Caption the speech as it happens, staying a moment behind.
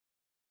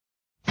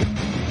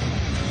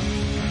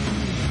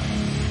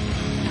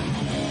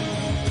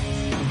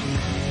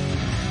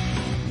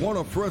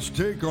Want a fresh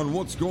take on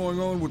what's going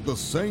on with the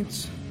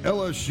Saints,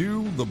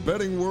 LSU, the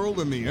betting world,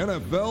 and the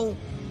NFL?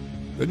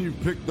 Then you've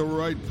picked the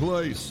right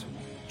place.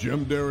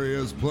 Jim Derry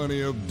has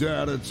plenty of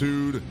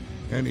datitude,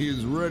 and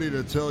he's ready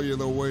to tell you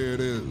the way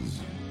it is.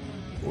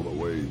 Or the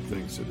way he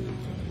thinks it is, anyway.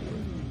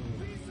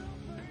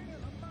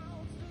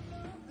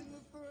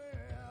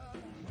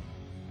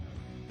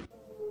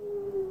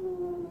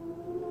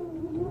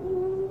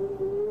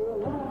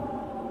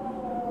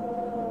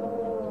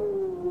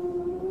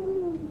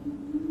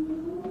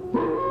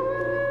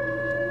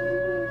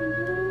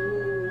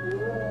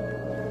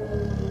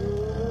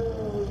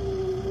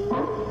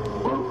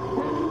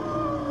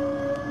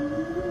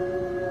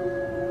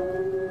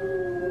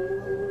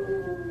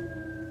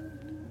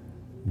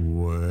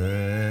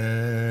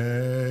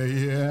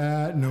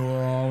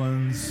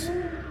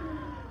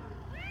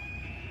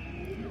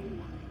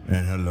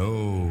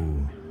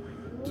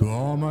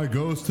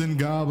 Ghost and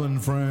goblin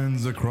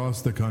friends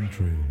across the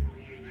country.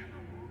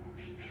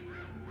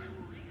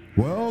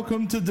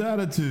 Welcome to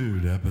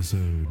Datitude,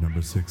 episode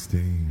number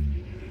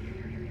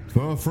 16,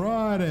 for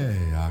Friday,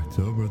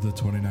 October the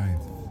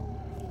 29th,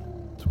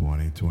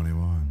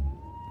 2021.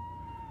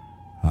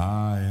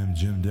 I am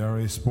Jim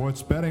Derry,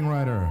 sports betting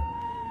writer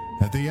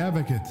at The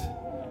Advocate,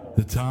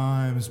 The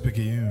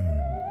Times-Picayune,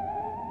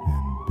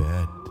 and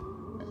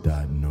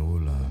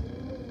bet.nola.com.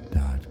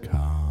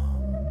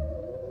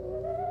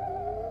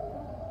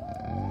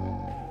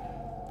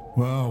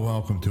 Well,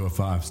 welcome to a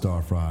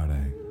 5-Star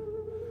Friday.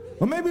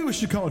 Or maybe we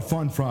should call it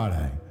Fun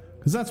Friday,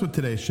 because that's what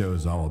today's show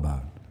is all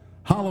about.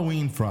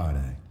 Halloween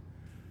Friday.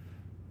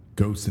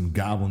 Ghosts and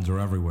goblins are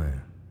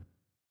everywhere.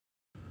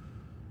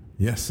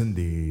 Yes,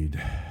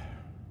 indeed.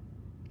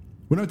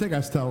 We don't take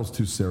ourselves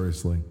too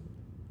seriously.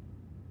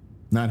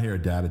 Not here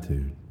at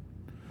Datitude.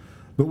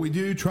 But we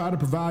do try to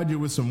provide you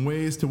with some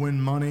ways to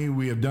win money.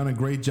 We have done a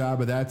great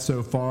job of that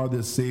so far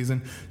this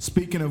season.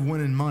 Speaking of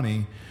winning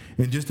money,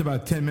 in just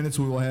about 10 minutes,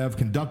 we will have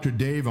Conductor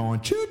Dave on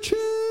choo-choo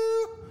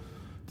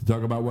to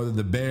talk about whether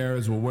the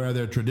Bears will wear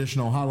their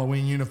traditional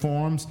Halloween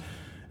uniforms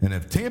and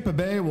if Tampa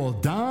Bay will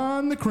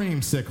don the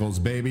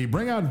creamsicles, baby.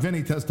 Bring out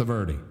Vinny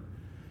Testaverde.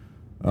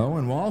 Oh,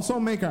 and we'll also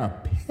make our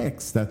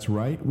picks. That's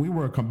right. We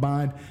were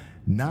combined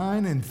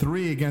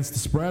 9-3 against the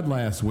spread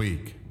last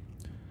week.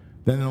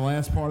 Then in the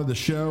last part of the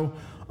show,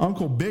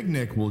 Uncle Big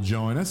Nick will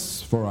join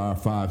us for our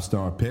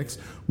 5-star picks.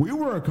 We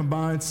were a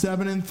combined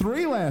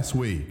 7-3 last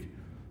week.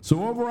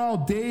 So overall,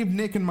 Dave,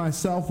 Nick, and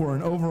myself were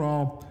an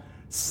overall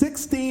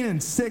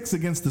 16-6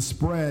 against the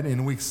spread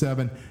in Week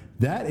 7.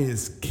 That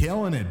is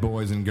killing it,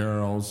 boys and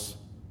girls.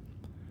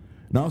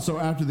 And also,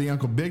 after the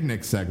Uncle Big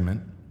Nick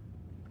segment,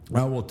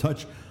 I will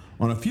touch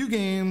on a few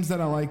games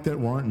that I like that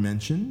weren't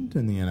mentioned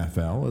in the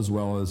NFL, as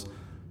well as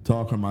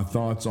talk on my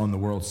thoughts on the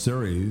World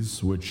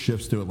Series, which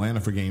shifts to Atlanta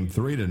for Game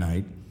 3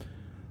 tonight.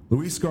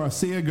 Luis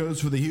Garcia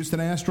goes for the Houston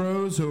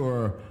Astros, who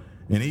are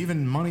an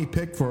even money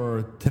pick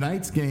for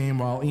tonight's game,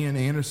 while Ian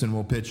Anderson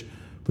will pitch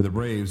for the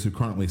Braves, who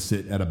currently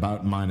sit at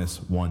about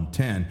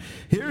 -110.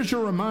 Here's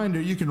your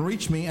reminder. You can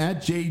reach me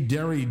at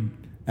jderry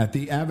at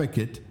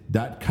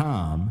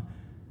theadvocate.com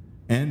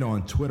and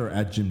on Twitter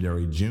at Jim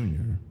Derry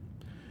Jr.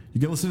 You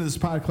can listen to this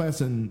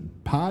podcast in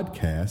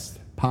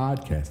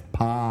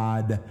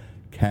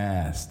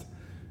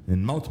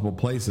multiple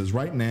places.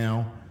 Right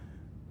now,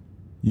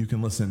 you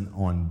can listen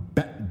on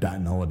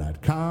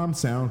bet.nola.com,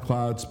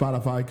 SoundCloud,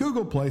 Spotify,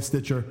 Google Play,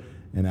 Stitcher,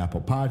 and Apple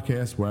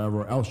Podcasts,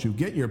 wherever else you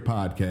get your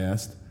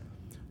podcast.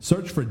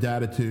 Search for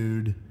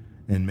Datitude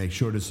and make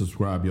sure to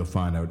subscribe. You'll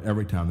find out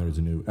every time there's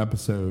a new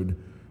episode.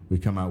 We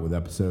come out with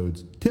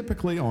episodes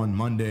typically on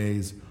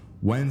Mondays,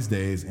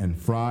 Wednesdays, and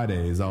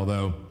Fridays,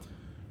 although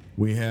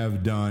we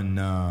have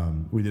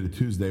done, we did a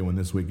Tuesday one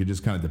this week. It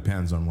just kind of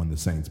depends on when the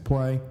Saints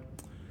play.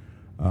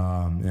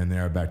 And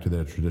they're back to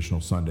their traditional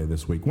Sunday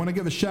this week. Want to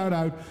give a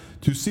shout-out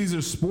to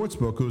Caesars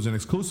Sportsbook, who's an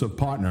exclusive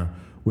partner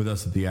with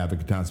us at the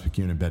Advocate,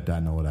 Times-Picayune, and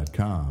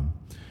bet.nola.com.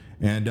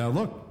 And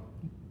look,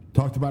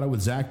 talked about it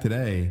with Zach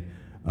today.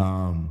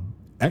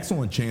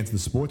 Excellent chance the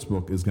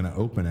Sportsbook is going to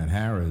open at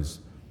Harrah's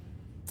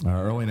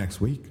early next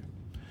week.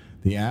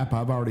 The app,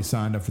 I've already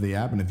signed up for the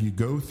app, and if you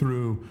go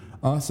through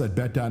us at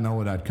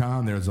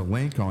bet.nola.com, there's a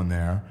link on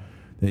there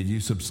that you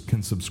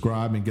can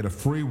subscribe and get a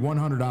free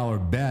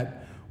 $100 bet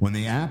when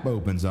the app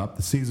opens up,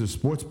 the Caesars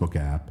Sportsbook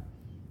app.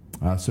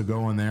 So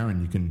go on there and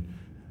you can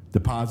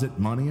deposit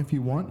money if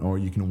you want, or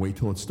you can wait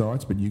till it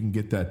starts, but you can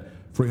get that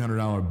free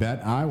 $100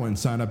 bet. I went and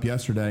signed up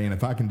yesterday, and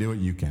if I can do it,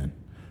 you can.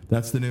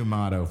 That's the new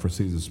motto for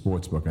Caesars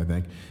Sportsbook, I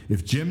think.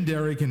 If Jim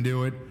Derry can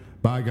do it,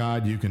 by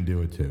God, you can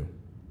do it too.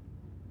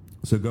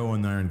 So go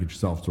in there and get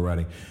yourself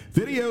ready.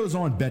 Videos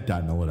on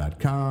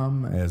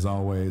bet.nola.com. As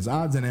always,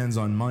 odds and ends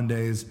on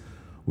Mondays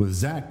with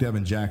Zach,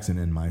 Devin Jackson,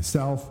 and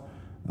myself.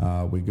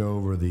 We go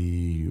over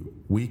the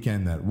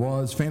weekend that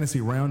was. Fantasy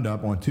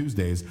Roundup on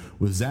Tuesdays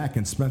with Zach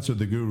and Spencer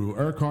the Guru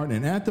Urquhart.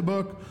 And At the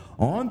Book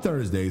on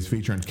Thursdays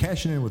featuring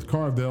Cashing In with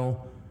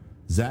Carville,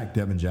 Zach,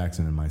 Devin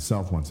Jackson, and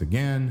myself once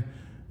again.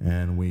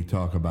 And we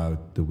talk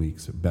about the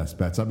week's best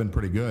bets. I've been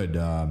pretty good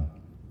on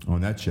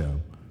that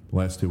show the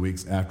last 2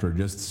 weeks after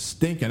just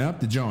stinking up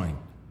the joint.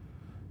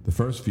 the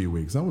first few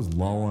weeks. I was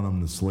lulling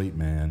them to sleep,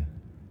 man.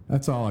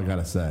 That's all I got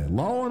to say.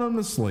 Lulling them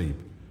to sleep.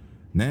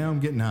 Now I'm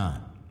getting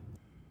hot.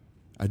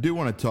 I do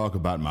want to talk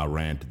about my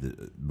rant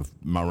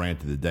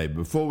of the day.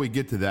 Before we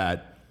get to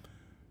that,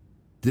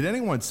 did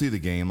anyone see the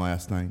game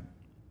last night?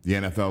 The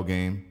NFL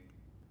game?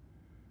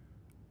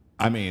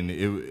 I mean,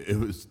 it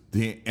was,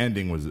 the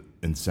ending was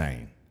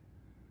insane.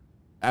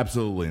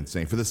 Absolutely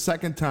insane. For the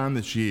second time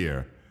this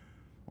year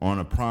on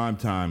a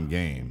primetime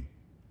game,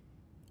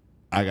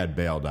 I got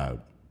bailed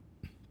out.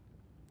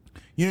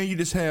 You know, you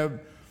just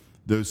have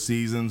those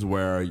seasons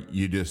where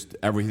you just,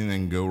 everything that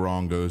can go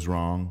wrong goes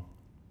wrong.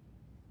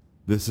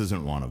 This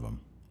isn't one of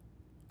them.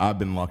 I've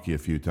been lucky a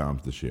few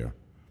times this year.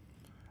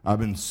 I've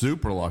been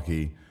super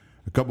lucky.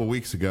 A couple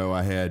weeks ago,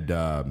 I had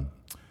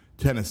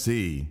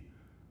Tennessee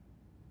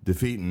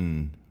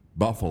defeating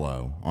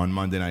Buffalo on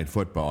Monday Night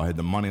Football. I had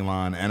the money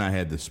line and I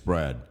had the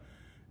spread.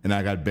 And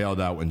I got bailed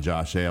out when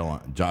Josh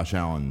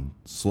Allen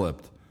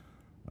slipped.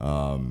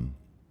 Or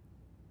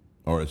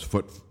his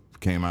foot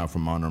came out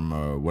from under him,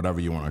 or whatever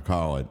you want to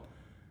call it.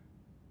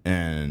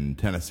 And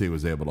Tennessee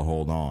was able to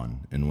hold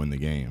on and win the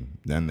game.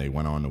 Then they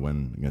went on to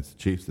win against the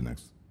Chiefs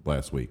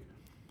last week.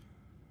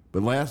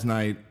 But last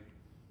night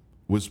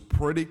was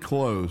pretty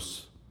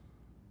close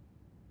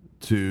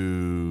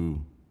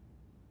to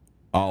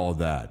all of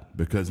that,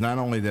 because not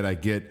only did I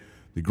get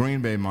the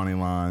Green Bay money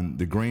line,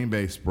 the Green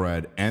Bay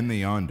spread, and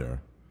the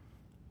under,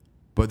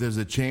 but there's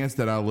a chance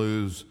that I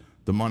lose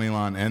the money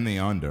line and the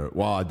under.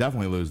 Well, I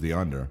definitely lose the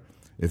under.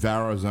 If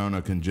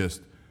Arizona can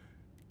just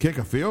kick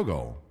a field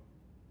goal,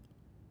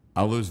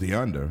 I'll lose the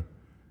under,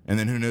 and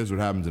then who knows what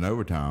happens in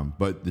overtime.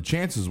 But the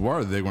chances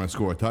were that they're going to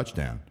score a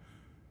touchdown,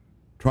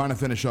 trying to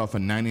finish off a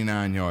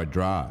 99-yard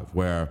drive,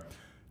 where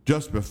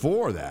just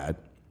before that,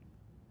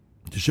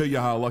 to show you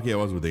how lucky I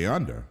was with the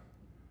under,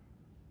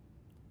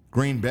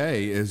 Green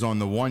Bay is on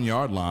the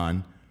 1-yard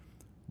line.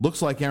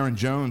 Looks like Aaron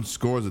Jones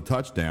scores a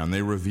touchdown.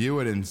 They review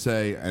it and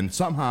say, and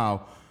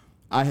somehow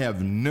I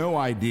have no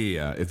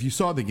idea. If you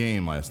saw the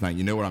game last night,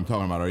 you know what I'm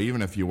talking about. Or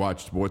even if you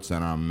watched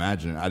SportsCenter, I'm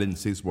imagining. I didn't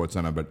see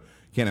SportsCenter, but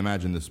can't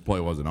imagine this play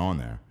wasn't on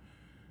there.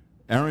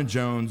 Aaron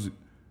Jones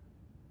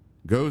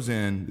goes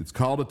in. It's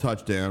called a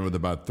touchdown with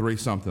about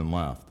 3-something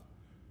left.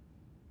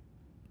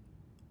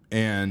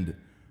 And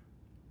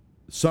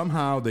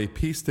somehow they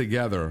piece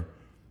together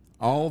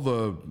all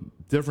the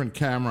different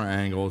camera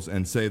angles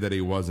and say that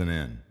he wasn't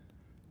in.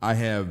 I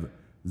have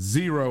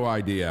zero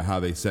idea how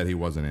they said he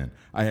wasn't in.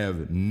 I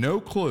have no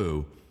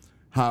clue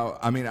how.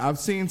 I mean, I've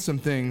seen some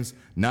things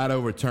not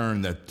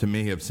overturned that to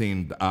me have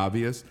seemed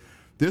obvious.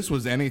 This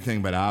was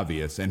anything but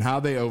obvious, and how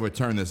they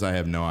overturned this, I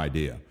have no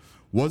idea.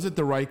 Was it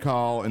the right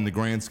call in the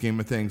grand scheme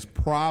of things?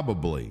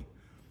 Probably.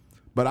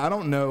 But I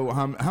don't know,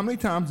 how many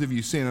times have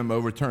you seen them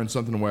overturn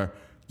something where,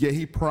 yeah,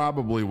 he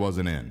probably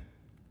wasn't in?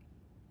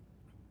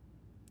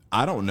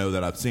 I don't know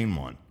that I've seen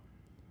one.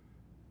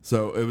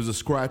 So it was a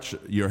scratch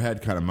your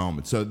head kind of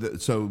moment.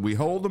 So we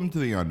hold them to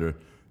the under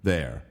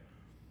there.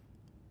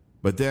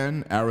 But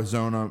then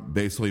Arizona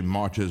basically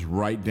marches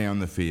right down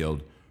the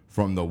field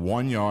from the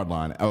 1-yard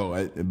line.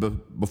 Oh,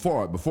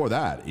 before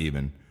that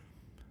even,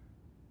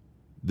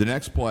 the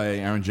next play,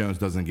 Aaron Jones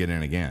doesn't get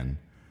in again.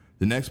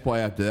 The next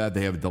play after that,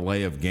 they have a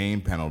delay of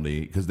game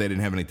penalty because they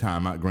didn't have any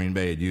timeout. Green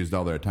Bay had used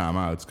all their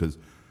timeouts because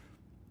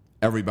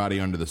everybody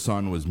under the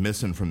sun was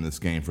missing from this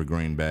game for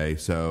Green Bay.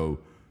 So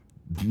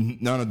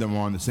none of them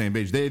were on the same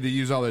page. They had to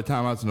use all their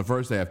timeouts in the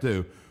first half,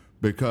 too,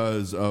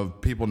 because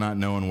of people not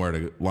knowing where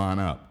to line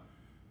up.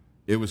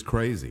 It was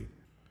crazy,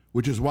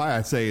 which is why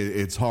I say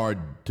it's hard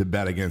to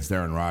bet against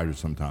Aaron Rodgers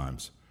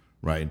sometimes,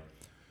 right?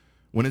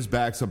 When his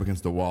back's up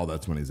against the wall,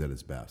 that's when he's at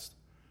his best.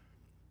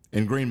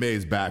 And Green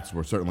Bay's backs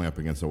were certainly up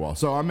against the wall.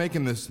 So I'm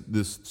making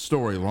this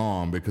story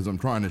long because I'm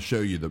trying to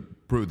show you,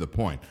 prove the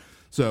point.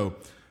 So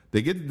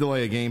they get the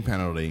delay of game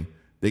penalty.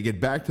 They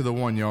get back to the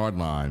 1-yard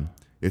line.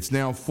 It's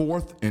now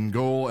 4th and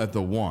goal at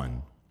the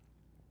 1.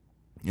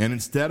 And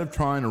instead of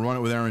trying to run it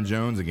with Aaron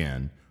Jones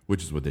again,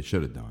 which is what they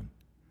should have done,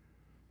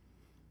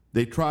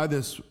 they try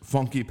this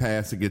funky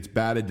pass that gets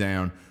batted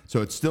down.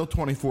 So it's still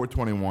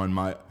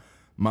 24-21.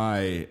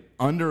 My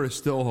under is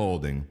still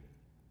holding.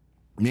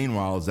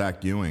 Meanwhile,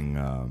 Zach Ewing,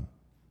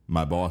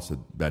 my boss at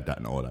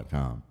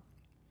bet.nola.com,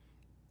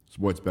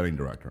 sports betting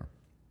director,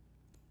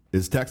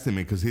 is texting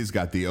me because he's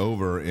got the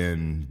over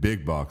in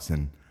big bucks,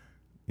 and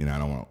I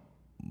don't want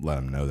to let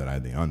him know that I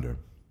had the under.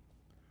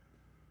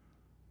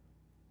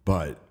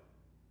 But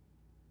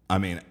I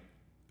mean,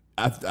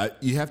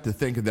 you have to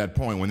think at that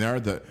point when they're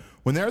at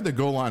the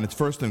goal line, it's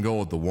 1st and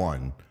goal at the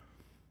 1.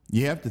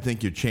 You have to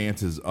think your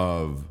chances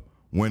of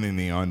winning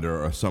the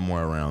under are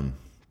somewhere around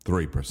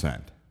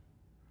 3%.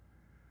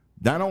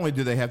 Not only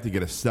do they have to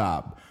get a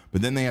stop,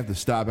 but then they have to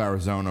stop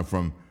Arizona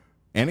from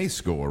any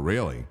score,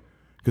 really.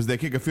 Because they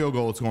kick a field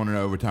goal, it's going into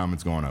overtime,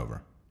 it's going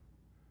over.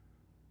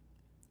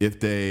 If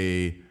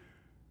they,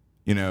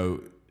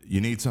 you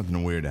need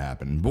something weird to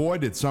happen. Boy,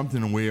 did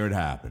something weird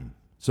happen.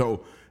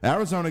 So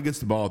Arizona gets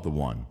the ball at the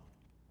 1.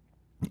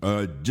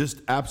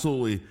 Just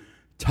absolutely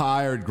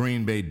tired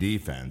Green Bay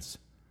defense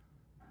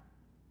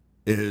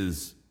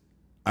is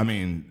I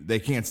mean, they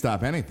can't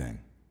stop anything.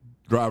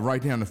 Drive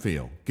right down the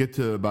field. Get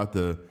to about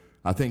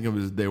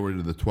they were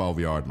to the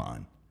 12-yard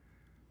line.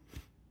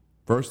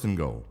 First and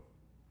goal.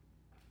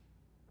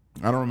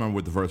 I don't remember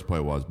what the first play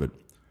was, but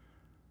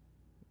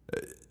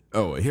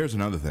here's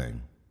another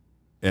thing.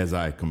 As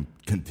I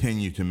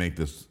continue to make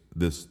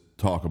this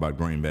talk about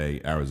Green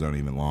Bay, Arizona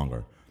even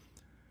longer,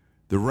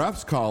 the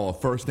refs call a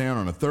first down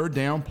on a third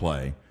down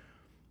play.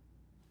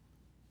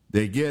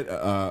 They get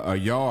a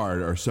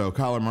yard or so.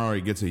 Kyler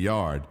Murray gets a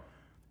yard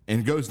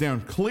and goes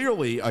down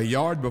clearly a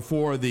yard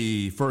before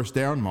the first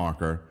down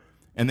marker,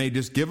 and they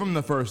just give him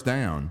the first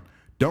down.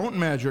 Don't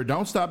measure.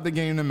 Don't stop the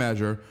game to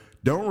measure.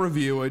 Don't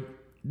review it.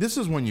 This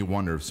is when you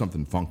wonder if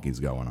something funky's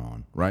going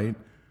on, right?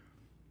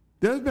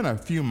 There's been a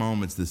few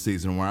moments this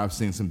season where I've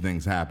seen some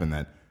things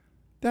happen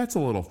that's a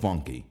little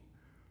funky,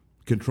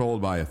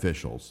 controlled by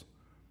officials.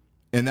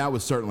 And that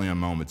was certainly a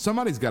moment.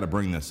 Somebody's got to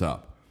bring this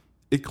up.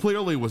 It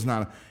clearly was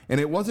not, and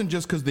it wasn't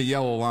just because the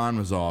yellow line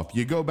was off.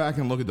 You go back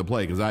and look at the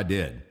play, because I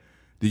did.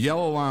 The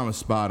yellow line was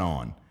spot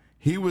on.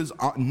 He was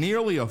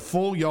nearly a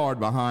full yard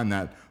behind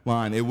that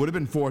line. It would have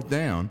been fourth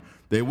down.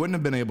 They wouldn't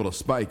have been able to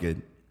spike it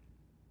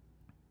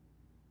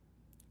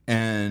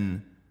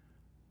and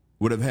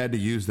would have had to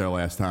use their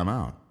last time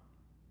out.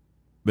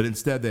 But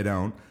instead they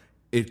don't.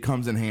 It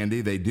comes in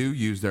handy. They do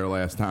use their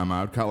last time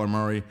out. Kyler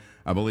Murray,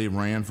 I believe,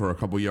 ran for a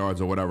couple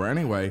yards or whatever.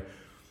 Anyway,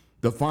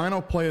 the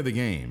final play of the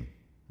game,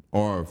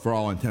 or for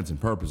all intents and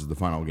purposes, the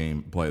final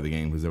play of the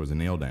game, because there was a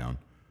kneel down.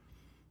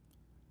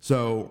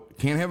 So,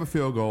 can't have a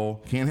field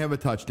goal, can't have a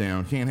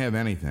touchdown, can't have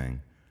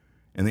anything.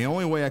 And the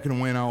only way I can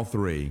win all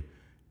three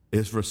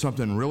is for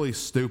something really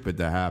stupid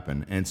to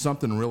happen, and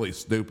something really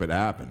stupid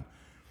happened.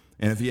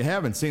 And if you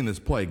haven't seen this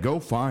play,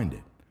 go find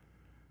it.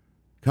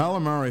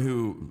 Kyler Murray,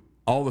 who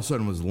all of a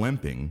sudden was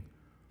limping,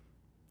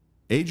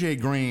 A.J.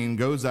 Green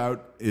goes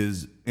out,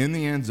 is in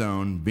the end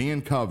zone,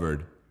 being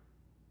covered,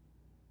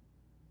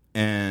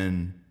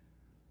 and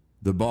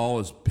the ball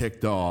is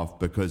picked off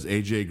because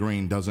A.J.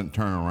 Green doesn't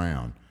turn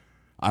around.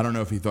 I don't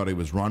know if he thought he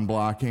was run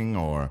blocking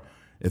or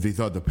if he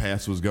thought the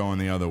pass was going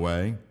the other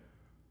way.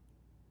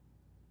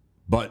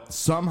 But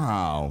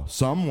somehow,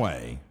 some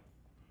way,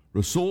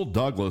 Rasul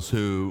Douglas,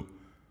 who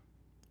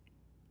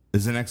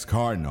is an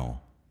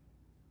ex-Cardinal,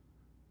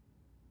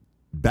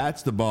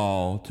 bats the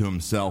ball to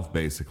himself,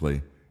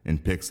 basically,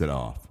 and picks it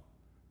off.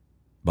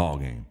 Ball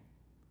game.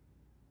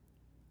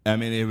 I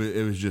mean,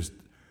 it was just,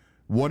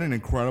 what an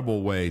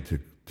incredible way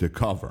to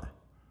cover.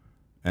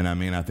 And I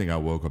mean, I think I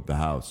woke up the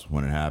house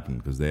when it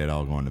happened because they had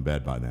all gone to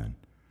bed by then.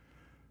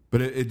 But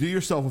do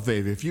yourself a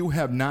favor. If you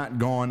have not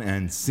gone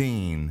and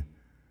seen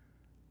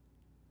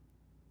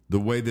the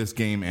way this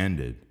game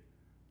ended,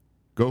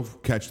 go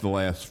catch the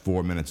last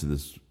 4 minutes of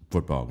this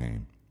football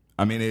game.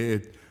 I mean,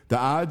 the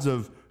odds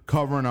of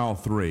covering all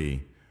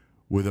three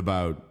with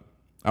about,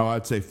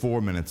 I'd say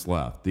 4 minutes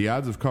left. The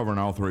odds of covering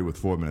all three with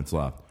 4 minutes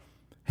left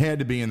had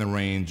to be in the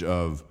range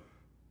of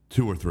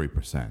 2 or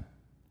 3%.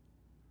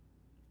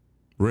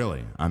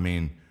 Really. I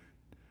mean,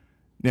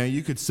 now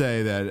you could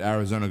say that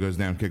Arizona goes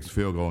down, kicks a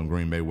field goal, and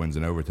Green Bay wins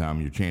in overtime.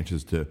 Your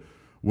chances to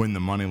win the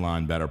money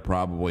line bet are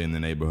probably in the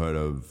neighborhood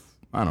of,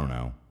 I don't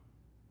know.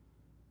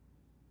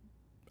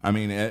 I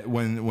mean,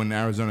 when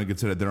Arizona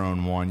gets it at their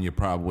own one, you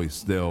probably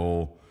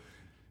still,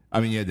 I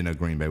mean, you had to know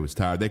Green Bay was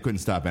tired. They couldn't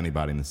stop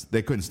anybody.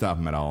 They couldn't stop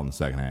them at all in the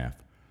second half.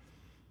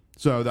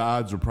 So the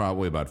odds were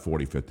probably about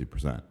 40,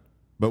 50%.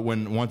 But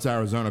once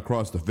Arizona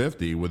crossed the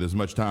 50 with as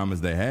much time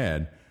as they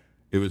had,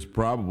 it was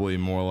probably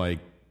more like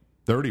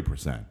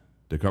 30%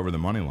 to cover the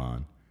money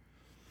line.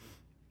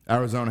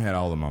 Arizona had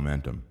all the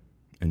momentum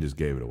and just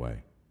gave it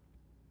away.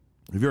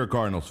 If you're a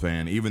Cardinals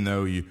fan, even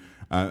though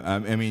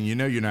I mean, you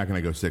know you're not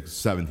going to go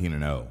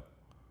 17-0,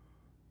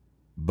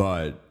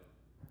 but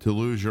to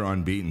lose your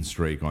unbeaten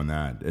streak on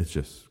that, it's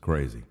just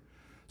crazy.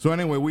 So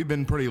anyway, we've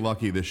been pretty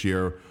lucky this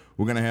year.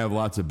 We're going to have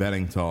lots of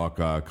betting talk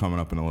coming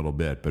up in a little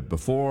bit. But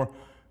before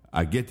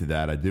I get to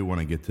that, I do want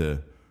to get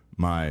to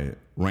my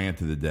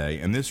rant of the day.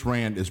 And this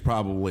rant is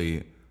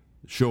probably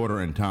shorter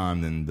in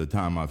time than the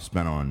time I've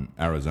spent on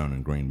Arizona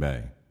and Green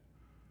Bay,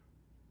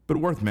 but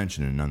worth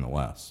mentioning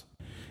nonetheless.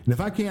 And if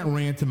I can't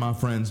rant to my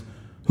friends,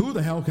 who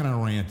the hell can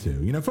I rant to?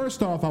 You know,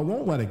 first off, I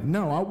won't let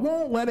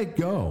it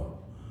go.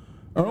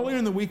 Earlier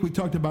in the week, we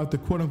talked about the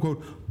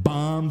quote-unquote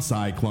bomb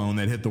cyclone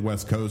that hit the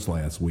West Coast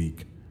last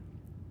week.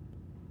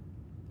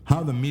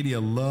 How the media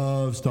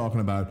loves talking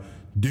about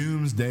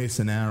doomsday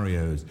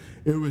scenarios.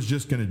 It was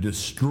just going to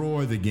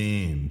destroy the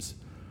games.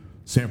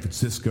 San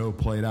Francisco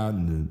played out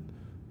in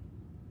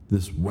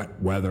this wet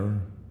weather.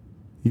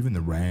 Even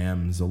the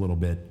Rams a little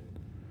bit.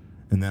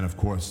 And then, of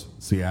course,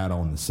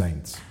 Seattle and the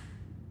Saints.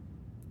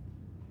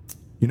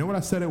 You know what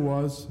I said it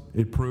was?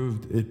 It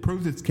proved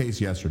its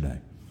case yesterday.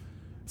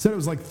 I said it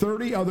was like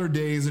 30 other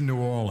days in New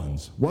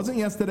Orleans. Wasn't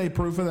yesterday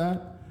proof of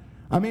that?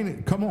 I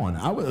mean, come on.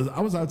 I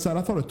was outside.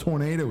 I thought a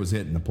tornado was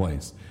hitting the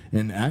place.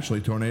 And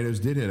actually, tornadoes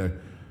did hit a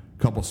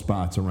couple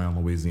spots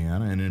around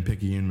Louisiana and in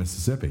Picayune,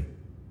 Mississippi.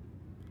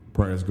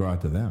 Prayers go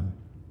out to them.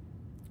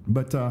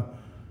 But,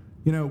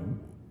 you know,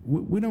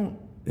 we don't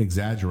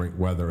exaggerate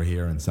weather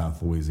here in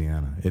South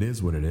Louisiana. It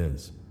is what it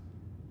is.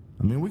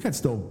 I mean, we've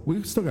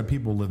still got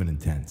people living in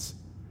tents.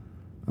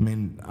 I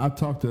mean, I've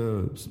talked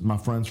to my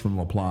friends from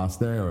Laplace.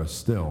 They're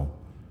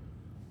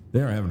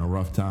having a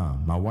rough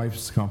time. My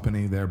wife's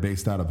company, they're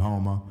based out of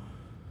Houma.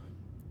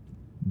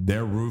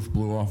 Their roof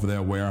blew off of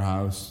their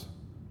warehouse.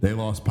 They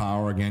lost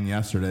power again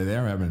yesterday.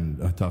 They're having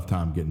a tough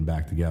time getting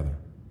back together.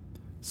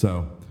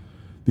 So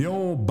the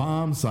old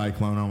bomb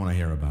cyclone, I want to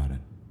hear about it.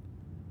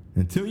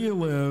 Until you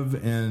live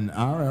in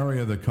our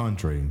area of the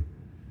country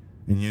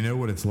and you know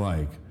what it's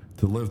like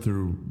to live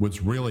through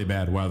what's really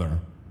bad weather,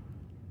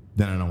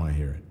 then I don't want to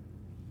hear it.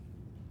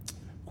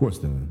 Of course,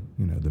 the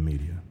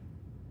media,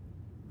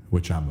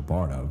 which I'm a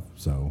part of,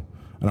 so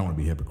I don't want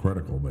to be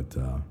hypocritical, but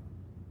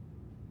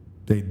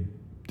they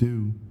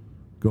do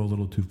go a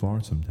little too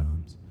far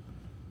sometimes.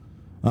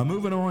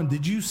 Moving on,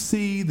 did you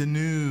see the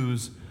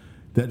news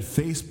that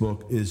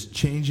Facebook is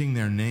changing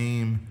their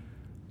name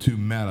to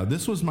Meta?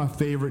 This was my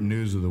favorite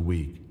news of the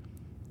week.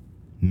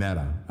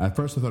 Meta. At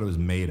first I thought it was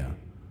Meta.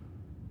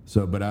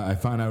 But I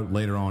found out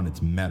later on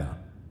it's Meta.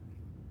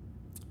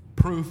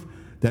 Proof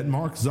that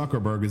Mark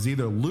Zuckerberg is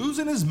either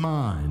losing his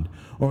mind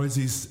or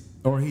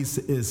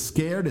he's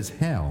scared as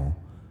hell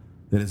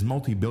that his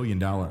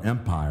multi-billion-dollar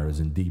empire is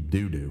in deep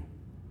doo-doo.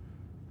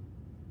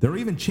 They're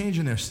even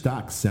changing their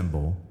stock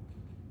symbol,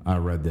 I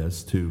read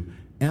this, to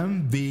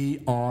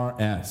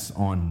MVRS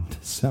on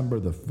December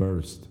the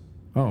 1st.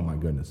 Oh, my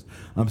goodness.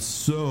 I'm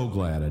so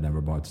glad I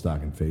never bought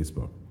stock in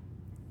Facebook.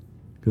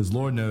 Because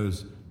Lord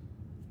knows,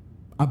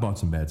 I bought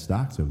some bad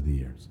stocks over the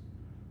years.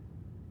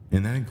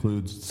 And that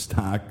includes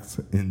stocks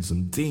in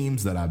some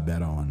teams that I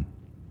bet on.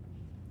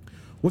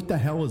 What the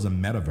hell is a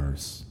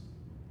metaverse?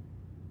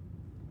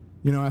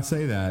 I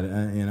say that,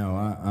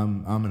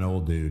 I'm an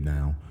old dude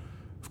now.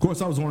 Of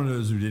course, I was one of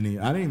those who I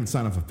didn't even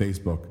sign up for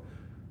Facebook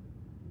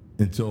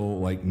until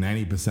like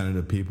 90% of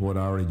the people had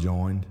already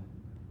joined.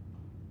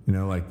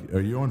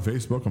 Are you on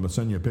Facebook? I'm going to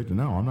send you a picture.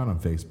 No, I'm not on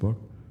Facebook.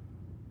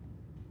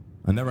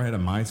 I never had a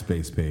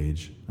MySpace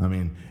page. I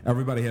mean,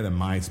 everybody had a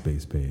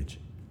MySpace page.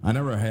 I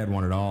never had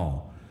one at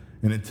all.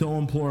 And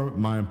until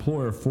my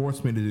employer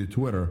forced me to do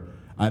Twitter,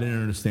 I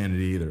didn't understand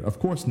it either. Of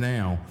course,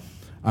 now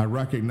I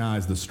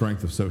recognize the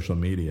strength of social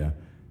media,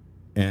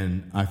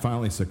 and I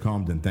finally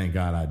succumbed, and thank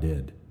God I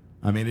did.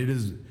 I mean,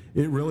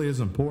 it really is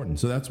important.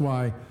 So that's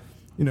why,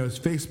 it's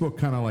Facebook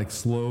kind of like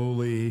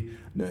slowly.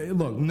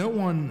 Look,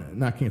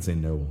 I can't say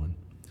no one,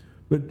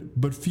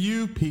 but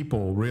few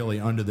people really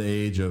under the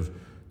age of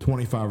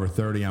 25 or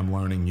 30, I'm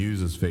learning,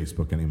 uses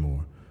Facebook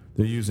anymore.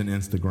 They're using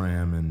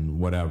Instagram and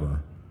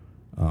whatever,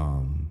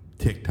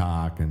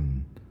 TikTok,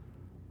 and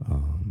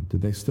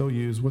did they still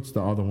use, what's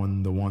the other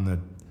one? The one that,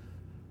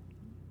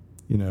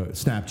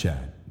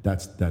 Snapchat.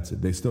 That's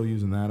it. They still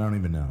using that? I don't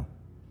even know.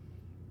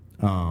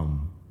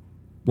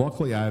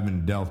 Luckily, I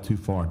haven't delved too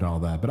far into all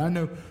that, but I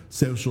know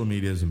social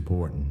media is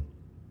important.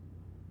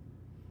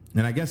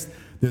 And I guess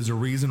there's a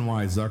reason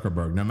why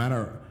Zuckerberg, no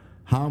matter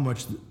how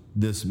much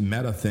this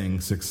Meta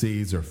thing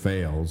succeeds or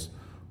fails,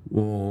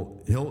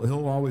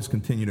 he'll always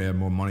continue to have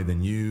more money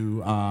than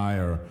you, I,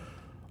 or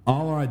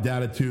all our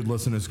Datitude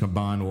listeners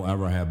combined will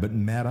ever have. But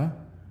Meta,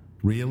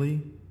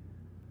 really?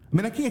 I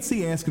mean, I can't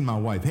see asking my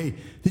wife, hey,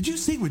 did you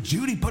see what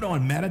Judy put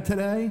on Meta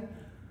today?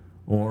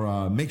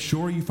 Or make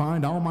sure you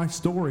find all my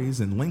stories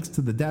and links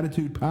to the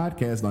Datitude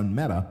podcast on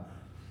Meta.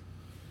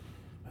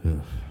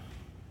 Ugh.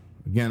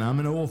 Again, I'm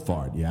an old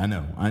fart. Yeah, I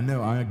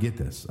know, I get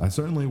this. I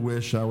certainly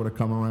wish I would have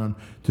come around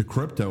to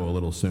crypto a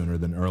little sooner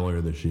than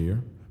earlier this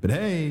year. But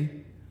hey,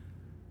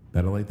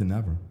 better late than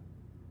never.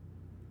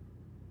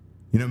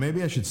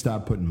 Maybe I should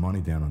stop putting money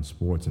down on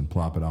sports and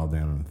plop it all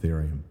down on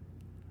Ethereum.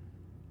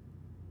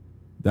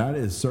 That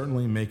is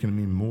certainly making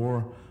me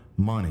more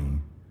money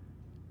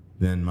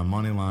than my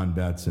money line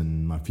bets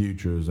and my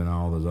futures and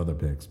all those other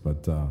picks.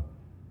 But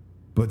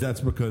that's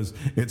because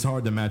it's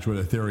hard to match what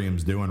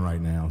Ethereum's doing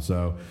right now.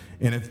 So,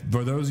 and if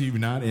for those of you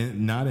not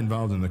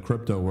involved in the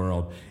crypto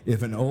world,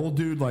 if an old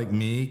dude like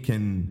me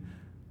can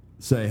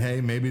say,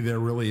 hey, maybe there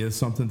really is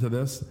something to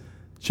this,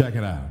 check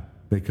it out,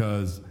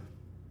 because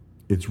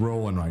it's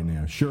rolling right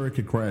now. Sure, it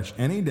could crash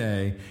any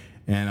day.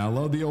 And I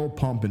love the old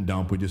pump and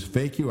dump. We just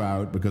fake you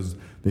out because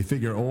they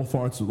figure old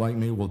farts like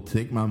me will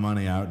take my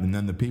money out, and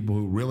then the people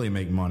who really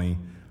make money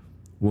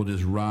will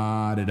just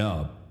ride it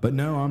up. But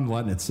no, I'm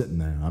letting it sit in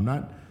there. I'm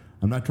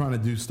not trying to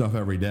do stuff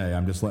every day.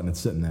 I'm just letting it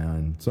sit in there,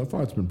 and so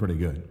far it's been pretty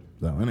good.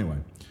 So anyway,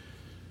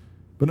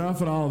 but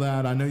enough of all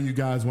that. I know you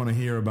guys want to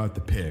hear about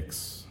the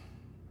picks.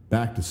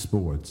 Back to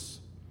sports.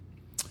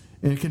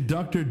 And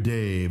conductor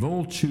Dave,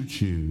 old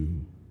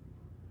choo-choo,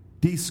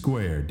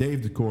 D-Squared, Dave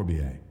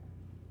DeCorbier.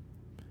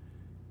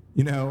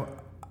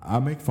 I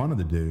make fun of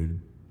the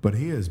dude, but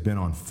he has been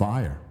on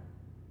fire.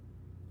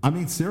 I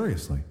mean,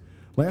 seriously.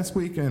 Last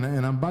week, and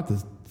I'm about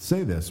to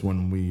say this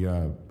when we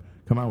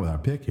come out with our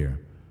pick here,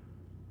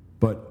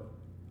 but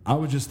I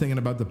was just thinking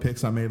about the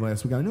picks I made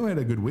last week. I knew I had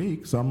a good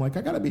week, so I'm like,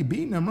 I got to be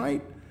beating him,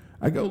 right?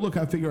 I go, look,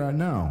 I figure out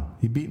now.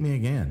 He beat me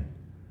again.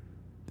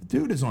 The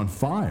dude is on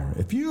fire.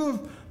 If you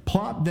have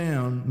plopped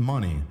down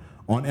money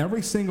on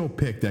every single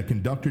pick that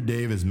Conductor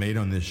Dave has made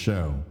on this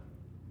show,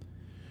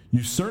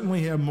 you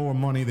certainly have more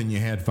money than you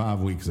had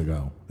 5 weeks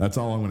ago. That's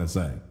all I'm going to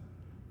say.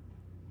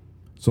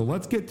 So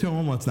let's get to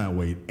him. Let's not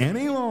wait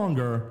any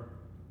longer.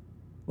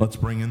 Let's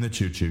bring in the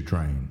choo-choo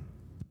train.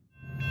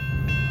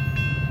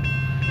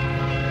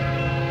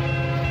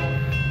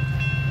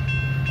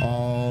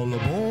 All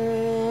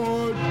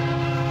aboard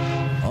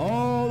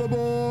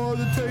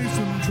the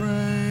Taysom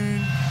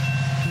train.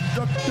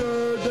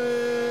 Conductor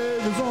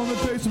Dave is on the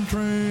Taysom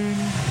train.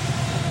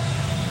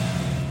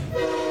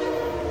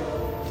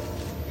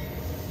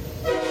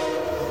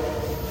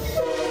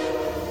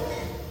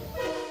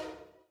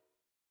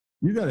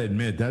 You got to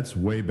admit, that's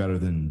way better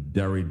than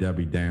Derry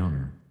Debbie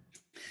Downer.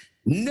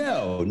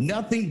 No,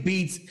 nothing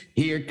beats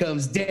Here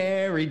Comes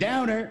Derry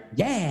Downer.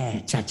 Yeah,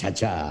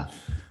 cha-cha-cha.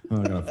 I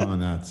got to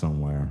find that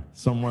somewhere.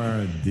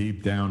 Somewhere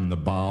deep down in the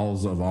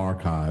bowels of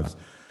archives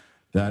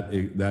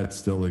that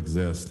still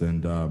exists.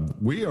 And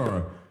we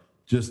are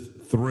just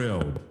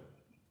thrilled,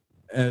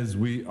 as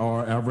we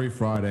are every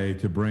Friday,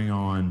 to bring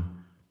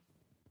on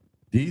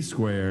D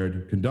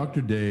Squared,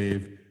 Conductor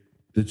Dave,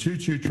 the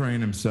choo-choo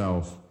train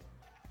himself,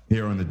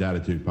 here on the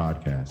Datitude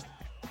Podcast.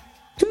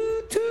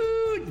 Toot,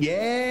 toot.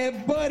 Yeah,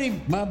 buddy.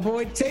 My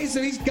boy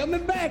Taysom, he's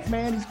coming back,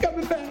 man. He's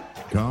coming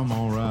back. Come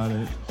on, ride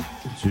it.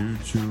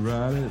 Choo-choo,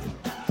 ride it.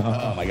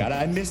 Oh, my God.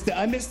 I missed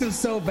him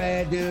so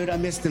bad, dude. I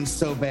missed him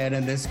so bad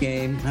in this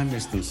game. I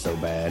missed him so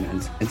bad.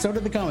 And so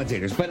did the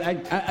commentators. But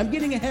I'm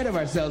getting ahead of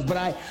ourselves.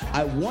 But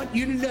I want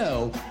you to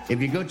know,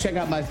 if you go check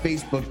out my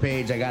Facebook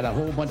page, I got a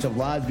whole bunch of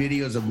live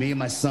videos of me and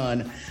my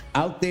son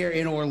out there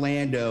in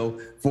Orlando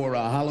for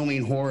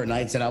Halloween Horror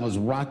Nights, and I was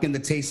rocking the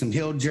Taysom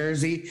Hill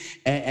jersey.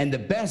 And the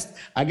best,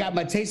 I got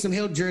my Taysom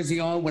Hill jersey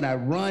on when I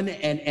run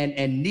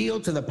and kneel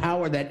to the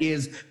power that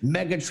is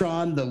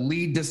Megatron, the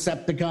lead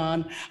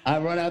Decepticon. I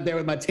run out there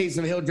with my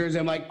Taysom Hill jersey.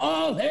 I'm like,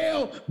 all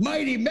hail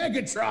mighty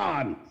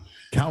Megatron.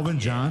 Calvin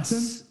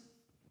Johnson?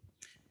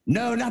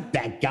 No, not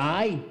that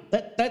guy.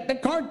 The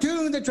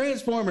cartoon, the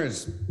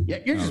Transformers. Yeah,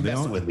 you're just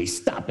messing with me.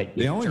 Stop it.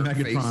 The only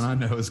Megatron I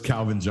know is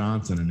Calvin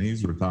Johnson, and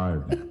he's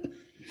retired.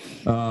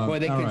 Boy,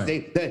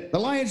 the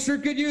Lions sure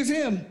could use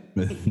him.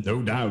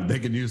 No doubt. They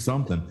could use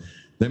something.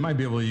 They might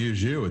be able to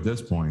use you at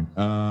this point.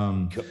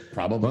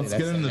 Probably. Let's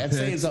get into the picks.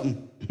 Saying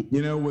something.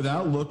 You know,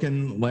 without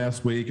looking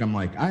last week, I'm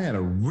like, I had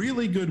a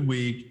really good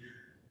week.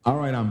 All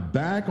right, I'm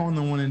back on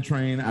the winning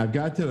train. I've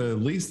got to at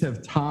least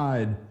have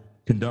tied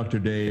Conductor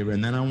Dave.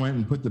 And then I went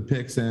and put the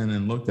picks in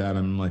and looked at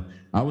them. Like,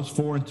 I was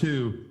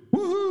 4-2. Woohoo!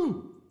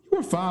 You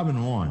were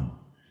 5-1.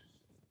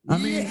 I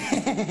mean,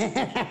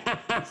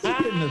 it's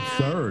getting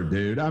absurd,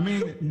 dude. I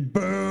mean,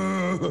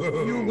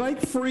 you like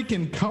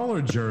freaking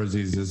color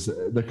jerseys.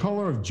 The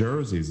color of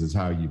jerseys is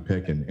how you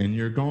pick, and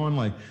you're going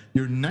like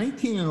you're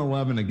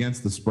 19-11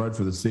 against the spread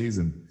for the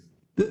season.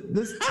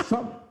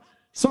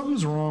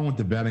 Something's wrong with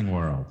the betting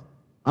world.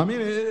 I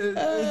mean,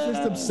 it's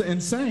just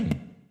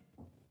insane.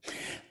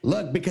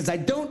 Look, because I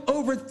don't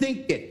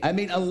overthink it. I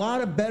mean, a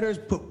lot of bettors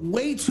put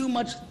way too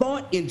much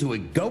thought into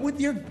it. Go with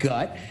your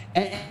gut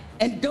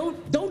and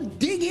don't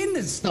dig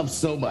into stuff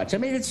so much. I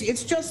mean,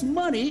 it's just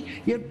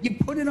money. You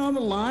put it on the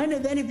line,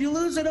 and then if you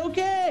lose it,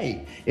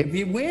 okay. If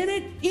you win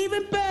it,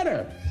 even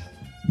better.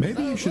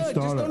 Maybe you should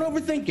start. Just don't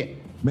overthink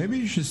it. Maybe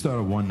you should start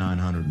a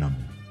 1-900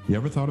 number. You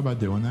ever thought about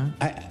doing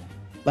that?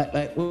 Like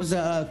what was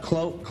Aunt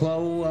Chloe?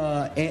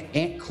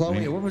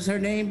 What was her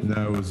name?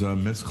 No, it was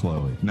Miss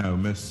Chloe. No,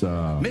 Miss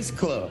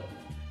Chloe.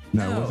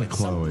 No, it wasn't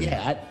Chloe.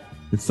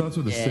 It starts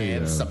with a C.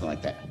 Yeah, something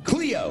like that.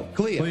 Cleo.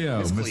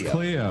 Miss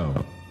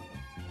Cleo.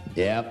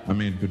 Yep. I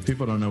mean, but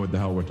people don't know what the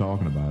hell we're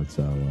talking about,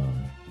 so.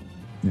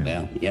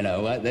 Yeah. You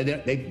know,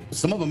 they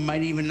some of them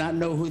might even not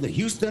know who the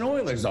Houston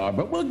Oilers are,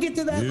 but we'll get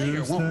to that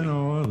later,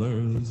 won't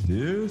we?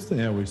 Houston.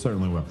 Yeah, we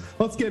certainly will.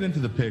 Let's get into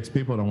the picks.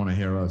 People don't want to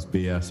hear us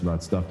BS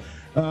about stuff.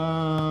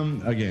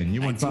 Again,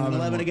 you went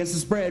 5-11 against the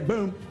spread.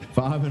 Boom.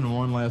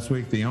 5-1 last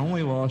week. The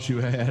only loss you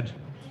had,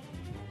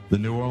 the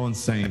New Orleans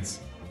Saints,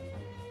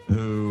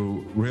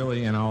 who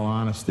really, in all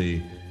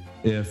honesty,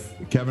 if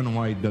Kevin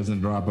White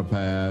doesn't drop a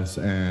pass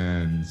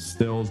and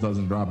Stills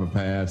doesn't drop a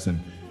pass and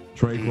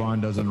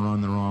Traquan doesn't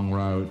run the wrong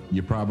route,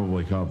 you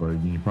probably cover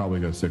and you probably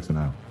go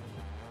 6-0.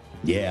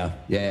 Yeah.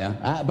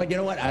 But you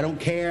know what? I don't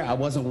care. I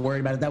wasn't worried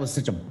about it. That was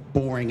such a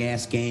boring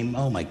ass game.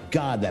 Oh my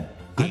God, that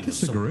game was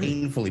so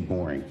painfully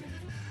boring.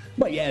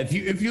 But yeah,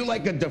 if you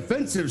like a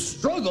defensive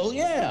struggle,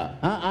 yeah,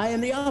 I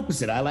am the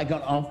opposite. I like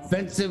an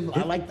offensive.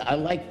 I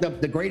like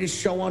the greatest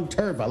show on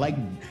turf. I like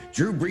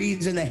Drew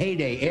Brees in the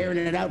heyday, airing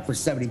it out for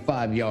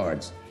 75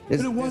 yards. But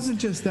it wasn't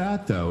just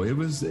that though. It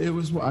was.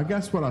 I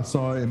guess what I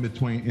saw in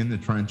the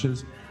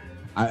trenches.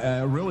 I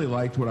really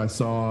liked what I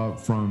saw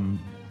from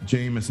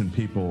Jameis and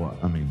people.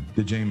 I mean,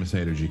 the Jameis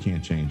haters, you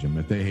can't change them.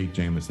 If they hate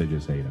Jameis, they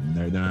just hate him.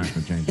 They're not going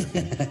to change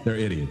it. They're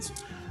idiots.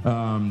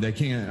 They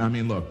can't. I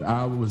mean, look,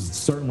 I was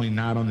certainly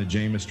not on the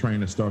Jameis train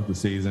to start the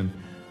season.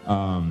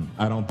 I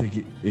didn't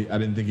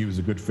think he was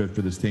a good fit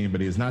for this team,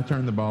 but he has not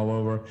turned the ball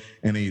over,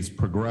 and he's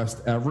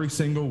progressed every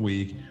single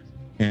week.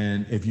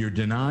 And if you're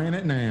denying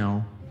it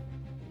now,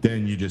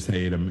 then you just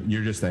hate him.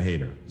 You're just a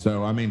hater.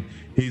 So, I mean,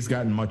 he's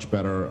gotten much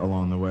better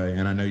along the way.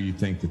 And I know you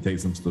think that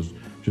Taysom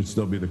should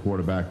still be the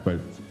quarterback, but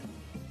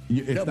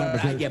it's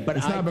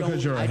not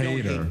because you're a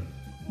hater.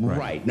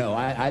 Right. No,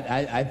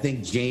 I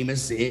think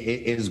Jameis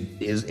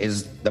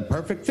is the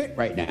perfect fit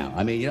right now.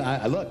 I mean,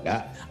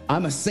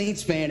 I'm a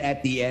Saints fan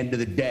at the end of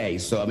the day.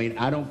 So, I mean,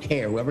 I don't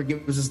care. Whoever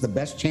gives us the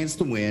best chance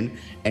to win.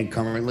 And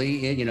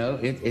currently,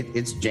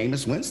 it's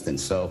Jameis Winston.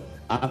 So,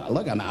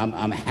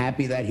 I'm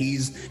happy that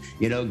he's,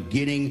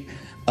 getting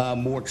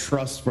more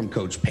trust from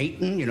Coach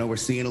Payton. We're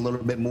seeing a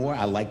little bit more.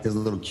 I like the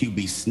little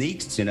QB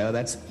sneaks.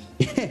 That's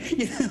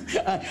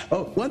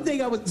one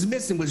thing I was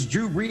missing was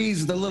Drew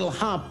Brees, the little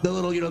hop, the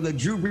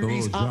Drew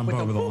Brees hop jump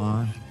over the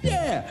line.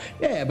 Yeah.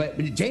 But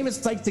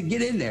Jameis likes to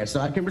get in there, so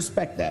I can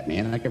respect that,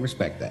 man. I can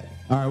respect that.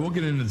 All right, we'll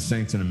get into the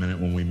Saints in a minute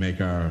when we make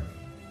our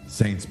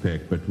Saints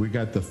pick, but we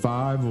got the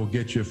 5. We'll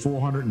get you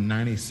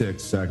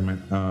 496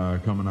 segment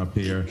coming up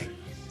here,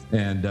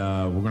 and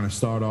we're going to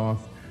start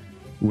off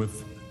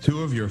with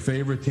 2 of your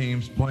favorite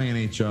teams playing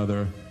each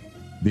other.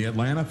 The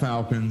Atlanta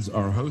Falcons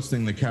are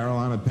hosting the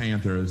Carolina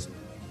Panthers.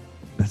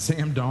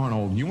 Sam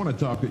Darnold, you want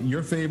to talk?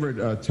 Your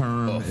favorite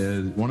term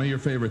is one of your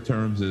favorite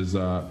terms is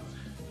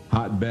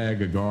hot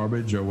bag of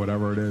garbage or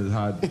whatever it is.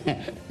 Hot,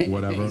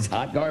 whatever. It's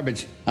hot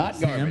garbage.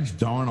 Sam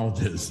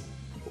Darnold is.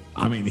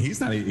 I mean,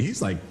 he's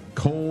like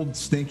cold,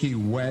 stinky,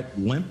 wet,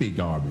 limpy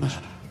garbage.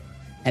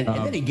 And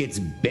then he gets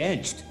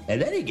benched.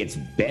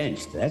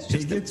 That's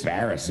just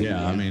embarrassing. Yeah,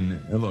 man. I mean,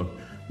 look.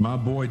 My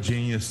boy,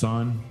 genius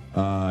son,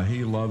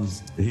 he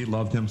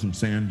loved him some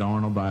Sam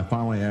Darnold. But I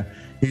finally,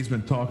 he's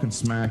been talking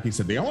smack. He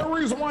said the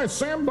only reason why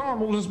Sam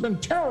Darnold has been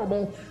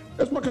terrible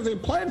is because he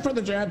played for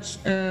the Jets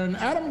and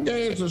Adam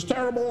Gase is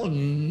terrible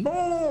and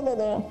blah, blah,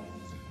 blah.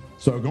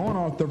 So going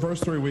off the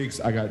first 3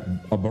 weeks, I got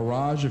a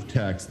barrage of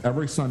texts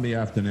every Sunday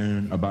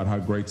afternoon about how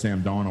great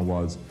Sam Darnold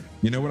was.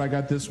 You know what I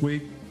got this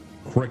week?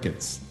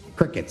 Crickets.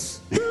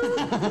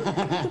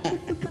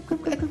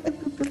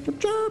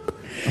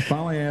 I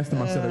finally asked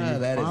him, I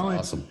said, that is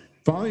awesome.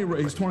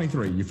 Finally, he's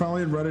 23. You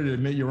finally ready to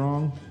admit you're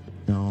wrong?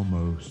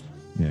 Almost.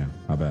 Yeah,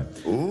 I bet.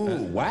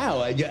 Ooh,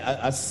 wow.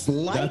 A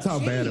slight That's how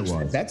change. bad it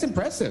was. That's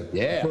impressive.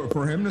 Yeah.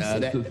 For him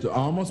to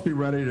almost be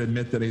ready to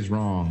admit that he's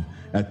wrong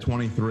at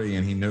 23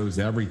 and he knows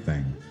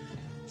everything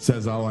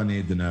says all I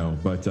need to know.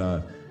 But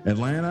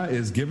Atlanta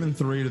is giving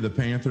 3 to the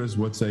Panthers.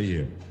 What say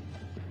you?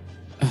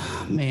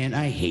 Man,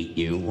 I hate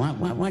you.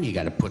 Why do you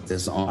got to put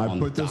this on? I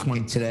put this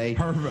one today.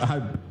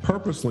 I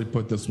purposely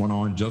put this one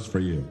on just for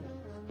you.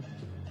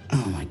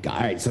 Oh my God!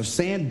 All right, so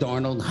Sam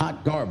Darnold,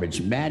 hot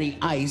garbage. Matty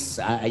Ice,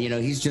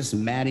 he's just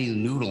Matty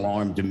Noodle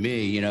Arm to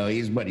me. He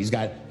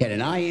had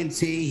an INT,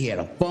 he had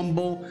a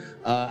fumble.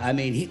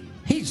 He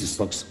just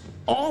looks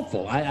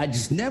awful. I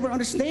just never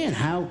understand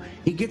how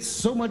he gets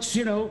so much,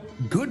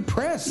 good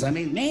press. I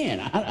mean, man,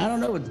 I don't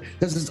know.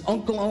 Does his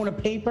uncle own a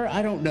paper?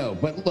 I don't know.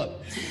 But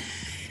look.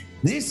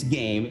 This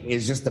game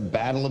is just a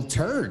battle of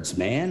turds,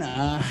 man.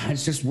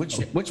 It's just which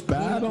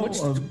battle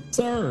of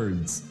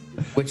turds.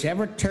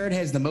 Whichever turd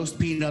has the most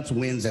peanuts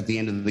wins at the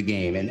end of the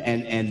game.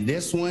 And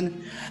this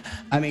one,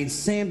 I mean,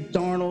 Sam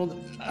Darnold.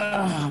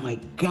 Oh my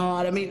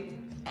God. I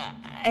mean,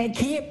 I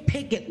can't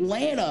pick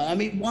Atlanta. I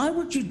mean, why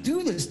would you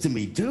do this to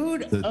me,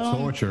 dude? The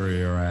torture of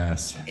your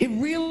ass. It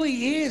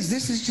really is.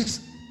 This is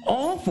just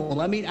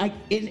awful. I mean,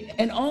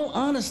 in all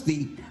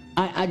honesty,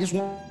 I just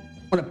want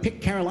to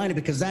pick Carolina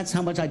because that's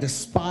how much I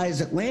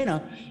despise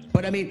Atlanta.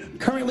 But I mean,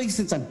 currently,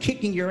 since I'm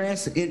kicking your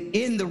ass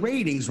in the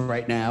ratings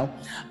right now,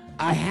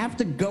 I have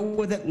to go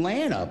with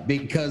Atlanta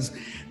because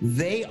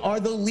they are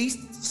the least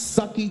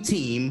sucky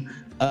team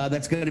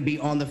that's going to be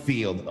on the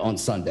field on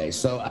Sunday.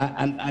 So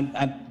I'm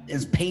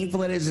as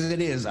painful as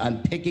it is,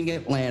 I'm picking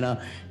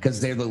Atlanta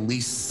because they're the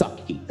least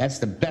sucky. That's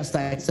the best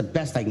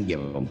I can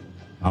give them.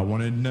 I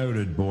want it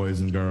noted,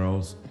 boys and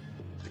girls.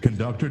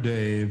 Conductor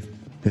Dave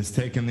has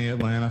taken the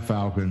Atlanta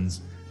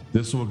Falcons.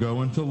 This will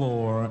go into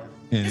lore.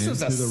 And this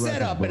was a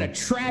setup and a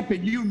trap,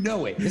 and you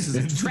know it. This is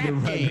a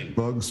trap game.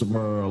 Books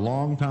for a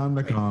long time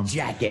to come.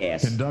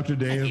 Jackass. Conductor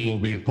Dave will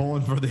be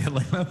pulling for the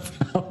Atlanta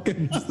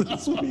Falcons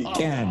this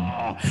weekend.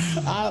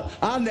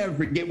 I'll never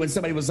forget when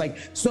somebody was like,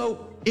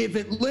 so if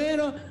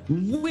Atlanta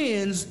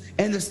wins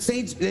and the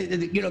Saints,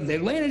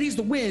 Atlanta needs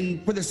to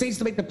win for the Saints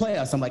to make the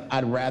playoffs. I'm like,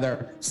 I'd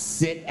rather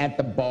sit at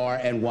the bar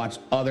and watch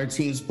other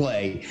teams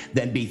play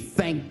than be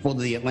thankful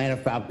to the Atlanta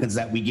Falcons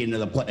that we get into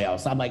the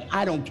playoffs. I'm like,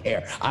 I don't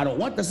care. I don't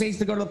want the Saints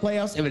to go to the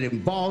playoffs if it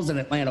involves an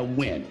Atlanta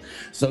win.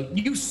 So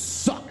you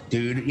suck,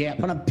 dude. Yeah,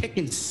 but I'm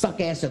picking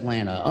suck-ass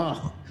Atlanta.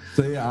 Oh.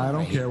 So, yeah, I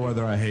don't care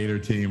whether I hate a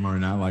team or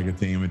not like a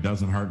team. It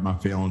doesn't hurt my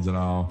feelings at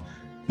all.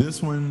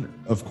 This one,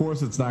 of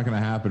course, it's not going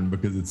to happen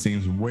because it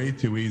seems way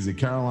too easy.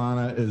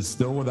 Carolina is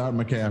still without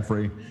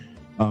McCaffrey.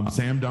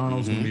 Sam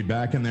Darnold's going to be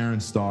back in there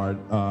and start.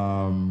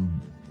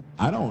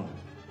 I don't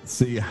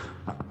see.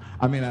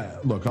 I mean,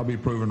 look, I'll be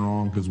proven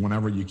wrong because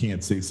whenever you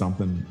can't see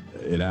something,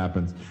 it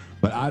happens.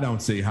 But I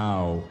don't see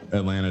how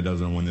Atlanta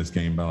doesn't win this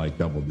game by like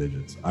double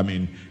digits. I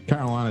mean,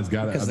 Carolina's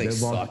got because they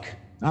suck.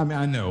 I mean,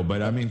 I know,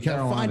 but I mean,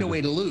 Carolina find a way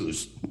to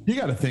lose. You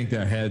got to think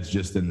their head's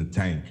just in the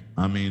tank.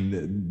 I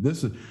mean,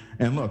 this is,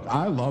 and look,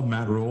 I love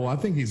Matt Rule. I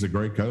think he's a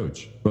great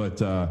coach, but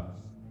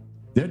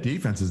their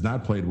defense has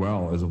not played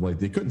well as of late.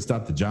 They couldn't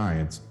stop the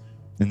Giants,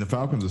 and the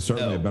Falcons are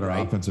certainly a better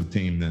offensive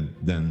team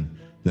than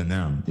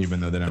them, even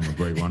though they don't have a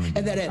great running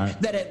game. And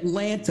that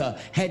Atlanta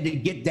had to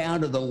get down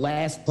to the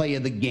last play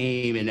of the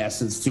game, in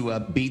essence, to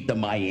beat the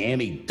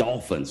Miami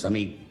Dolphins. I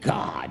mean,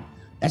 God,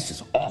 that's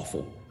just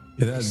awful.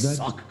 Yeah, they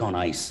suck on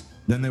ice.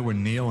 Then they were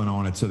kneeling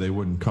on it so they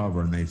wouldn't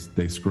cover, and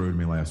they screwed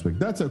me last week.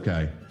 That's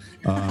okay.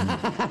 Well,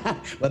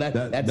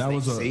 that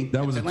was a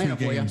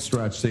 2-game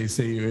stretch.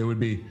 See, it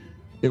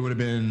would have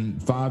been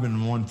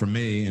 5-1 for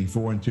me and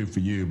 4-2 for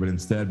you, but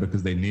instead,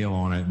 because they kneel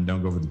on it and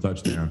don't go for the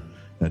touchdown,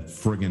 that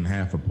friggin'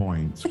 half a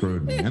point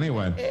screwed me.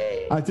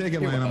 Anyway, I take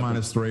Atlanta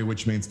 -3,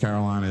 which means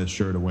Carolina is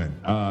sure to win.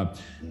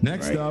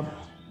 Next up,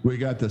 we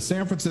got the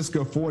San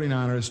Francisco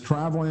 49ers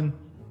traveling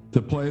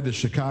to play the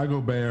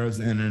Chicago Bears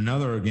in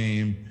another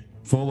game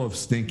full of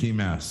stinky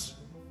mess.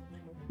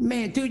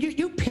 Man, dude,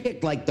 you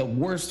picked like the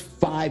worst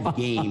 5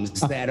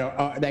 games that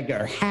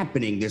are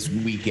happening this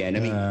weekend. I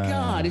mean,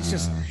 God, it is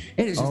just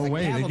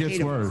it gets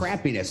worse.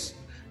 Crappiness.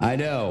 I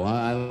know.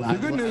 The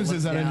good news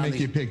is I didn't make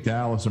you pick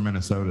Dallas or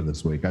Minnesota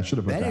this week. I should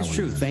have put that one. That is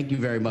true. Thank you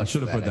very much. I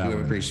should have put that one.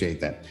 I appreciate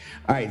that.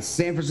 All right,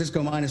 San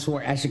Francisco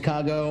 -4 at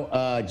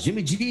Chicago.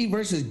 Jimmy G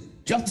versus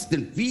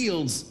Justin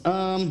Fields.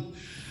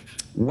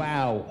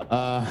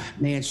 Wow.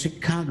 Man,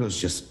 Chicago's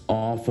just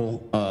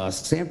awful.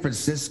 San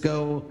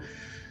Francisco,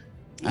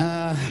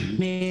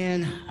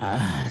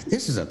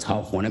 this is a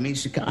tough one. I mean,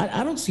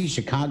 I don't see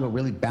Chicago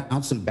really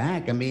bouncing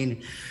back. I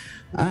mean,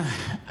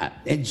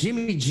 and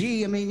Jimmy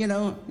G, I mean, you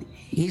know,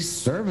 he's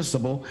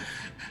serviceable,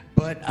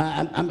 but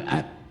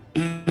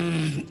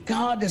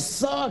God, this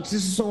sucks.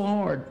 This is so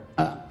hard.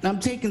 I'm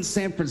taking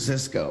San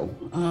Francisco.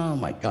 Oh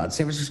my God,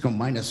 San Francisco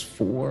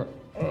 -4.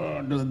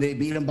 Do they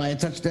beat them by a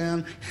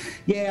touchdown?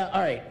 Yeah,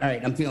 all right.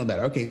 I'm feeling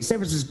better. Okay, San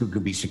Francisco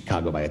could beat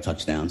Chicago by a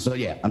touchdown. So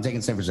yeah, I'm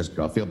taking San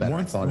Francisco. I feel better.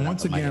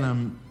 Once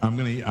again,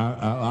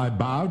 I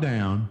bow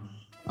down.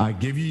 I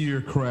give you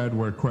your cred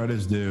where cred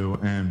is due,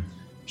 and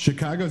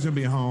Chicago's gonna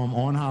be home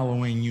on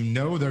Halloween. You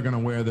know they're gonna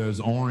wear those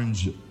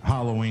orange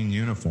Halloween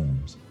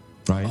uniforms,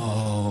 right?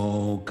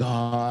 Oh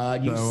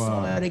God, you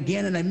saw that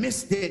again, and I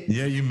missed it.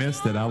 Yeah, you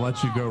missed it. I'll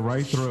let you go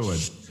right through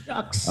it.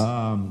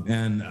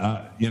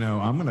 You know,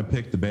 I'm going to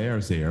pick the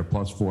Bears here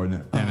 +4,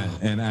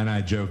 and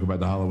I joke about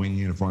the Halloween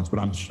uniforms, but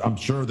I'm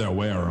sure they'll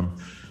wear them.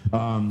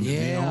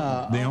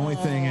 The only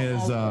thing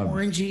is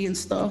orangey and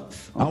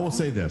stuff. I will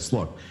say this: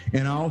 look,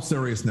 in all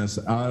seriousness,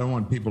 I don't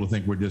want people to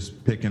think we're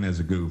just picking as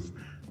a goof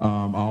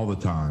all the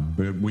time,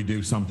 but we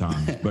do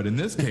sometimes. But in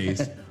this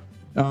case.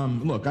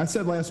 Look, I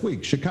said last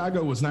week,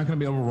 Chicago was not going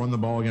to be able to run the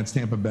ball against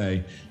Tampa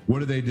Bay. What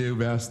do they do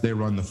best? They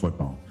run the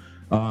football.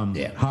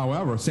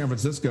 However, San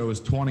Francisco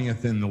is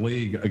 20th in the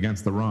league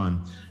against the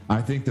run.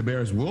 I think the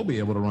Bears will be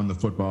able to run the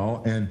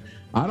football, and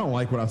I don't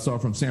like what I saw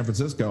from San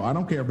Francisco. I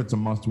don't care if it's a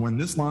must-win.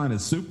 This line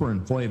is super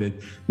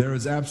inflated. There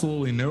is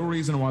absolutely no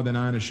reason why the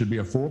Niners should be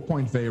a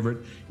 4-point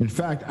favorite. In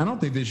fact, I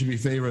don't think they should be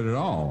favored at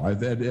all.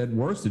 At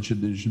worst, it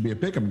should be a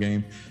pick'em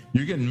game.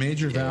 You're getting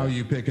major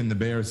value picking the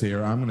Bears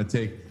here. I'm going to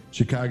take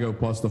Chicago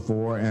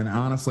 +4, and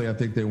honestly, I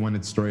think they win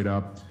it straight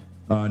up.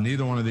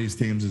 Neither one of these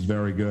teams is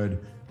very good.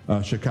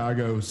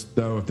 Chicago,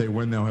 though, if they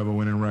win, they'll have a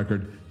winning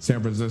record.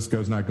 San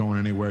Francisco's not going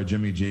anywhere.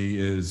 Jimmy G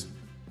is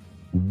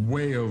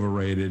way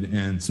overrated,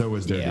 and so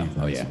is their defense.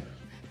 Oh, yeah.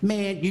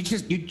 Man, you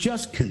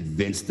just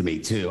convinced me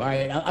too. All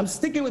right, I'm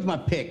sticking with my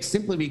pick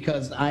simply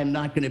because I'm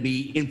not going to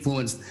be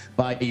influenced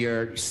by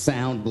your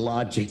sound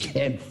logic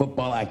and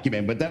football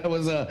acumen. But that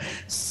was a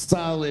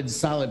solid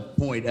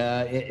point.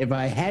 If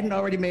I hadn't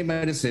already made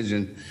my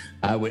decision,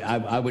 I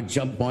would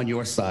jump on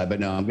your side. But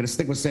no, I'm going to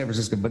stick with San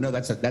Francisco. But no,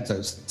 that's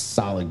a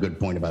solid good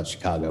point about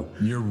Chicago.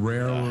 You're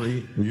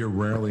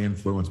rarely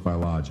influenced by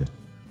logic.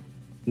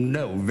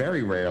 No,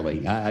 very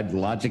rarely.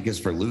 Logic is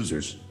for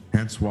losers.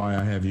 Hence why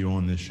I have you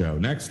on this show.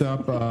 Next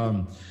up,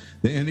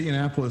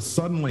 the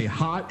suddenly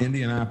hot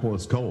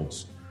Indianapolis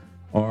Colts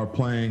are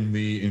playing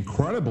the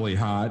incredibly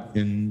hot,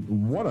 in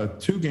what a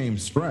 2-game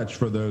stretch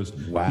for those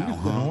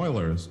Houston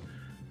Oilers.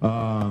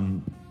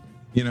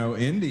 You know,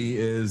 Indy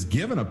is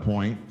giving a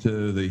point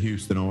to the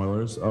Houston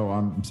Oilers. Oh,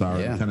 I'm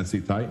sorry,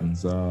 Tennessee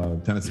Titans,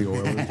 Tennessee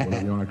Oilers,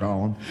 whatever you want to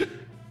call them.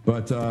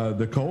 But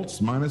the Colts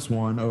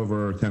 -1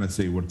 over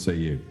Tennessee. What say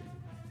you?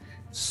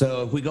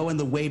 So if we go in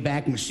the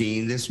Wayback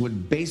Machine, this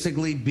would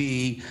basically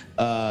be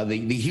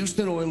the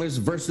Houston Oilers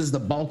versus the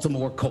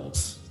Baltimore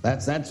Colts.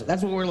 That's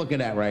what we're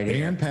looking at right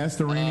here. And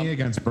Pastorini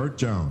against Burt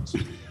Jones.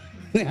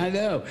 I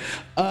know.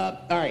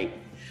 All right.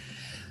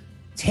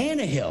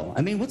 Tannehill.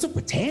 I mean, what's up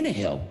with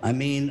Tannehill? I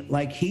mean,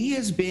 like, he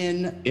has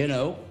been, you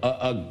know,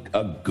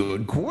 a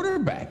good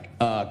quarterback.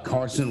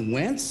 Carson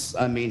Wentz.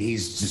 I mean,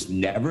 he's just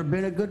never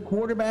been a good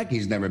quarterback.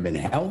 He's never been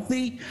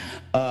healthy.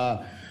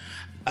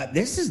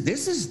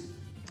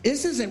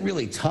 This isn't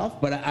really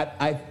tough, but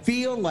I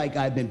feel like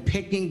I've been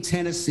picking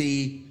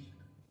Tennessee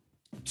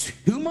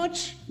too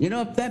much. You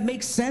know, if that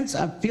makes sense.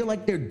 I feel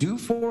like they're due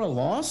for a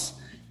loss.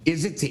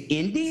 Is it to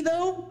Indy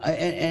though?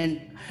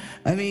 And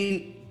I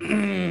mean,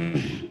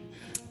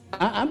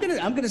 I'm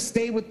gonna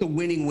stay with the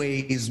winning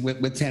ways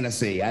with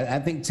Tennessee. I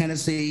think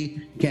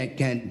Tennessee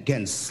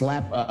can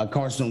slap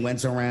Carson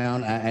Wentz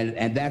around,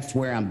 and that's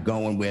where I'm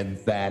going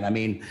with that. I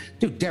mean,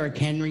 dude, Derrick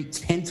Henry,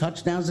 10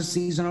 touchdowns this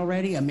season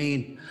already. I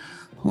mean,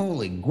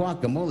 holy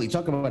guacamole!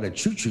 Talk about a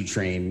choo-choo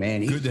train,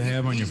 man. Good to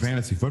have on your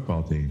fantasy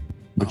football team.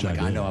 Which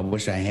I know. I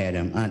wish I had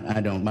him.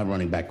 I don't. My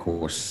running back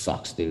core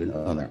sucks, dude.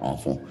 Oh, they're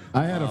awful.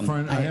 I had a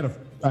friend. I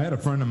had a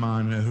friend of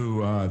mine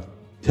who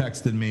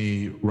texted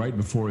me right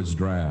before his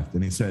draft,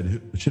 and he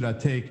said, "Should I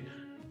take?"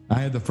 I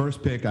had the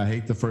first pick. I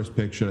hate the first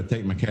pick. Should I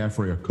take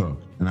McCaffrey or Cook?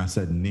 And I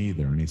said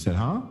neither. And he said,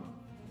 "Huh?"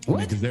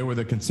 What? Because they were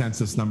the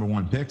consensus number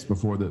one picks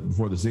before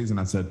the season.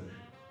 I said,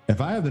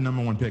 "If I have the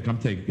number one pick, I'm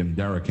taking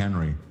Derrick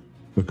Henry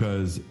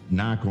because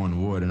knock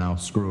on wood, and I'll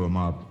screw him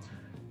up.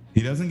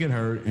 He doesn't get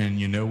hurt, and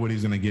you know what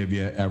he's going to give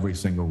you every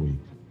single week,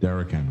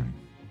 Derrick Henry,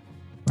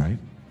 right?"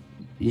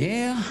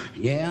 Yeah.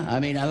 I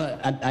mean,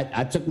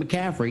 I took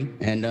McCaffrey,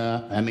 and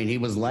I mean, he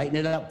was lighting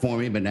it up for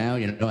me, but now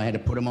I had to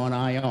put him on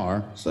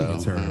IR. So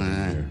he's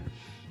hurt.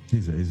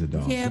 He's a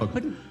dog. Yeah, look,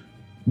 but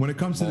when it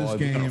comes to this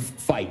game,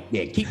 fight.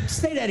 Yeah,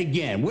 say that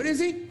again. What is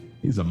he?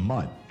 He's a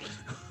mutt.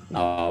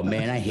 Oh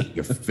man, I hate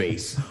your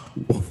face.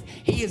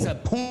 He is a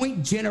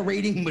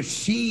point-generating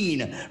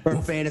machine for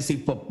fantasy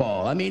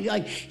football. I mean,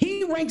 like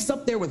he ranks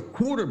up there with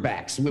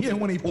quarterbacks.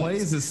 When he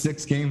plays his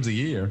 6 games a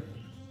year.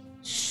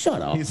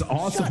 Shut up. He's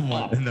awesome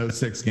in those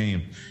 6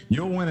 games.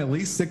 You'll win at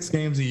least 6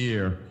 games a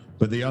year,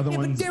 but the other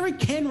ones. But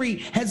Derrick Henry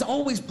has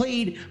always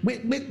played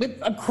with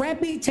a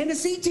crappy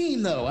Tennessee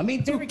team, though. I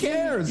mean, Who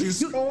cares? He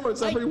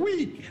scores every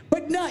week.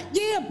 But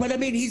I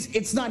mean,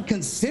 it's not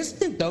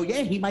consistent, though.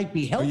 Yeah, he might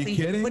be healthy. Are you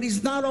kidding? But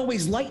he's not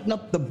always lighting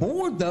up the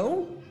board,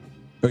 though.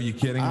 Are you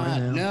kidding right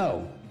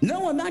now?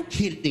 No, I'm not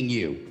kidding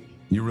you.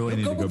 You really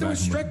need to go back through a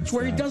stretch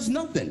where he does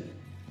nothing.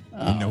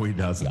 No, he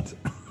doesn't.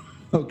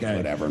 Okay.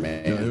 Whatever,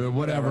 man.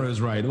 Whatever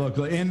is right. Look,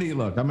 Indy, I'm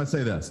going to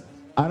say this.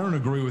 I don't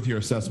agree with your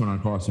assessment on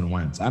Carson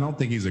Wentz. I don't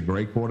think he's a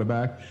great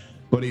quarterback,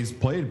 but he's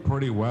played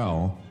pretty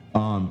well.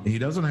 He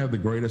doesn't have the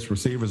greatest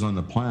receivers on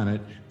the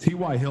planet.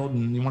 T.Y.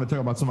 Hilton, you want to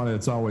talk about somebody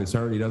that's always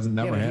hurt? He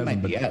never has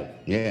him.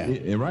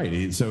 Yeah.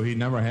 Right. So he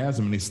never has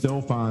him, and he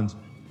still finds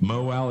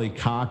Mo Alley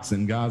Cox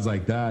and guys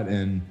like that.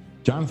 And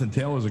Jonathan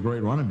Taylor's a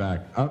great running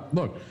back.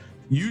 Look,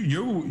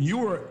 you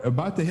were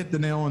about to hit the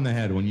nail on the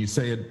head when you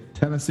said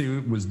Tennessee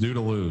was due to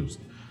lose.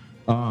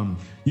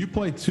 You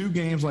played 2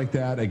 games like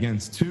that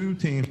against 2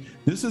 teams.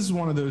 This is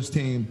one of those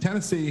teams.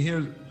 Tennessee,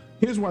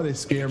 here's why they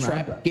scare me.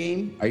 Trap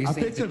game? Are you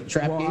saying it's a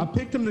trap game? I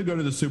picked them to go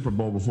to the Super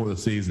Bowl before the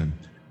season.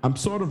 I'm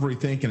sort of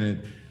rethinking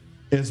it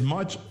as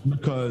much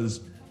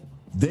because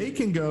they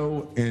can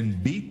go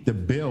and beat the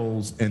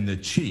Bills and the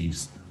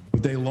Chiefs,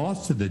 but they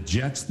lost to the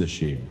Jets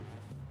this year.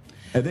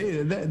 And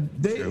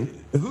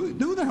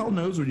who the hell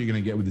knows what you're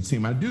going to get with the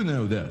team? I do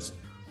know this.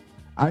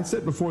 I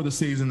said before the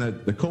season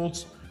that the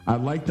Colts,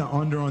 I'd like to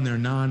under on their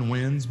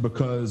non-wins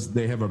because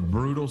they have a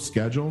brutal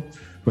schedule,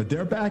 but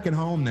they're back at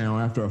home now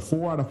after a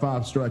 4 out of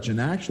 5 stretch,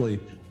 and actually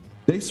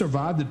they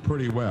survived it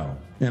pretty well.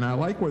 And I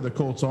like where the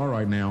Colts are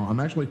right now. I'm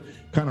actually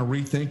kind of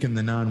rethinking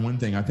the non-win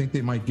thing. I think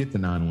they might get the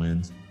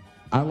non-wins.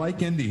 I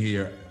like Indy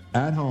here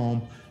at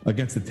home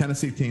against the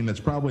Tennessee team that's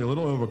probably a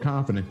little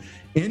overconfident.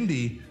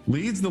 Indy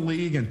leads the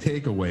league in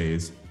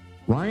takeaways.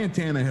 Ryan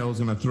Tannehill is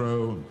going to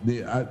throw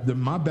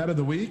my bet of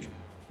the week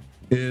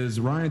is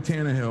Ryan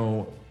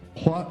Tannehill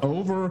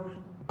over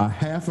a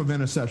half of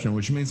interception,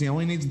 which means he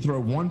only needs to throw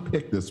 1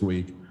 pick this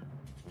week.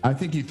 I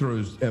think he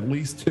throws at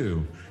least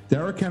 2.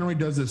 Derrick Henry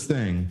does his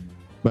thing,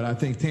 but I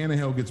think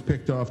Tannehill gets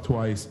picked off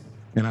twice,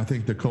 and I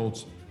think the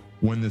Colts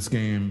win this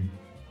game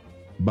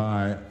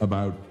by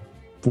about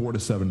 4 to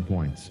 7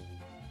 points.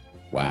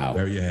 Wow.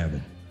 There you have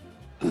it.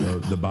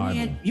 The Bible.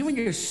 Man, you and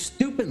your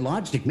stupid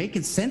logic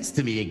making sense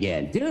to me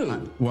again,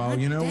 dude. Well,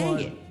 you know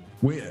what?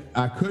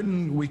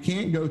 We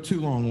can't go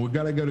too long. We've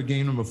got to go to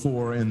game number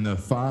 4, and the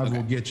 5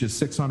 will get you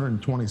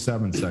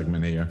 627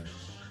 segment here.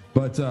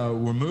 But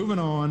we're moving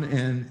on,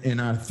 and in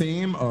our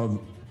theme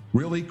of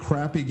really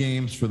crappy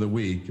games for the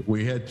week,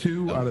 we had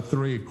 2 out of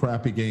 3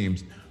 crappy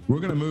games. We're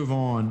going to move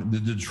on. The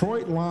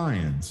Detroit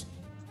Lions,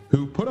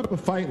 who put up a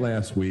fight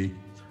last week,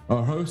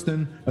 are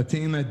hosting a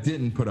team that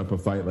didn't put up a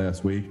fight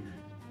last week,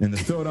 and the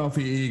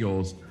Philadelphia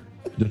Eagles.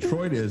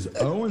 Detroit is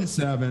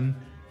 0-7.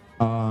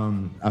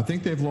 I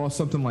think they've lost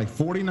something like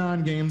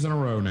 49 games in a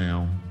row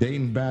now,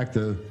 dating back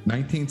to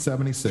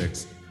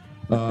 1976.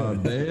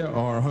 They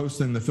are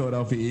hosting the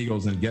Philadelphia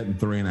Eagles and getting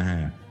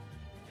 3.5.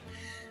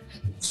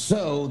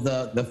 So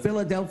the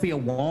Philadelphia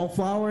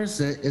Wallflowers,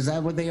 is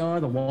that what they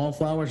are? The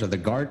Wallflowers or the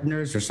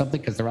Gardeners or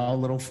something? Because they're all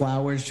little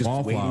flowers. Just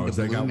Wallflowers.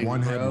 They got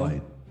one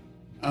headlight.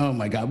 Oh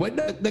my God! What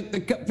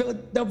the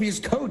Philadelphia's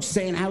coach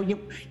saying how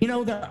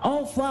they're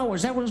all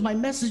flowers. That was my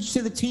message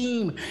to the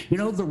team.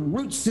 The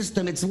root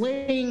system.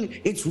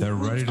 They're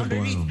ready to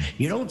bloom.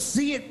 You don't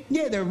see it.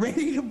 Yeah, they're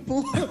ready to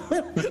bloom.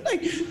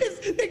 Like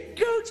the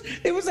coach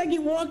It was like he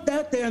walked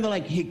out there and they're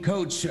like, "Hey,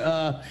 coach,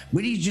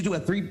 we need you to do a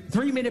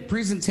three-minute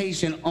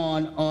presentation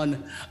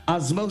on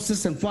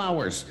osmosis and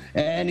flowers."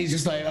 And he's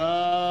just like,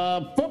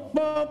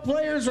 "Football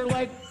players are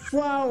like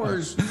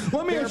flowers.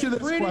 Let me ask you this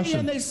pretty question.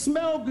 and they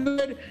smell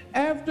good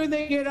after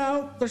they get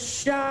out the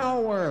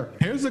shower."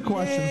 Here's a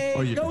question Yay,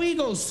 for you. Go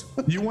Eagles.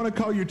 You want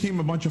to call your team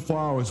a bunch of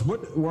flowers.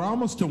 We're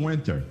almost to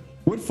winter.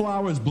 What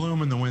flowers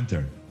bloom in the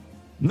winter?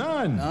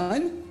 None.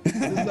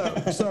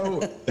 None?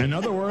 So, in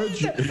other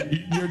words,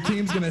 your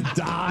team's going to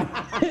die.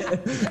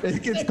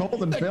 It gets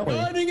cold in Philly.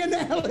 Gardening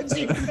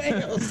analogy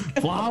fails.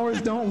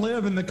 Flowers don't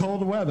live in the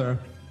cold weather.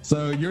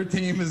 So your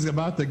team is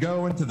about to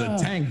go into the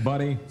tank,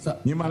 buddy.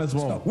 You might as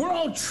well. We're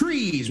all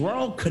trees. We're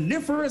all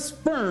coniferous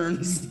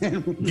ferns.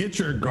 Get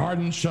your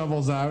garden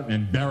shovels out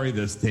and bury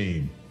this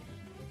team.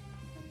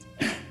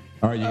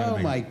 All right, Oh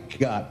my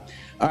God!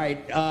 All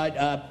right,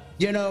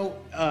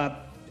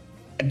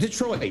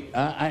 Detroit.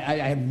 I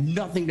have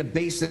nothing to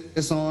base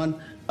this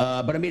on,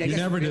 but I mean, I guess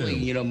never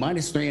really, do.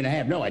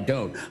 -3.5. No, I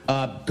don't.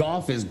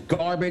 Goff is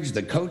garbage.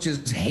 The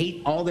coaches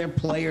hate all their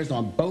players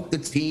on both the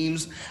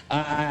teams.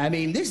 I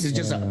mean, this is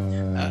just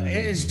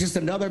it's just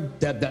another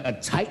the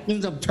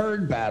Titans of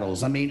turd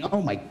battles. I mean,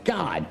 oh my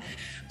God.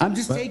 I'm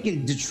just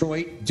taking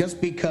Detroit just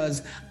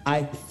because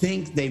I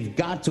think they've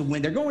got to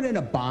win. They're going in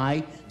a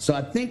bye, so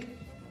I think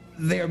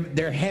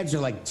their heads are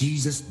like,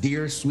 Jesus,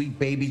 dear sweet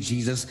baby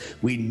Jesus,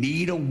 we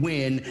need a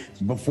win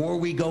before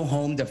we go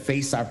home to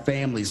face our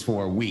families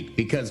for a week,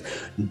 because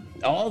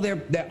all their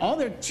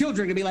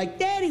children are gonna be like,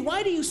 Daddy,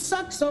 why do you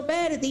suck so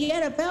bad at the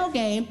NFL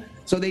game?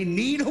 So they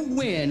need a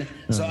win.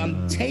 So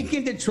I'm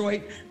taking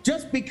Detroit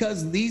just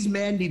because these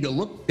men need to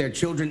look their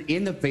children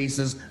in the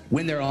faces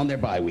when they're on their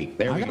bye week.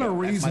 There we I got go. a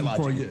reason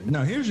for you.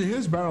 No,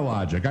 here's better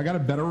logic. I got a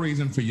better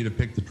reason for you to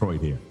pick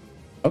Detroit here.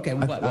 Okay,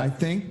 what? I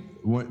think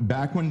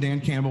back when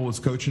Dan Campbell was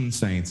coaching the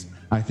Saints,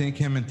 I think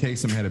him and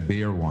Taysom had a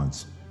beer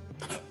once.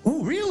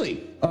 Oh,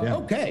 really? Yeah.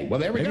 Okay. Well,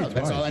 there we Maybe go.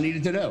 That's twice. all I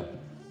needed to know.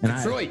 And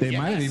Detroit. they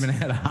might have yes. even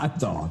had a hot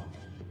dog.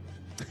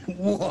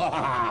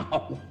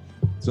 Wow.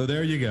 So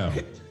there you go.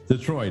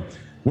 Detroit.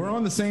 We're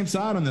on the same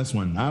side on this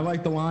one. I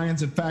like the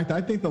Lions. In fact,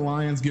 I think the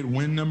Lions get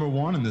win number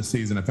 1 in this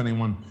season. If any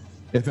one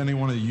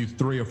of you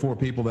 3 or 4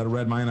 people that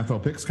read my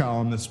NFL picks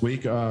column this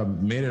week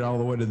made it all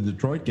the way to the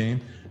Detroit game,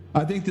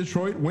 I think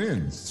Detroit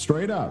wins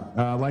straight up.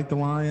 Like the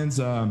Lions,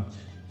 the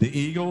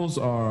Eagles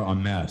are a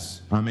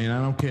mess. I mean, I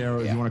don't care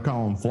if you want to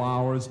call them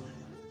flowers,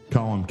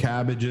 call them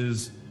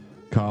cabbages,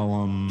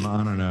 call them,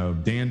 I don't know,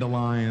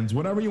 dandelions,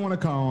 whatever you want to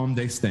call them,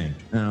 they stink.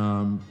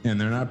 And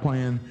they're not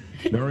playing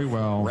very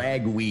well.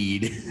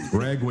 Ragweed.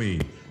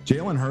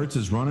 Jalen Hurts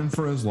is running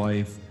for his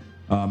life.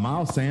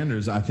 Miles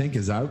Sanders, I think,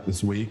 is out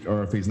this week,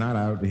 or if he's not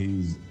out,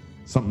 he's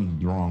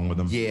something's wrong with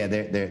him. Yeah,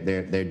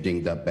 they're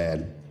dinged up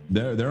bad.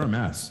 They're a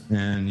mess.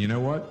 And you know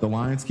what? The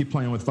Lions keep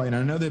playing with fight. And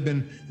I know they've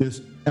been this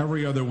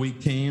every other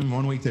week team.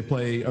 One week they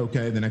play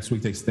okay, the next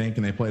week they stink,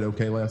 and they played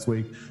okay last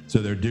week, so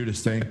they're due to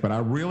stink. But I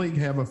really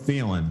have a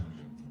feeling,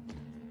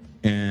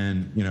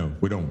 and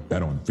we don't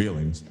bet on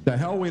feelings. The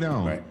hell we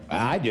don't. Right.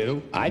 I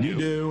do. You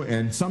do,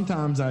 and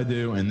sometimes I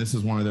do, and this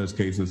is one of those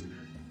cases.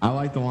 I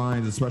like the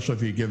Lions, especially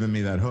if you're giving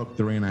me that hook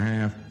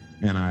 3.5,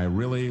 and I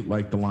really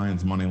like the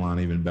Lions money line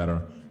even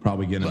better.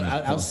 Probably getting.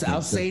 I'll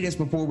say this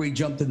before we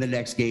jump to the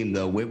next game,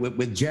 though.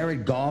 With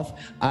Jared Goff,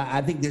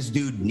 I think this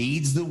dude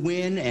needs the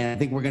win, and I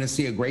think we're going to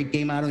see a great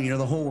game out of him.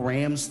 The whole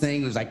Rams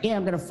thing was like, yeah,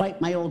 I'm going to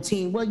fight my old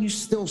team. Well, you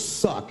still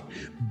suck.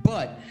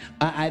 But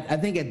I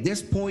think at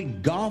this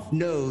point, Goff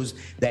knows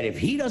that if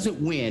he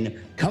doesn't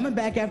win, coming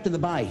back after the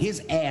bye,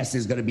 his ass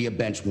is going to be a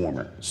bench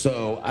warmer.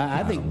 So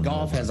I think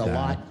Goff has a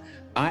lot.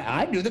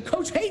 I do. The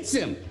coach hates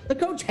him.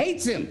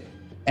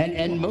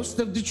 And most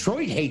of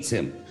Detroit hates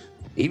him.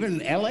 Even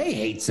LA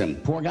hates him.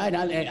 Poor guy. I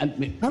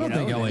don't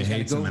think LA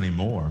hates him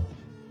anymore.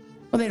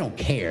 Well, they don't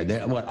care.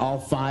 They're, all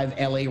 5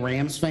 LA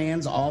Rams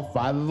fans, all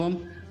 5 of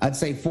them? I'd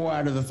say 4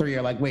 out of the 3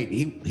 are like, wait,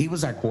 he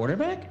was our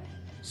quarterback?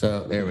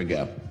 So there we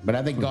go. But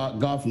I think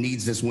Goff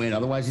needs this win.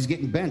 Otherwise, he's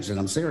getting benched, and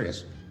I'm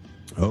serious.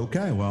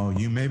 Okay, well,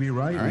 you may be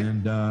right.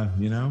 And,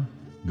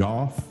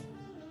 Goff,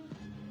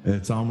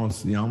 it's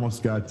almost, you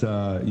almost got,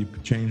 you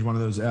change one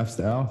of those F's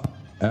to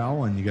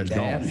L, and you got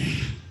golf.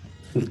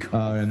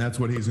 And that's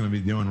what he's going to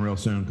be doing real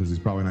soon, because he's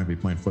probably not going to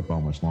be playing football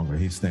much longer.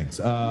 He stinks.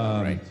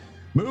 Right.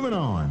 Moving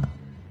on,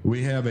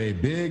 we have a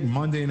big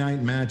Monday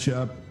night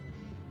matchup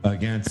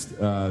against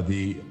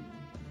the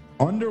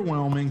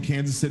underwhelming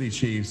Kansas City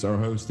Chiefs. Are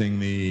hosting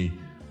the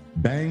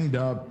banged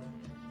up,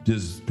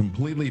 just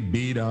completely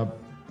beat up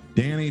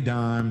Danny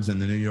Dimes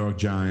and the New York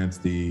Giants.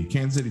 The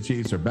Kansas City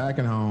Chiefs are back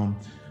at home,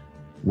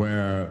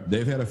 where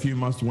they've had a few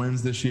must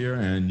wins this year,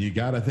 and you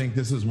got to think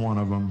this is one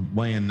of them,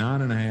 laying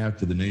 9.5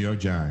 to the New York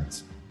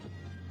Giants.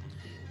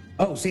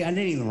 Oh, see, I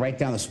didn't even write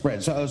down the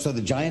spread. So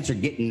the Giants are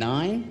getting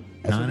 9?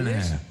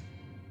 9.5.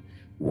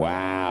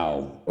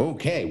 Wow.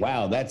 Okay.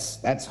 Wow.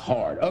 That's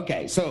hard.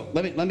 Okay. So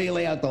let me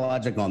lay out the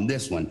logic on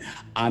this one.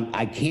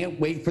 I can't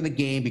wait for the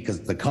game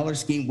because the color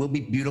scheme will be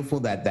beautiful.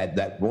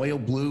 That royal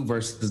blue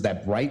versus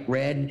that bright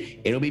red.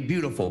 It'll be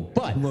beautiful.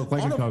 But Look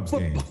like a Cubs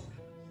game.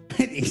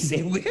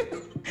 It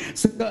will.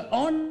 So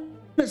on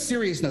a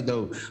serious note,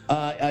 though,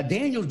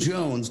 Daniel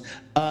Jones,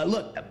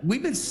 look,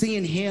 we've been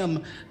seeing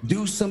him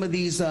do some of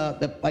these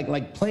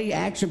like play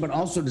action, but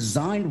also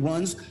designed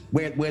runs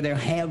where they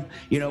have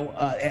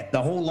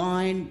the whole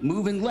line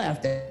moving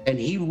left and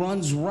he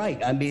runs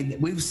right. I mean,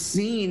 we've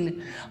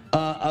seen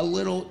a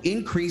little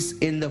increase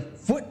in the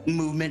foot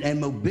movement and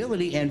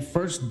mobility and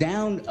first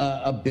down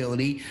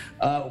ability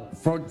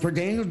for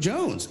Daniel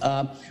Jones.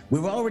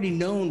 We've already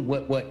known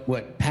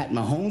what Pat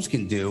Mahomes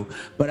can do,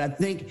 but I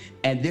think,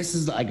 and this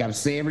is, I got to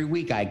say every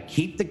week, I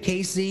keep the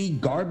KC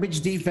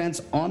garbage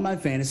defense on my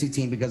fantasy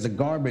team because of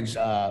garbage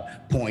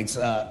points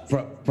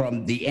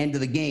from the end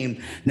of the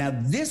game. Now,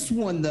 this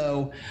one,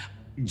 though,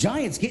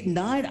 Giants getting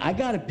 9. I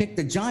got to pick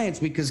the Giants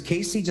because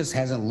KC just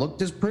hasn't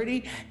looked as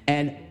pretty.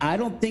 And I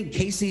don't think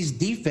KC's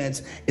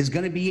defense is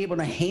going to be able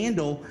to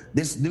handle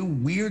this new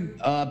weird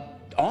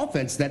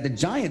offense that the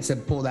Giants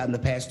have pulled out in the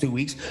past 2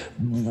 weeks,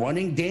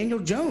 running Daniel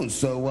Jones.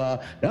 So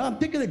I'm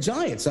picking the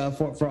Giants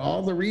for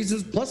all the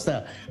reasons, plus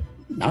the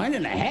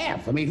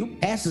 9.5. I mean, who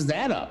passes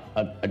that up?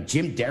 A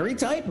Jim Derry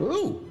type?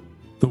 Who?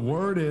 The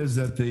word is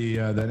that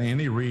that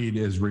Andy Reid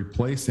is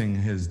replacing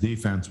his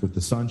defense with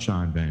the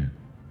Sunshine Band.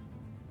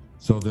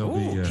 So there'll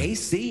be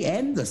KC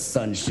and the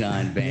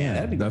Sunshine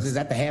Band. Yeah, is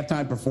that the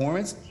halftime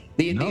performance?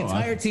 The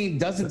entire team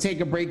doesn't take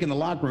a break in the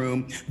locker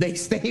room. They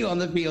stay on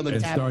the field and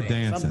tap start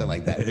dancing. Something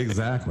like that.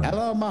 Exactly.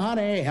 Hello, my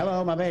honey.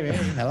 Hello, my baby.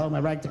 Hello, my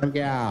ragtime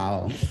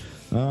gal.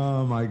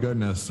 Oh, my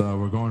goodness.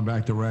 We're going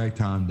back to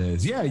ragtime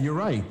days. Yeah, you're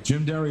right.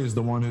 Jim Derry is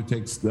the one who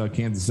takes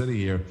Kansas City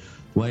here,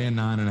 laying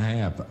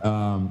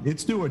 9.5.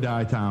 It's do or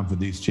die time for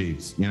these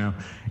Chiefs,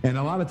 And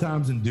a lot of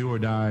times in do or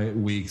die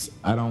weeks,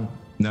 I don't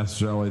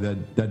necessarily,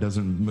 that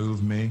doesn't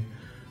move me.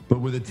 But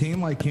with a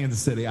team like Kansas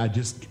City, I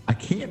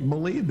can't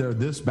believe they're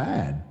this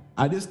bad.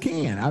 I just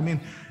can't. I mean,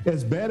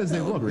 as bad as they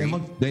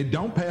look, they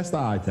don't pass the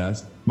eye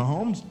test.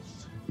 Mahomes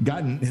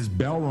gotten his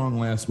bell rung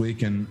last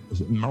week and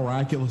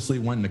miraculously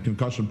went into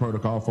concussion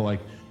protocol for like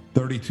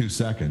 32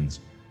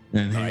 seconds.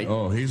 And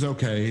he's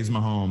okay. He's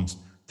Mahomes.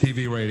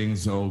 TV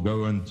ratings will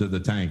go into the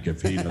tank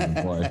if he doesn't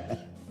play.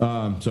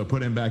 So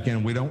put him back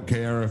in. We don't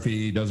care if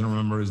he doesn't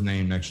remember his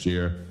name next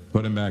year.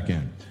 Put him back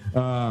in.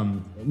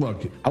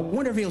 Look, I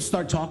wonder if he'll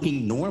start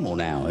talking normal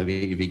now if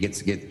he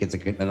gets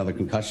another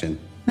concussion.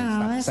 No,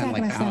 that's not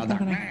going to stop.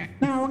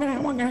 No,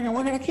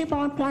 we're gonna keep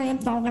on playing.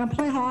 So we're gonna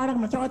play hard. I'm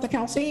gonna throw it to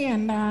Kelsey,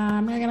 and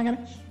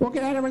we'll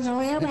get Edwards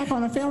Helaire back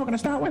on the field. We're gonna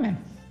start winning.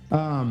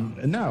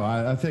 No,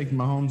 I think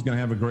Mahomes gonna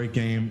have a great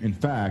game. In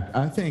fact,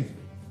 I think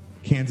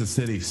Kansas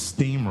City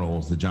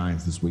steamrolls the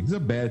Giants this week.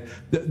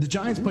 The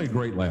Giants played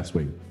great last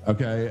week.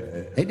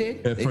 Okay, they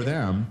did for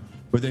them,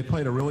 but they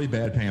played a really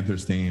bad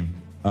Panthers team.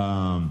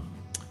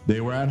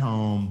 They were at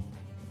home.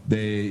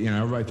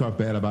 Everybody talked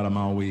bad about them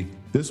all week.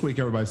 This week,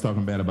 everybody's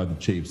talking bad about the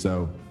Chiefs.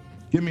 So,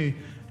 give me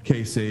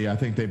KC. I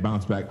think they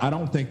bounce back. I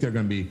don't think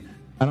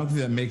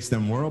that makes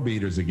them world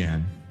beaters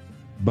again.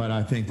 But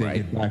I think they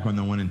get back on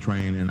the winning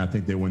train, and I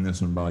think they win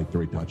this one by like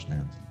 3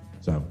 touchdowns.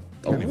 So,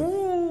 anyway.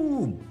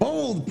 Ooh,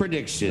 bold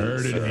prediction.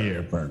 Heard it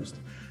here first.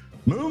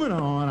 Moving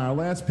on, our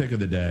last pick of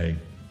the day.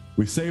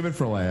 We save it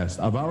for last.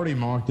 I've already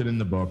marked it in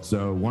the book,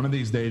 so one of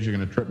these days you're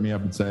going to trip me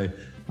up and say,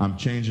 I'm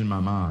changing my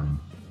mind.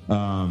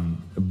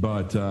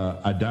 But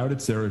I doubt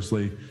it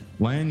seriously.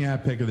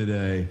 Lanyard pick of the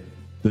day.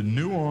 The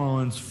New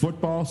Orleans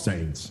Football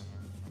Saints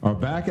are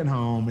back at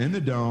home in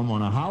the Dome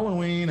on a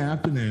Halloween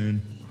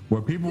afternoon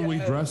where people will be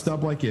dressed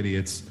up like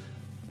idiots,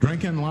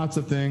 drinking lots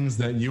of things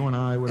that you and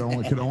I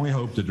could only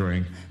hope to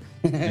drink.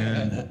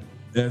 And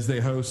as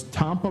they host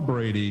Tampa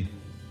Brady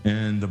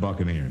and the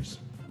Buccaneers.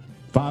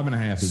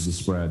 5.5 is the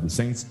spread. The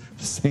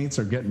Saints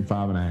are getting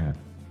 5.5.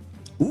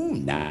 Ooh,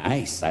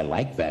 nice. I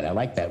like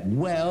that.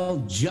 Well,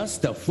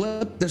 just to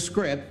flip the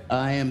script,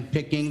 I am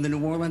picking the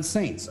New Orleans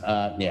Saints.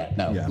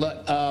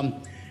 Look,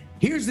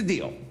 here's the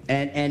deal.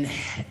 And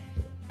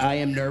I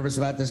am nervous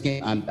about this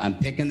game. I'm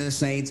picking the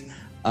Saints.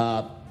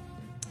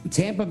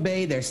 Tampa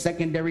Bay, their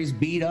secondary's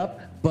beat up,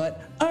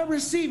 but our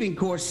receiving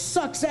corps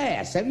sucks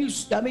ass.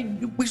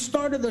 We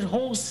started the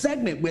whole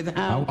segment with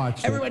how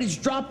everybody's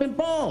dropping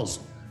balls.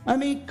 I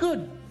mean,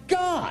 good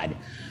God.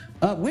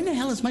 When the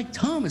hell is Mike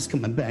Thomas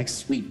coming back?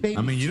 Sweet baby.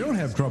 I mean, you don't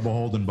have trouble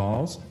holding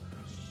balls.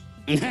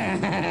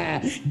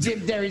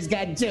 Jim Derry's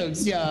got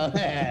jokes, y'all.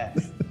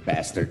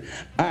 Bastard.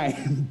 All right.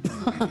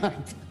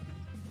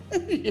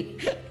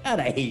 God,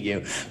 I hate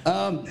you.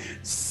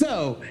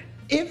 So,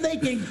 if they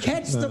can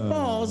catch the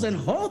balls and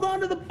hold on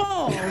to the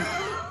balls.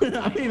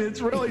 I mean,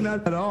 it's really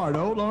not that hard.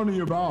 Hold on to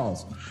your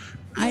balls.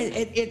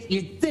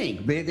 You'd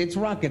think it's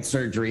rocket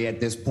surgery at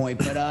this point,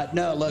 but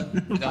no, look,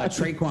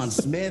 Traquan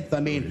Smith,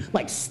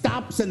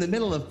 stops in the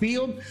middle of the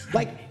field.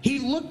 Like, he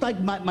looked like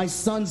my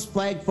son's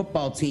flag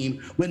football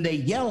team when they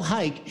yell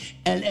hike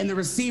and the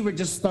receiver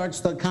just starts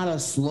to kind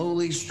of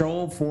slowly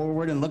stroll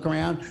forward and look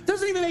around.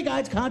 Doesn't even make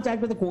eye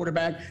contact with the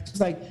quarterback. Just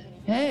like,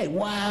 hey,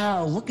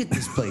 wow, look at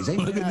this place.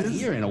 They've been out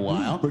here in a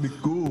while. Pretty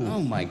cool.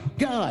 Oh, my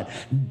God.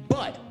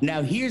 But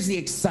now here's the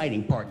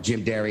exciting part,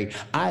 Jim Derry.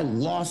 I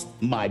lost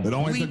my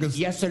bleep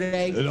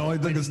yesterday. It only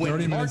took us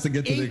 30 minutes to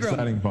get to the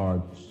exciting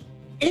part.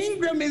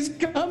 Ingram is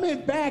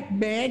coming back,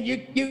 man.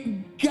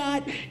 You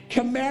got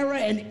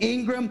Kamara and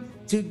Ingram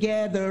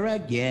together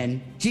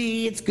again.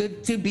 Gee, it's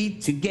good to be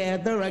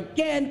together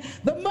again.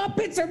 The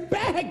Muppets are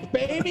back,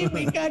 baby.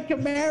 We got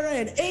Kamara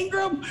and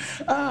Ingram.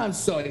 I'm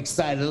so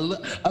excited.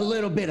 A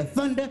little bit of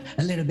thunder,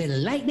 a little bit of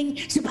lightning.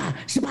 Shabba,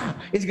 shabba.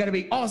 It's going to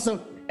be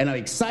awesome. And I'm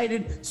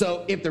excited.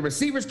 So if the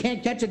receivers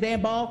can't catch a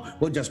damn ball,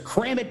 we'll just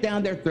cram it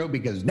down their throat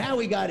because now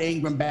we got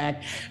Ingram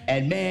back.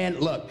 And man,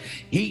 look,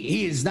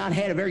 he has not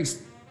had a very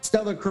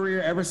stellar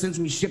career ever since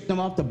we shipped him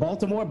off to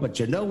Baltimore. But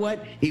you know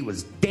what? He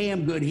was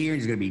damn good here.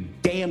 He's going to be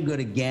damn good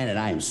again. And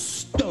I am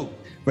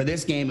stoked for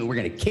this game. And we're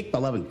going to kick the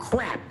loving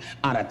crap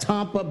out of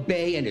Tampa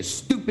Bay and his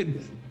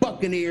stupid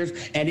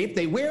Buccaneers. And if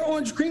they wear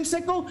orange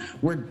creamsicle,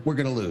 we're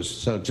going to lose.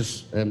 So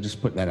I'm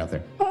just putting that out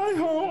there.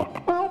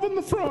 Hi-ho, Alvin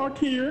the Frog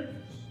here.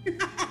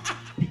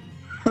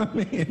 I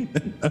mean,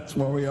 that's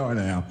where we are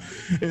now.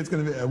 It's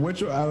going to be,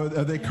 which are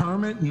they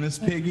Kermit and Miss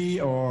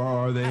Piggy, or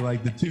are they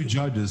like the two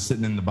judges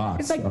sitting in the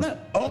box? It's like,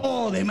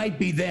 they might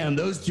be them.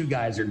 Those two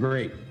guys are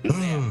great.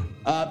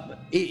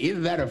 Either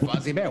that or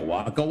Fozzie Bear,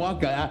 Waka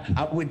Waka.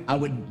 I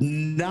would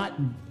not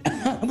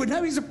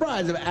be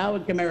surprised if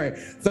Alvin Kamara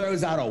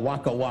throws out a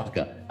Waka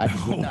Waka. I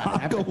just would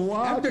not.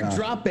 After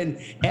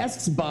dropping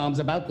S-bombs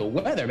about the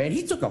weather, man,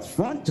 he took a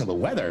front to the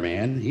weather,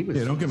 man.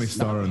 Don't get me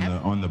started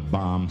on the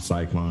bomb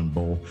cyclone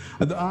bull.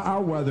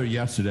 Our weather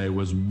yesterday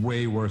was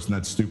way worse than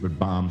that stupid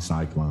bomb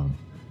cyclone.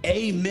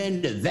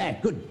 Amen to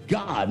that. Good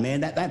God,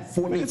 man. That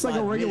 45 it's like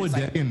a regular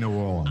day in New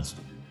Orleans.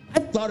 I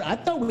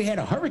thought we had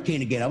a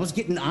hurricane again. I was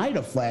getting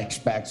Ida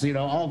flashbacks,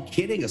 all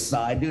kidding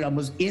aside, dude. I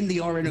was in the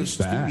RNO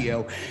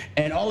studio,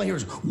 and all I hear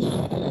is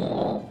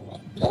bomb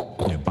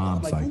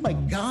cyclone. Oh my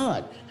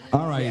God.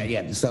 All right.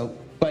 Yeah. So,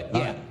 but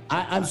yeah,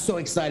 I'm so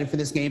excited for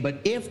this game.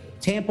 But if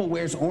Tampa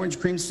wears orange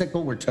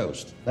creamsicle, we're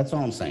toast. That's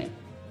all I'm saying.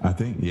 I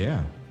think,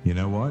 yeah. You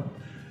know what?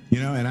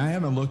 And I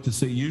haven't looked to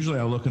see. Usually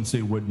I look and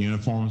see what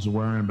uniforms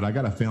we're wearing, but I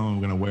got a feeling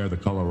we're going to wear the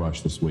color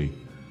rush this week.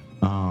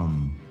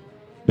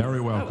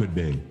 Very well could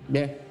be.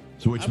 Yeah.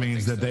 So which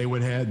means that they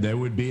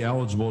would be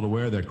eligible to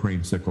wear their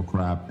creamsicle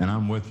crap, and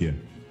I'm with you.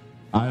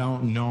 I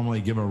don't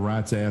normally give a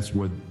rat's ass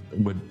what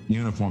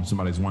uniform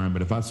somebody's wearing,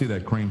 but if I see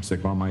that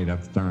creamsicle, I might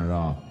have to turn it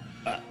off.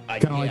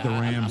 Kind of like the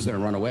Rams. I'm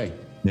gonna run away.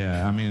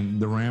 Yeah, I mean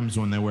the Rams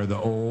when they wear the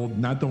old,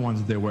 not the ones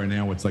that they wear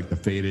now. It's like the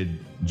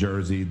faded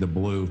jersey, the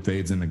blue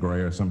fades into gray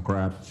or some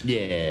crap.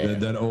 Yeah.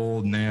 That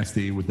old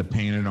nasty with the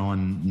painted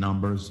on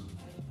numbers.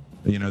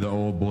 The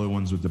old blue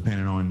ones with the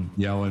painted on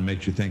yellow, and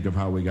makes you think of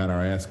how we got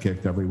our ass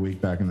kicked every week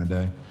back in the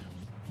day.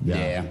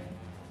 Yeah.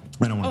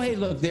 Hey,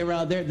 look, they're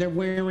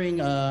wearing.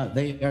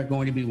 They are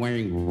going to be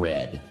wearing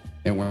red.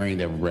 They're wearing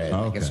their red.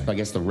 Okay. I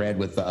guess the red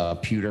with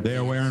pewter. They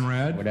are wearing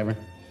red. Whatever.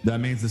 That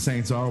means the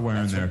Saints are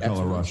wearing their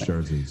color rush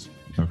jerseys.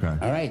 Okay.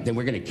 All right, then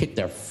we're gonna kick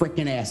their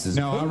freaking asses.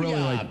 No, I really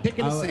like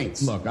picking the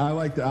Saints. Look,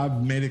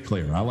 I've made it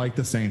clear. I like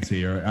the Saints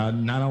here.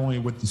 Not only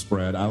with the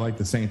spread, I like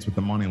the Saints with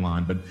the money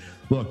line. But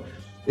look,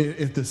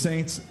 if the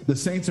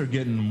Saints are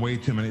getting way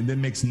too many, it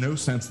makes no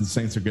sense the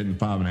Saints are getting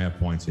 5.5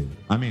 points here.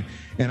 I mean,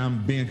 and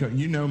I'm being,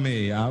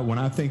 me, when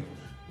I think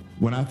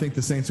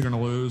the Saints are going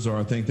to lose or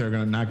I think they're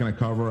not going to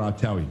cover, I'll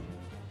tell you.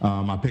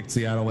 I picked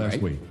Seattle last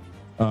week.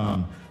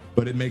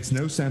 But it makes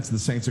no sense the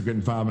Saints are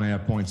getting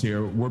 5.5 points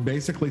here. We're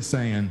basically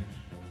saying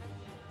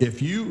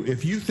if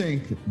you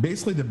think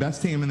basically the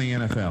best team in the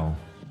NFL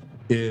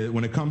is,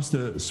 when it comes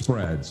to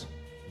spreads,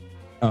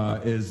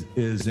 is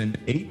an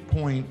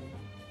 8-point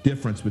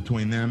difference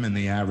between them and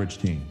the average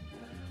team.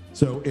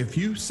 So if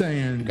you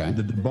saying that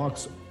the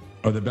Bucs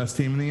are the best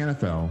team in the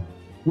NFL,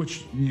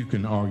 which you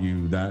can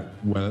argue that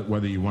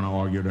whether you want to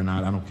argue it or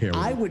not, I don't care.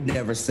 I would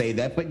never say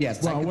that, but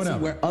yes, I can see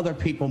where other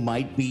people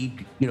might be,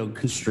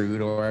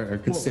 construed or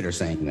consider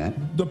saying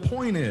that. The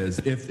point is,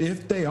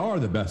 if they are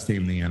the best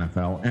team in the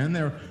NFL and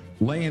they're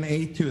laying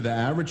 8 to the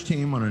average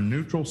team on a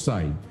neutral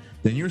site,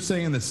 then you're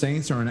saying the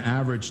Saints are an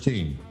average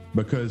team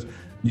because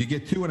you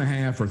get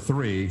 2.5 or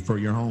 3 for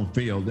your home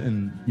field,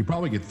 and you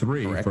probably get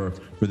 3 for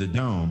the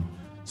dome.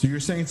 So you're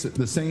saying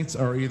the Saints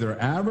are either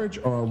average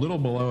or a little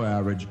below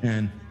average,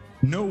 and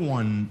no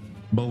one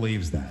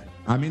believes that.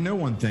 I mean, no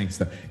one thinks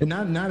that, and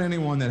not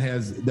anyone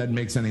that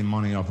makes any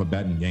money off of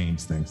betting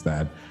games thinks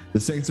that. The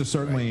Saints are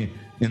certainly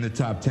in the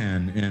top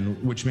 10, and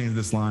which means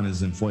this line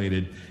is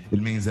inflated. It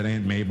means that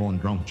Aunt Mabel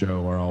and Drunk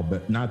Joe are all,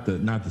 but not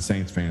the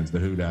Saints fans, the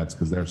Hoodats,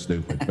 because they're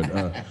stupid.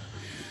 But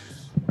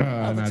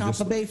the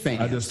Tampa Bay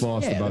fans. I just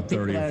lost about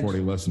 30 or 40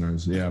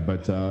 listeners. Yeah,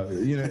 but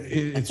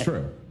it's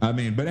true. I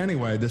mean, but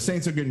anyway, the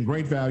Saints are getting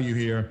great value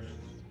here.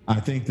 I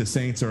think the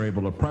Saints are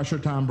able to pressure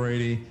Tom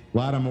Brady.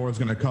 Lattimore is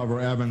going to cover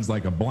Evans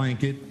like a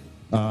blanket.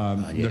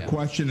 The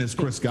question is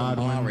Chris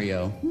Godwin.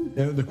 Mario.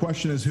 The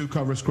question is who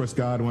covers Chris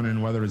Godwin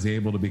and whether he's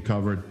able to be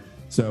covered.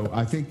 So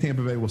I think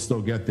Tampa Bay will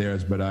still get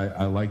theirs, but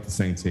I like the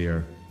Saints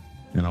here,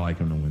 and I like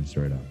them to win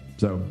straight up.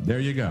 So there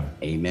you go.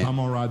 Amen. I'm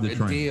gonna ride the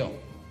train. Deal.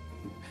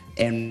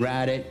 And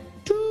ride it.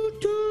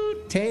 Toot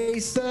toot.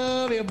 Taste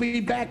of. He'll be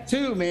back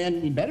too,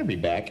 man. He better be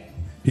back.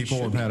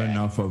 People have had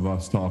enough of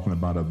us talking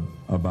about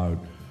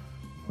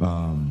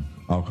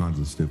all kinds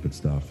of stupid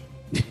stuff.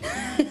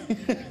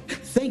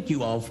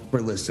 you all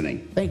for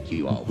listening. Thank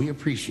you all. We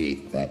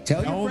appreciate that.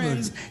 Tell your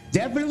friends.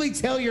 Definitely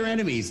tell your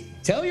enemies.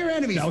 Tell your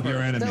enemies. Tell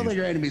your enemies. Tell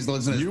your enemies to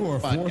listen to this You are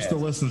forced to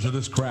listen to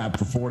this crap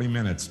for 40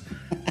 minutes.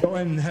 Go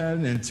ahead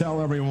and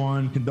tell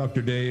everyone,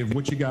 Conductor Dave,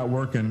 what you got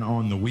working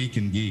on the Week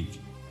in Geek.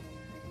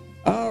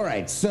 All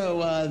right,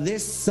 so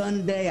this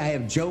Sunday I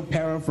have Joe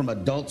Pera from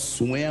Adult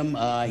Swim.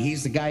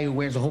 He's the guy who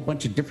wears a whole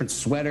bunch of different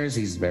sweaters.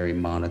 He's very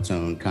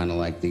monotone, kind of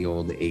like the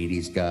old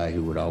 80s guy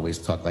who would always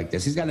talk like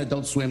this. He's got an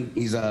Adult Swim.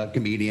 He's a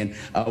comedian.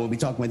 We'll be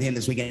talking with him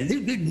this weekend.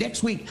 Dude,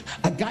 next week,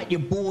 I got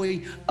your boy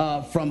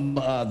from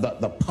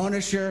the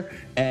Punisher.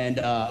 And,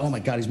 oh, my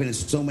God, he's been in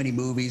so many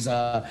movies.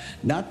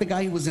 Not the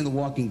guy who was in The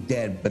Walking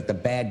Dead, but the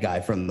bad guy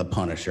from The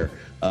Punisher,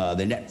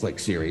 the Netflix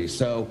series.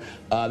 So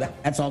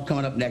that's all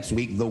coming up next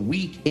week. The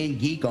Week in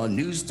Geek on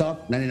News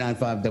Talk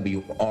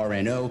 99.5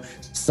 WRNO,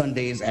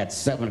 Sundays at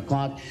 7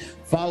 o'clock.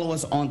 Follow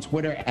us on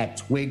Twitter at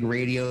Twig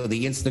Radio.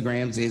 The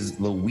Instagrams is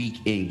The Week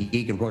in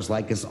Geek. Of course,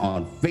 like us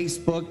on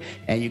Facebook.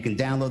 And you can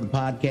download the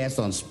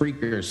podcast on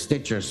Spreaker,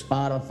 Stitcher,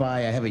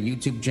 Spotify. I have a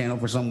YouTube channel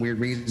for some weird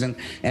reason.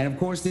 And, of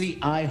course, the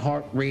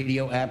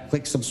iHeartRadio app.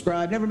 Click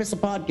subscribe. Never miss a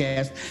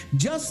podcast.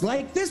 Just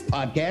like this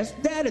podcast,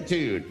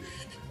 Datitude.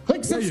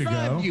 Click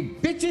subscribe, you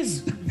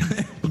bitches.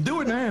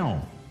 Do it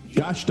now.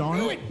 Gosh darn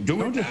it.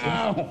 Do it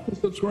now. The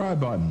subscribe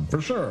button,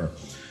 for sure.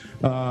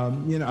 I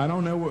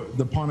don't know what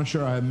the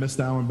Punisher. I missed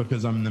that one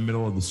because I'm in the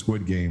middle of the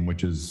Squid Game,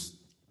 which is...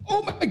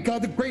 Oh, my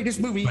God, the greatest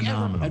movie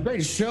phenomenal. ever. The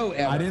greatest show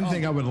ever. I didn't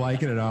think I would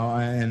like it at all,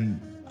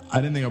 and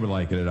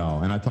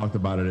I talked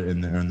about it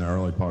in the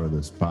early part of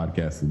this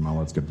podcast in my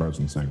Let's Get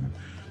Personal segment.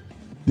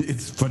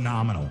 It's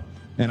phenomenal.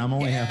 And I'm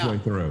only halfway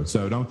through,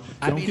 so don't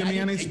give me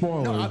any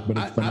spoilers, but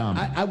it's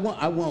phenomenal.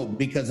 I won't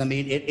because, I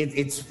mean,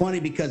 it's funny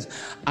because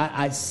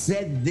I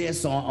said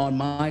this on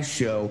my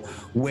show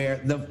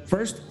where the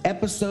first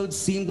episode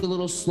seemed a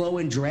little slow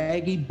and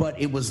draggy, but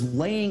it was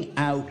laying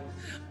out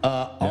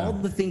all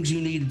the things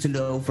you needed to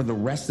know for the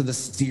rest of the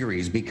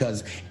series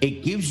because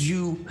it gives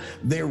you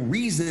their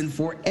reason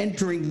for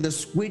entering the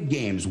Squid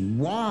Games.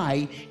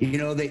 Why,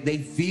 they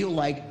feel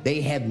like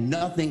they have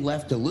nothing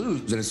left to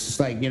lose. And it's just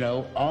like,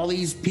 all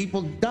these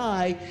people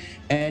die.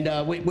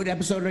 And what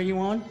episode are you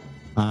on?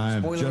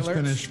 I've just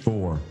finished 4.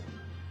 All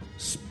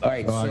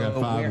right. So I got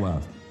 5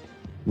 left.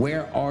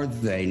 Where are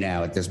they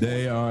now at this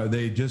point?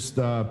 They just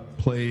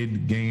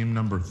played game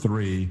number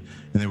 3,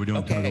 and they were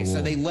doing tug of war.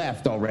 So they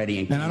left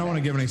already. And I don't want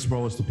to give any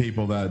spoilers to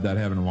people that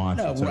haven't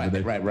watched it. So right.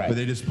 But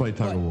they just played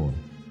tug of war.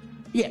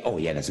 Yeah. Oh,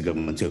 yeah. That's a good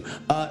one too.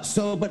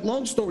 But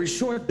long story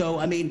short, though,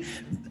 I mean,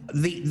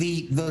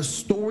 the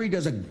story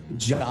does a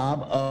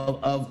job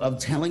of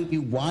telling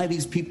you why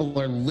these people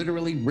are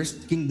literally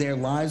risking their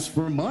lives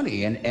for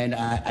money, and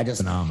I just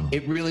phenomenal.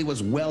 It really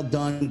was well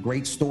done.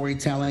 Great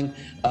storytelling.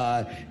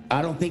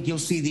 I don't think you'll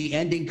see the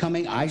ending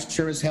coming. I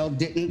sure as hell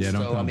didn't. Yeah,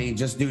 so I mean,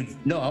 just dude,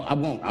 no, I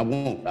won't.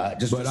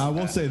 But I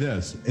will say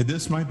this: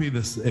 this might be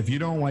this. If you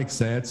don't like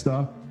sad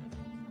stuff.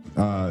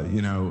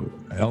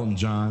 Elton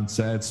John,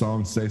 sad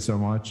songs say so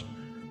much.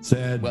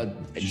 Sad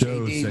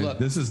shows say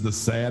this is the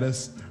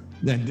saddest.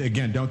 And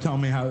again, don't tell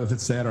me if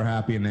it's sad or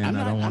happy, and I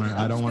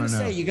don't want to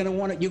know. You're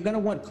gonna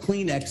want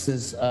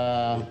Kleenexes.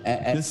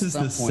 This is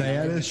the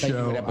saddest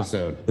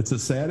show. It's the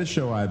saddest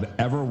show I've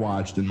ever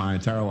watched in my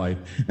entire life,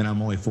 and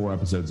I'm only 4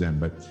 episodes in.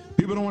 But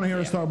people don't want to hear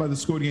us talk about the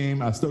Squid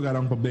Game. I still got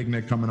Uncle Big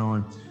Nick coming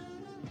on.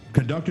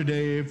 Conductor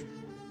Dave,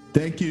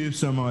 thank you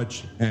so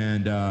much,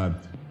 and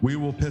we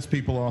will piss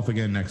people off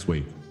again next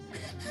week.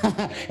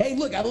 Hey,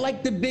 look, I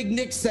like the Big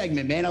Nick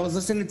segment, man. I was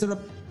listening to the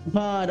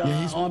pod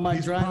on my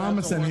drive.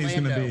 Promising he's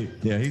going to be.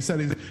 Yeah, he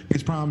said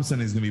he's promising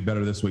he's going to be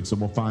better this week. So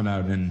we'll find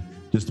out in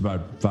just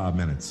about 5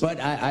 minutes. But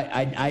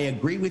I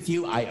agree with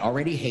you. I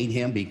already hate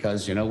him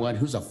because you know what?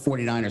 Who's a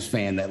 49ers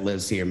fan that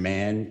lives here,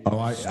 man? Oh,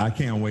 I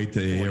can't wait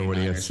to hear what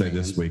he has to say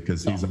this week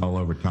because he's all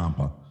over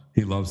Tampa.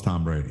 He loves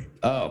Tom Brady.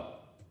 Oh.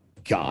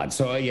 God,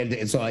 so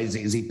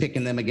is he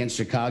picking them against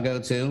Chicago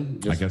too?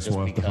 I guess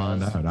we'll have to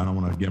find out. I don't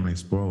want to give any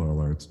spoiler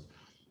alerts.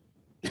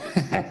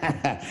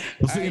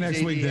 We'll see you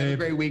next week, Dave. Have a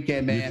great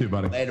weekend, man. You too,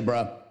 buddy. Later,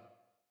 bro.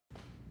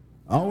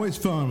 Always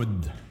fun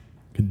with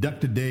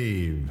Conductor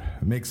Dave.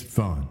 It makes it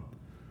fun.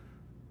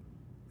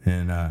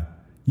 And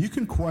you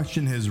can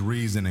question his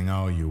reasoning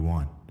all you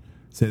want.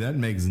 Say that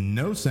makes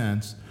no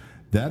sense.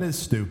 That is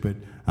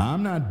stupid.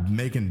 I'm not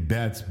making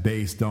bets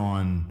based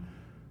on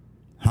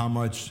how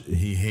much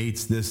he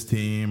hates this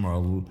team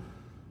or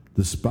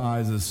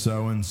despises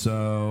so-and-so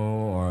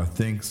or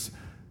thinks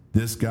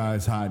this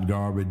guy's hot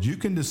garbage. You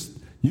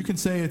can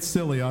say it's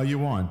silly all you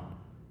want,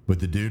 but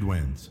the dude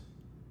wins.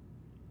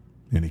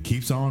 And he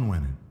keeps on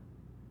winning.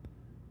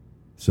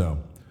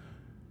 So,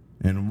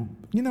 and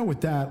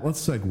with that,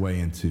 let's segue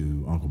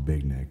into Uncle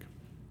Big Nick.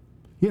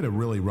 He had a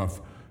really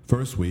rough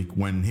first week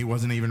when he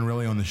wasn't even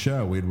really on the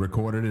show. We'd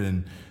recorded it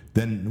and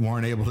then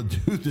weren't able to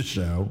do the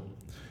show.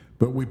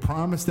 But we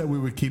promised that we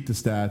would keep the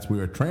stats. We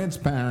were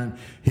transparent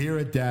here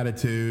at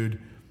Datitude.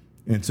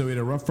 And so he had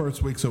a rough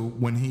first week. So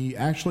when he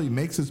actually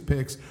makes his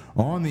picks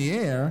on the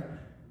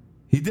air,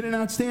 he did an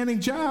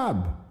outstanding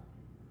job.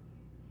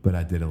 But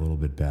I did a little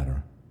bit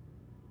better.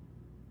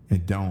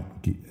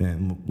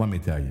 And let me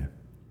tell you,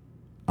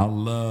 I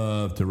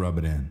love to rub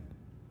it in,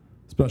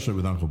 especially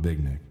with Uncle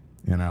Big Nick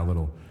and our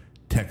little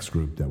text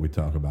group that we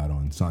talk about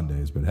on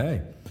Sundays. But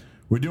hey,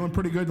 we're doing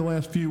pretty good the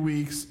last few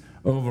weeks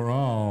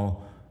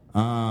overall.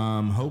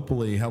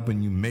 Hopefully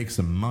helping you make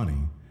some money,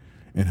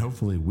 and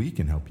hopefully we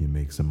can help you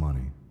make some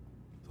money.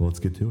 So let's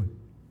get to it.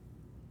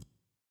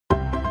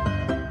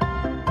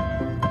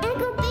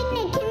 Uncle Big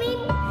Nick, can we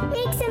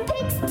make some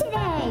picks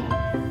today?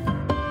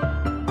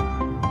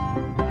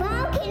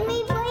 Mom, can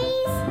we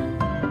please?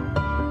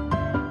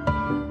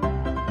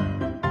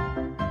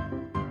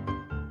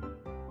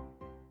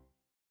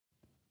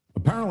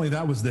 Apparently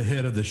that was the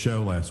hit of the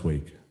show last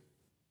week.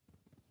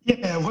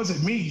 Yeah, it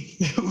wasn't me.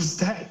 It was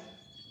that.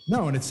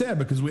 No, and it's sad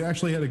because we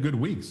actually had a good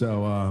week,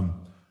 so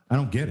I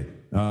don't get it.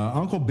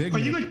 Uncle Big Are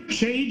Nick. you going to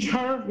change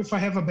her if I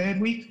have a bad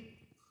week?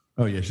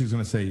 Oh yeah, she's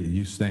gonna say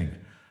you stink.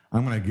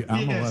 I'm gonna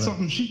let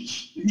something.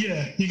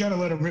 You got to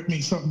let her rip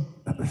me something.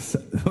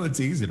 Well, it's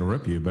easy to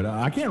rip you, but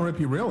I can't rip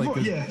you really. Well,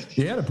 yeah.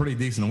 You had a pretty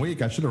decent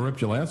week. I should have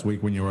ripped you last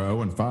week when you were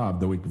 0-5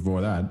 the week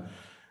before that.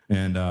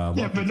 And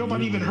but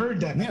nobody even heard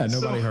that. Yeah,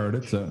 nobody heard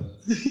it. So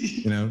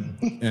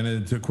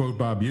and to quote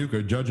Bob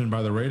Uecker, judging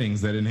by the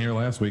ratings, they didn't hear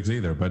last week's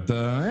either. But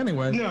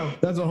anyway,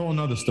 that's a whole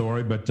nother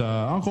story. But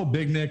Uncle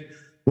Big Nick,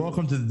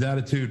 welcome to the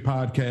Datitude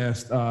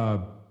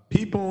Podcast.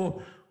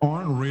 People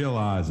aren't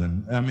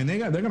realizing. I mean,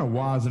 they're going to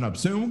wizen up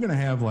soon. We're going to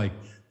have like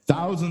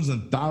thousands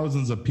and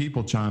thousands of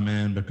people chime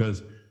in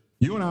because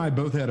you and I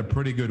both had a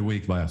pretty good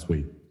week last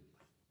week.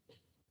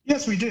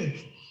 Yes, we did.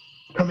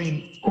 I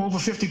mean, over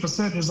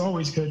 50% is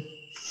always good.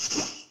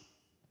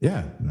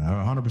 Yeah,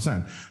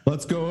 100%.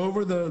 Let's go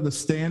over the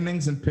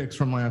standings and picks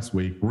from last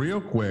week real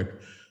quick.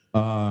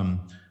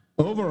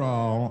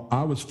 Overall,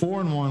 I was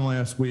 4-1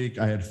 last week.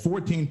 I had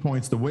 14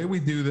 points. The way we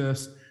do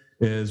this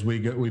is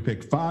we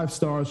pick 5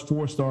 stars,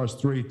 4 stars,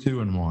 3,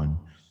 2, and 1.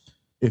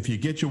 If you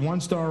get your 1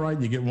 star right,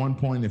 you get 1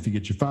 point. If you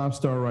get your 5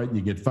 star right,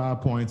 you get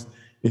 5 points.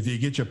 If you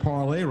get your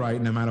parlay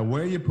right, no matter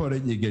where you put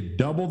it, you get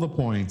double the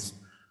points.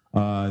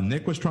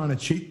 Nick was trying to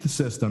cheat the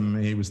system.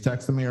 He was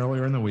texting me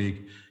earlier in the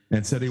week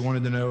and said he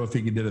wanted to know if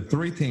he could do a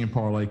 3-team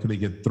parlay, could he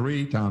get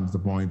 3 times the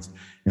points?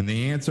 And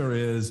the answer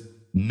is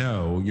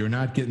no, you're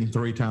not getting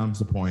 3 times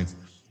the points.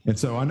 And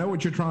so I know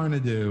what you're trying to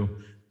do.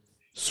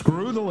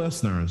 Screw the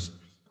listeners.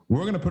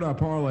 We're going to put our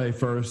parlay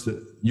first.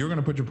 You're going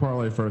to put your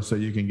parlay first so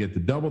you can get the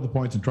double the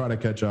points and try to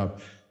catch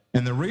up.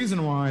 And the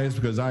reason why is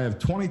because I have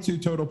 22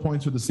 total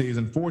points for the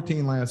season,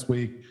 14 last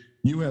week.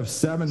 You have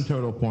 7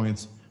 total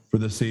points for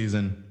the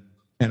season,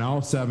 and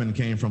all 7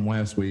 came from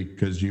last week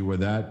because you were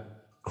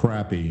that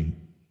crappy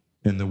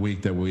in the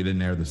week that we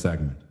didn't air the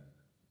segment.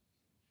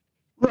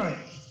 Right.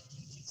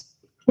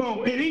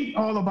 Well, it ain't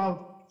all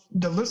about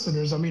the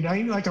listeners. I mean, I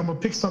ain't like I'm going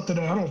to pick something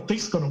that I don't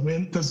think's going to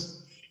win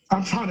because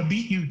I'm trying to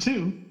beat you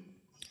too.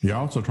 You're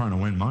also trying to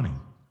win money.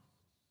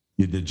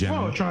 You degenerate.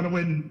 Oh, trying to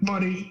win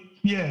money.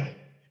 Yeah.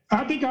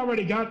 I think I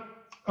already got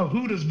a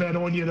Hooters bet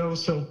on you, though,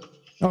 so.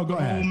 Oh, go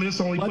ahead. Ole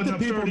Miss only putting up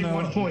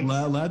 31 points.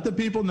 Let the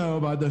people know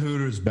about the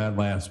Hooters bet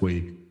last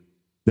week.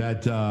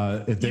 That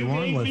if they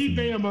weren't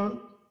listening.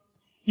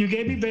 You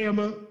gave me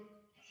Bama.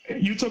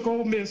 You took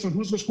Ole Miss on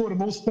who's going to score the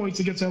most points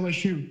against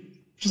LSU.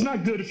 Which is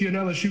not good if you're an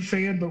LSU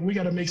fan, but we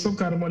got to make some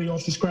kind of money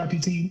off this crappy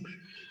team.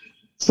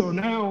 So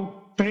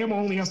now Bama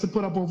only has to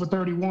put up over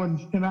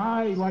 31, and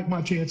I like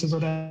my chances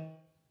of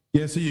that.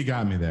 Yeah, so you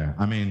got me there.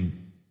 I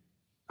mean,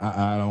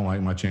 I don't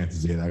like my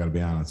chances either, I got to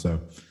be honest. So,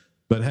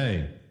 but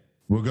hey,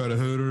 we'll go to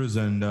Hooters,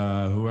 and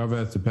whoever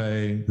has to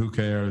pay, who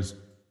cares?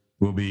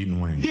 We'll be eating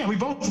wings. Yeah, we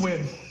both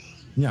win.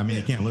 Yeah, I mean,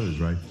 you can't lose,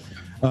 right?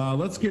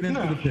 Let's get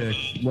into the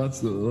picks.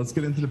 Let's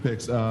get into the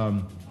picks.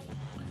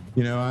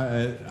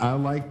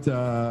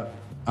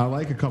 I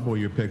like a couple of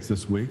your picks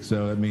this week,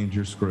 so that means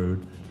you're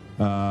screwed.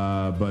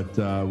 But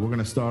we're going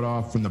to start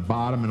off from the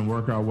bottom and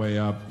work our way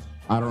up.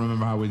 I don't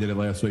remember how we did it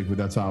last week, but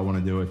that's how I want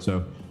to do it.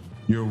 So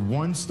your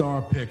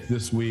 1-star pick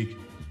this week,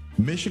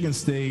 Michigan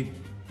State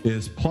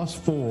is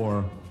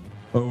 +4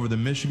 over the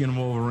Michigan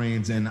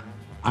Wolverines. And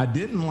I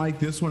didn't like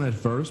this one at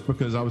first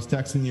because I was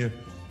texting you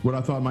what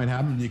I thought might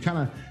happen. You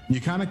kind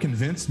of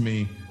convinced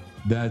me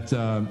that,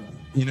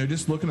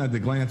 just looking at the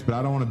glance, but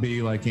I don't want to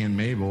be like Aunt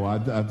Mabel.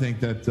 I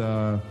think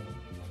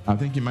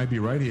you might be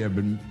right here,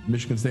 but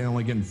Michigan State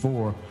only getting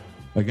 4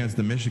 against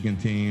the Michigan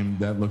team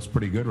that looks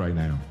pretty good right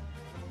now.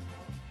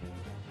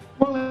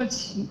 Well,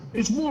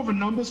 it's more of a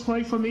numbers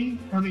play for me.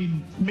 I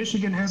mean,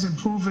 Michigan hasn't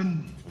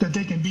proven that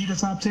they can beat a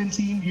top 10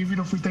 team. Even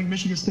if we think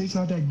Michigan State's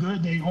not that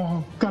good, they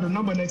all got a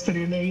number next to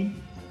their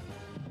name.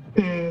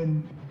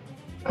 And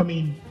I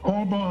mean,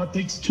 Harbaugh, I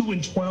think,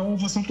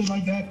 2-12 or something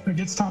like that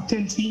against top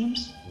 10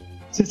 teams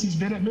since he's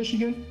been at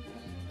Michigan.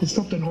 It's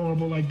something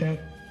horrible like that.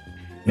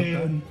 Okay.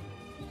 And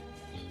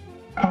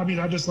I mean,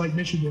 I just like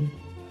Michigan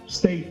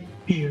State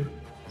here.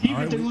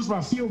 Even if they lose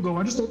by field goal,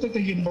 I just don't think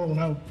they're getting blown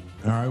out.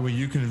 All right, well,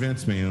 you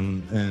convinced me,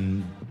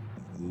 and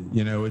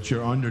it's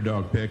your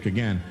underdog pick.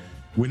 Again,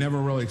 we never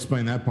really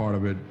explained that part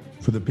of it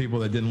for the people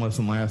that didn't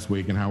listen last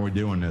week and how we're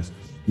doing this.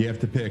 You have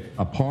to pick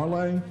a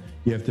parlay,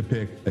 you have to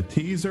pick a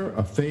teaser,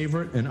 a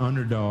favorite, an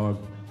underdog,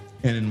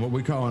 and what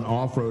we call an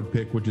off-road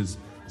pick, which is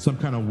some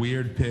kind of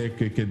weird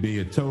pick. It could be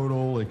a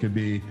total, it could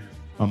be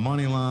a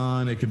money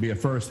line, it could be a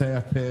first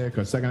half pick,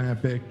 a second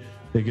half pick,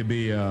 it could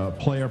be a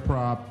player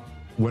prop,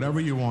 whatever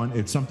you want.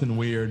 It's something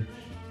weird,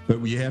 but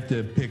you have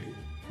to pick.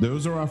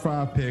 Those are our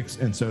 5 picks,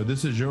 and so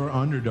this is your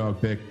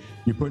underdog pick.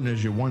 You're putting it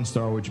as your 1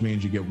 star, which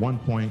means you get 1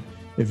 point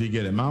if you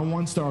get it. My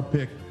 1 star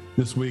pick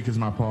this week is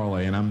my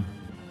parlay, and I'm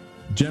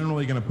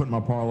generally going to put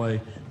my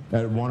parlay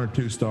at 1 or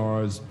 2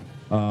 stars.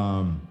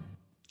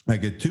 I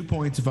get 2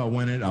 points if I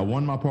win it. I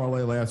won my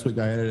parlay last week.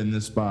 I had it in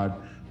this spot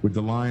with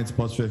the Lions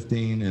plus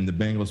 15 and the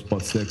Bengals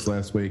plus 6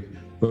 last week.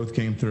 Both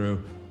came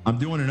through. I'm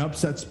doing an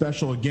upset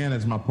special again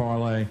as my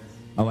parlay.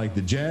 I like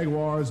the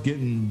Jaguars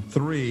getting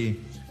 3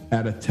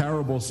 at a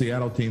terrible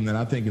Seattle team that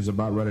I think is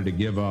about ready to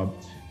give up.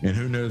 And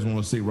who knows when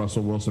we'll see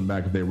Russell Wilson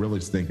back if they really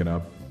stink it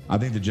up. I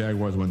think the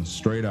Jaguars win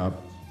straight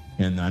up,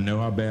 and I know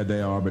how bad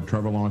they are, but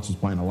Trevor Lawrence is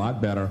playing a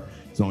lot better.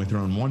 He's only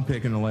thrown 1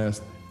 pick in the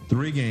last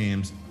 3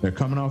 games. They're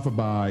coming off a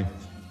bye.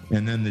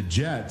 And then the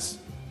Jets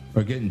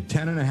are getting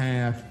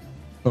 10.5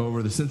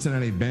 over the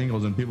Cincinnati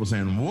Bengals, and people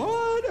saying,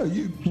 what? Are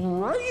you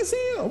crazy?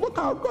 Look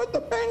how good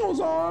the Bengals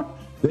are.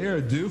 They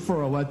are due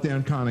for a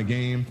letdown kind of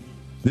game.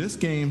 This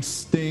game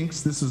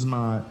stinks. This is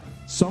my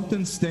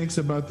something stinks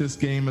about this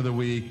game of the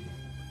week.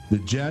 The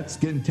Jets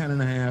getting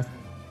 10.5.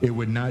 It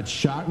would not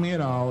shock me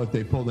at all if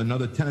they pulled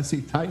another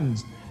Tennessee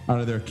Titans out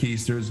of their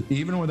keisters,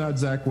 even without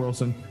Zach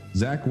Wilson.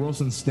 Zach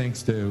Wilson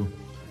stinks too.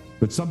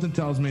 But something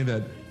tells me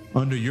that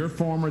under your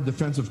former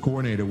defensive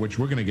coordinator, which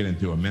we're going to get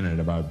into in a minute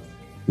about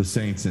the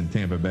Saints in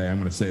Tampa Bay, I'm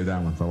going to save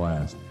that one for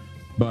last.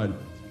 But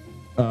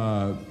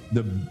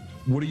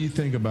what do you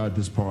think about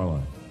this parlay?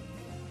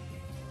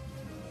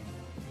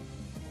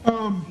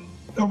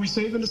 Are we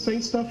saving the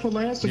Saints stuff for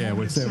last? Yeah,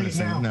 we're saving the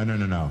Saints.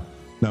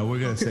 No, we're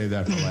going to save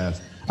that for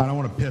last. I don't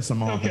want to piss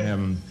them off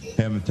and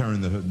have them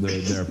turn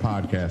their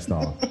podcast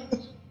off.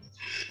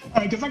 All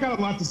right, because I got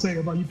a lot to say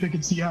about you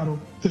picking Seattle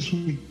this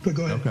week, but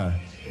go ahead.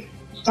 Okay.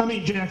 I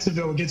mean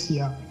Jacksonville against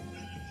Seattle.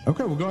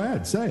 Okay, well, go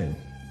ahead. Say it.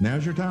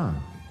 Now's your time.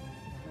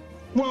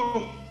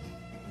 Well,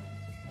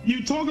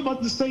 you talk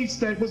about the Saints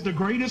that was the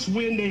greatest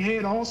win they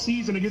had all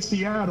season against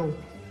Seattle.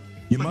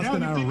 You must have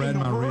not read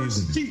my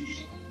reasoning.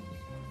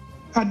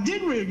 I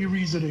did read your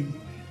reasoning,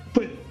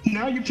 but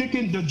now you're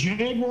picking the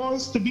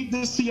Jaguars to beat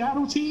the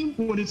Seattle team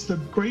when it's the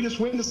greatest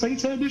win the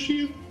Saints had this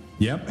year?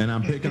 Yep, and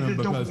I'm picking them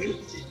because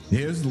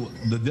here's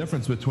the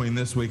difference between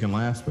this week and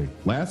last week.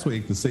 Last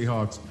week, the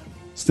Seahawks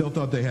still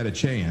thought they had a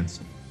chance,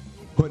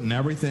 putting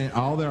everything,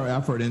 all their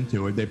effort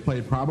into it. They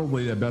played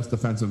probably their best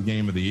defensive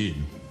game of the year.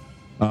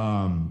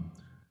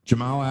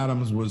 Jamal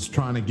Adams was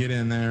trying to get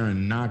in there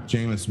and knock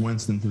Jameis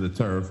Winston to the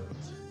turf.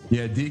 You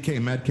had DK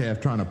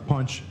Metcalf trying to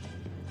punch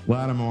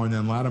Lattimore, and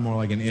then Lattimore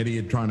like an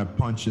idiot trying to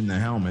punch in the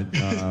helmet.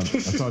 I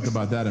talked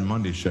about that in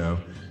Monday's show.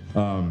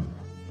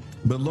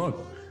 But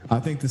look, I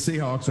think the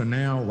Seahawks are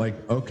now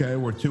like, okay,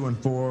 we're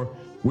 2-4.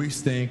 We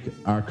stink.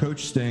 Our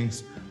coach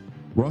stinks.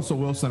 Russell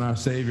Wilson, our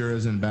savior,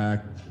 isn't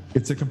back.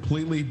 It's a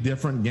completely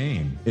different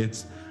game.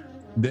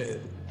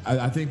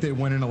 I think they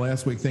went into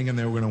last week thinking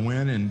they were going to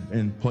win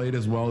and played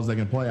as well as they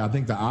can play. I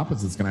think the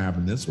opposite's going to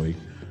happen this week.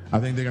 I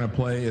think they're going to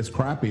play as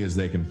crappy as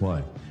they can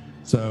play.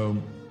 So,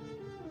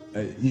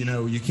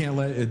 you can't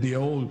let the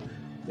old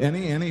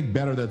any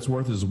bettor that's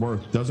worth his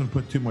worth doesn't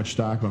put too much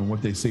stock on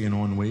what they see in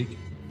 1 week,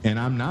 and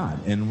I'm not.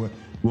 And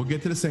we'll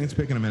get to the Saints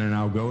pick in a minute, and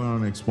I'll go on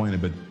and explain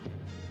it. But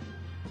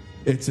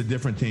it's a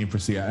different team for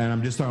Seattle, and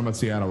I'm just talking about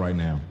Seattle right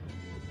now.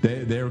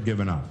 They're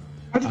giving up.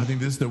 I think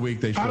this is the week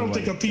they should. I don't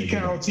think a Pete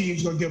Carroll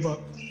team's gonna give up.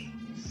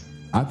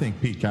 I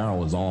think Pete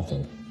Carroll is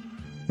awful,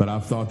 but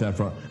I've thought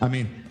that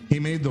he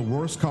made the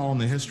worst call in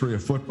the history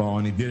of football,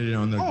 and he did it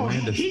on the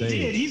grandest stage. He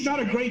did. He's not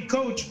a great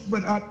coach,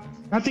 but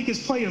I think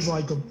his players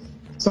like him,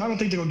 so I don't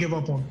think they're gonna give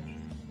up on him.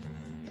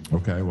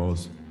 Okay, well,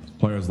 his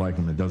players like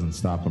him. It doesn't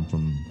stop them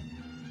from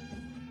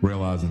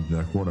realizing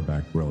their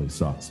quarterback really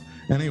sucks.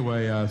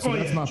 Anyway, that's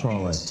my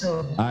parlay.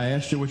 I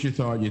asked you what you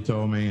thought. You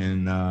told me,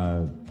 and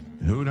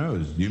who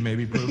knows? You may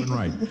be proven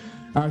right.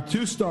 Our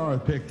 2-star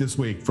pick this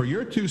week. For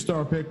your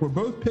 2-star pick, we're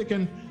both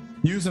picking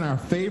using our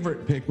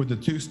favorite pick with the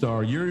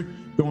 2-star. You're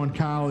going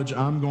college.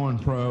 I'm going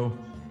pro.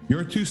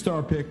 Your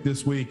 2-star pick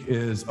this week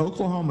is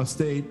Oklahoma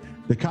State.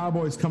 The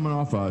Cowboys coming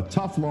off a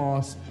tough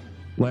loss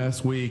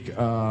last week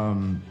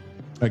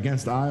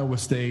against Iowa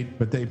State,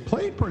 but they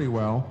played pretty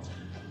well.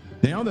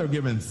 Now they're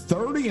giving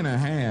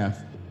 30.5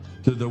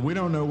 to the we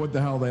don't know what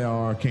the hell they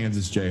are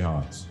Kansas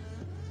Jayhawks.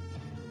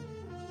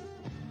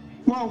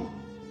 Well,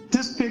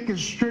 this pick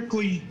is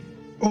strictly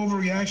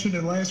overreaction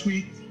to last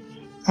week.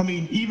 I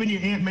mean, even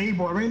your Aunt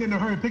Mabel, I ran into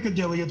her in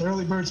Piccadilly at the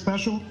early bird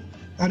special.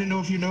 I didn't know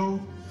if you know.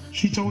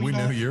 She told me that.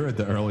 We know you're at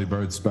the early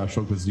bird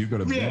special because you go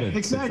to bed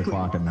at 6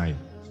 o'clock at night.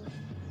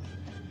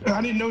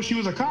 I didn't know she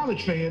was a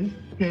college fan,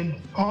 and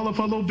all of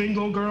her little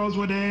bingo girls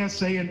were there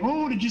saying,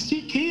 "Oh, did you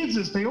see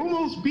Kansas? They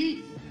almost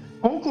beat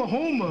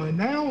Oklahoma, and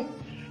now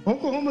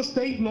Oklahoma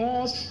State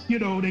lost.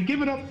 They're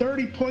giving up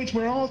 30 points.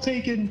 We're all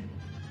taking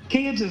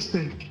Kansas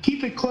to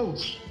keep it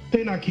close."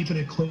 They're not keeping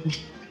it close.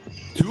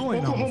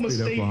 Tulane almost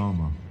beat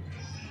Oklahoma.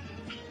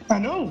 I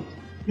know,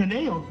 and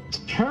they are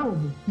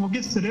terrible. We'll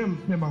get to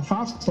them in my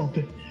 5-star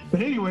pick.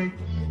 But anyway,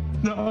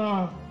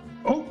 the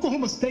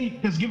Oklahoma State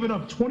has given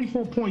up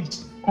 24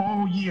 points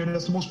all year.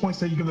 That's the most points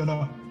they've given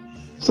up.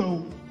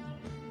 So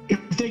if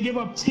they give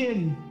up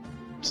 10,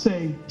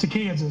 say, to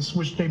Kansas,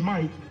 which they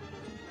might,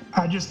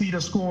 I just need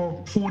to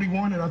score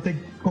 41, and I think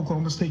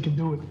Oklahoma State can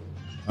do it.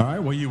 All right.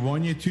 Well, you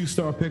won your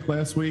 2-star pick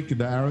last week.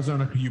 The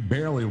Arizona, you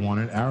barely won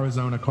it.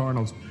 Arizona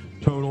Cardinals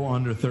total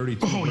under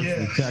 32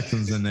 versus the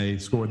Texans, and they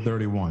scored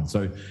 31.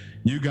 So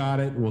you got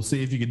it. We'll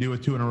see if you can do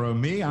it 2 in a row.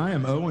 Me, I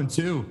am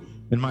 0-2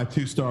 in my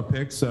 2-star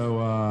pick, so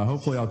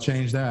hopefully I'll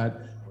change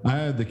that. I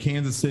had the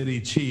Kansas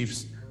City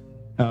Chiefs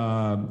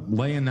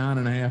laying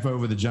 9.5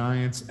 over the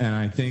Giants, and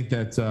I think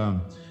that's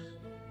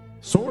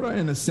sort of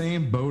in the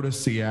same boat as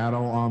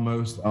Seattle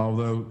almost,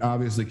 although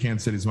obviously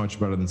Kansas City is much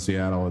better than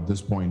Seattle at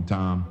this point in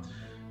time.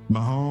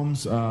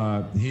 Mahomes,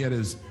 he had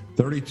his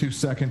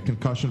 32-second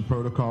concussion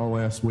protocol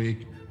last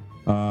week.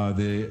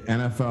 The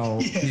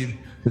NFL,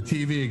 the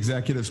TV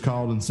executives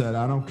called and said,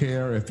 I don't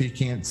care if he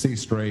can't see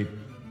straight.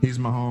 He's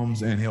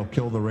Mahomes, and he'll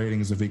kill the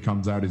ratings if he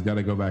comes out. He's got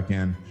to go back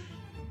in.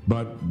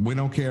 But we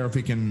don't care if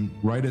he can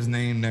write his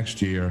name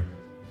next year.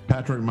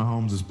 Patrick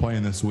Mahomes is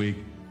playing this week.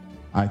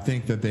 I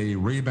think that they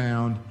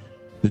rebound.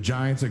 The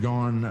Giants are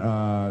going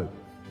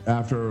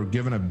after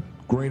giving a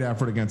great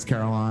effort against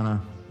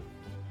Carolina.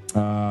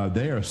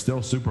 They are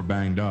still super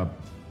banged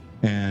up,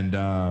 and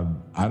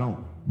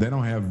they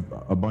don't have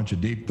a bunch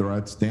of deep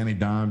threats. Danny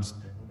Dimes,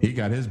 he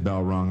got his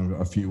bell rung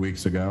a few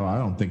weeks ago. I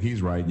don't think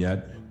he's right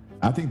yet.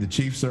 I think the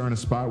Chiefs are in a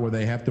spot where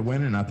they have to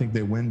win, and I think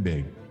they win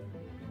big.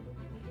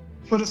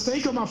 For the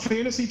sake of my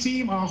fantasy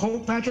team, I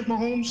hope Patrick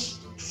Mahomes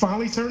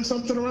finally turns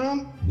something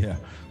around. Yeah,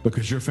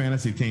 because your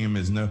fantasy team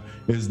is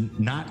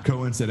not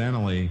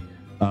coincidentally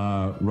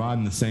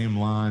riding the same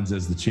lines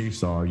as the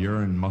Chiefs are.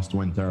 You're in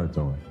must-win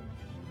territory.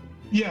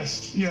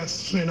 Yes,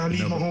 and I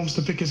need Mahomes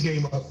to pick his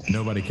game up.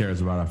 Nobody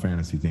cares about our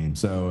fantasy team,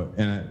 so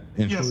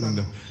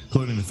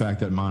including the fact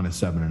that mine is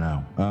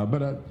 7-0. But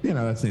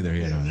that's neither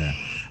here nor there.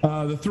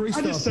 The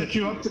 3-star. I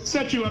just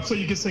set you up so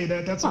you can say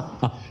that. That's all.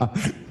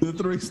 The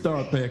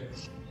 3-star pick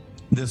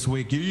this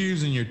week. You're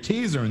using your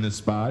teaser in this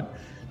spot.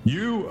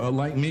 You,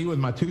 like me with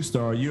my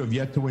 2-star, you have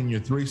yet to win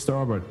your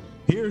 3-star, but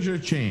here's your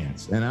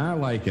chance, and I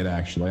like it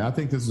actually. I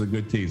think this is a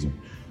good teaser.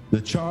 The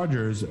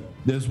Chargers,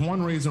 there's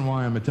one reason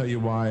why I'm going to tell you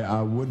why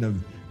I wouldn't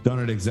have done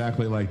it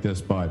exactly like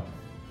this, but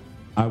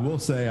I will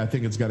say I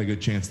think it's got a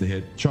good chance to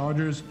hit.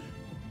 Chargers,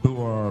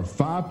 who are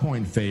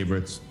 5-point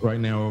favorites right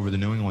now over the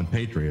New England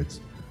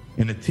Patriots.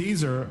 In a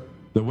teaser,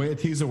 the way a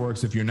teaser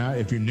works, if you're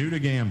new to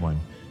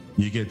gambling,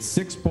 you get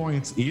 6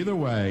 points either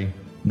way,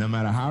 no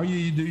matter how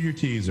you do your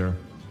teaser.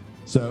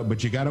 So,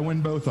 but you got to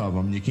win both of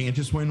them. You can't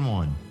just win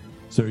one.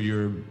 So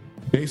you're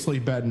basically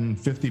betting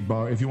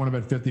 $50. If you want to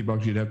bet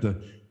 $50, you'd have to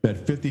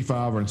bet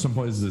 55, or in some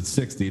places it's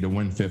 60 to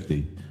win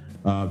 50.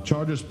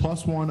 Chargers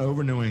 +1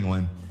 over New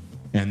England,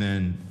 and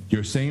then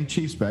your same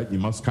Chiefs bet. You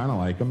must kind of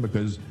like them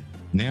because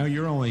now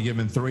you're only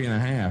given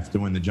 3.5 to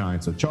win the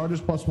Giants. So Chargers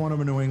 +1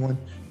 over New England,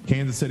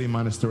 Kansas City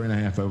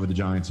 -3.5 over the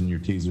Giants in your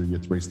teaser, your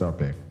 3-star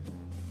pick.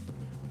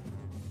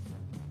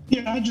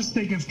 Yeah, I just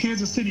think if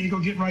Kansas City is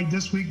going to get right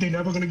this week, they're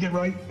never going to get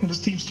right, and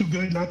this team's too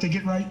good not to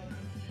get right.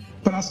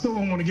 But I still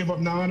don't want to give up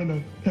 9 in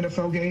an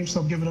NFL game, so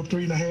I'm giving up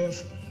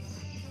 3.5.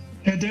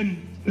 And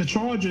then the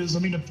Chargers, I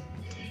mean,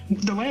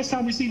 the last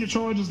time we seen the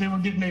Chargers, they were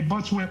getting their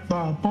butts whipped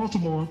by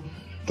Baltimore.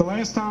 The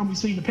last time we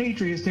seen the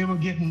Patriots, they were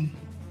giving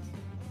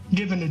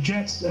the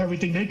Jets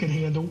everything they could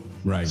handle.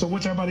 Right. So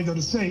what's everybody going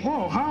to say?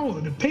 Oh, how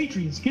are the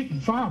Patriots getting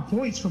 5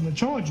 points from the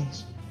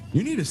Chargers?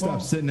 You need to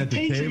stop sitting at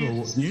the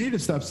table. You need to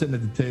stop sitting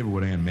at the table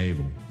with Aunt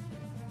Mabel.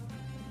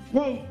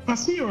 Well, I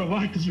see her a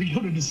lot because we go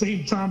to the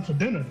same time for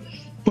dinner.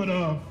 But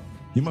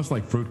you must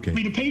like fruitcake. I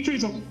mean, the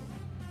Patriots are.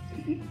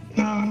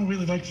 I don't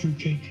really like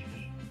fruitcake.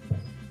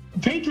 The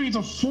Patriots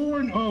are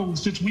 4-0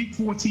 since week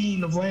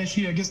 14 of last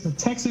year against the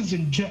Texans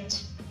and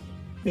Jets,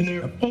 and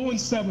they're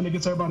 0-7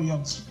 against everybody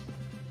else.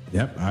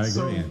 Yep, I agree.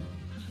 So,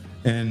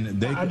 and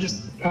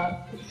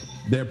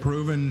they're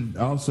proven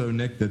also,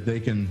 Nick, that they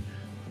can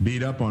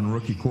beat up on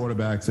rookie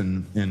quarterbacks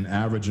and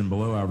average and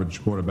below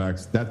average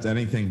quarterbacks. That's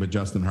anything but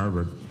Justin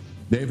Herbert.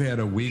 They've had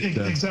a week.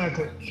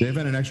 Exactly. They've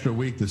had an extra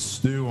week to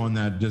stew on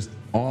that just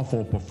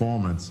awful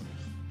performance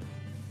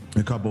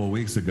a couple of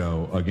weeks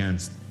ago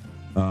against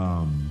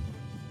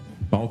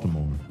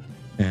Baltimore,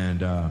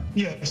 and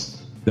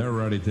yes, they're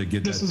ready to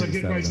get. This is a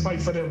good nice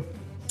fight for them.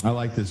 I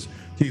like this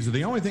teaser.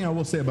 The only thing I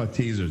will say about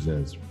teasers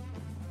is,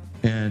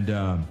 and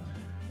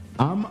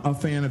I'm a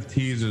fan of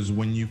teasers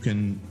when you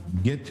can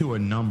get to a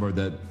number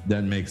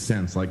that makes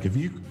sense. Like if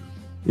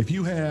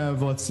you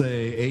have, let's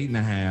say,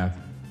 8.5,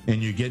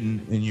 and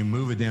you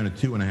move it down to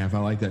 2.5, I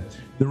like that.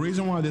 The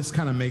reason why this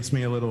kind of makes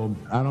me a little,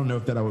 I don't know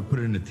if that I would put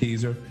it in a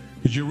teaser,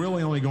 because you're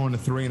really only going to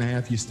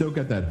 3.5. You still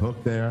got that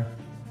hook there.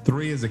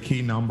 3 is a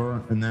key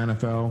number in the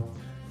NFL.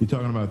 You're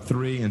talking about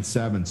 3 and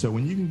 7. So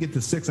when you can get to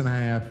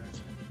 6.5,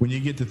 when you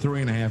get to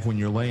 3.5, when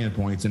you're laying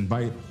points, and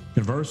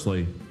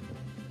conversely,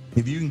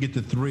 if you can get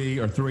to 3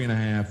 or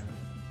 3.5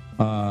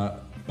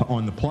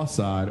 on the plus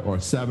side, or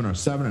 7 or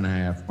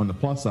 7.5 on the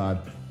plus side,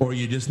 or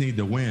you just need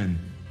to win,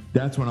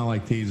 that's when I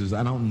like teasers.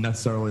 I don't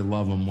necessarily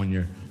love them when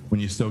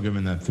you're still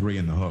giving that 3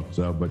 in the hook.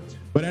 So,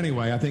 but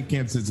anyway, I think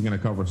Kansas City's going to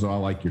cover, so I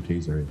like your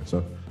teaser here.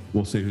 So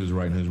we'll see who's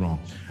right and who's wrong.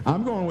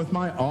 I'm going with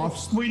my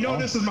off. We know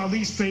this is my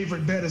least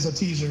favorite bet as a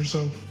teaser,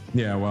 so.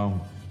 Yeah,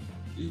 well,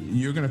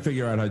 you're going to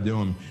figure out how to do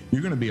them.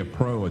 You're going to be a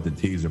pro at the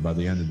teaser by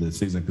the end of the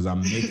season because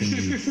I'm making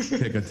you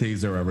pick a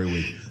teaser every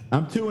week.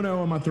 I'm 2-0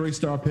 on my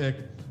 3-star pick,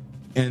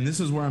 and this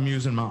is where I'm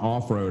using my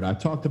off-road. I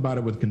talked about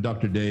it with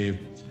Conductor Dave.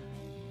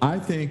 I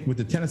think with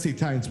the Tennessee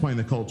Titans playing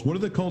the Colts, what do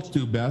the Colts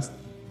do best?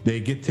 They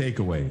get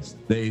takeaways.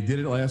 They did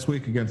it last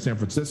week against San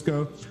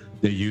Francisco.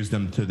 They used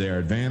them to their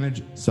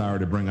advantage. Sorry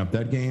to bring up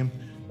that game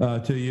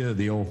to you.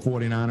 The old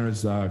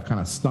 49ers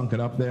kind of stunk it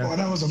up there. Oh,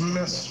 that was a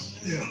mess.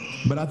 Yeah.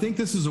 But I think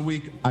this is a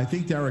week. I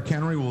think Derrick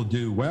Henry will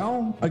do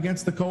well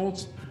against the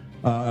Colts.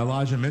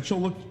 Elijah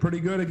Mitchell looked pretty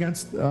good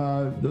against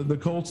the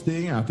Colts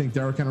D. I think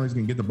Derrick Henry's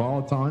going to get the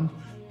ball a ton.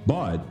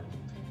 But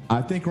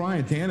I think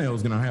Ryan Tannehill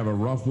is going to have a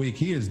rough week.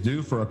 He is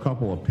due for a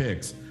couple of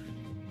picks.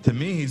 To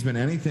me, he's been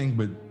anything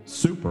but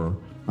super.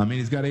 I mean,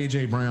 he's got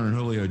A.J. Brown and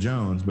Julio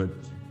Jones, but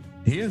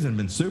he hasn't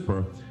been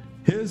super.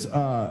 His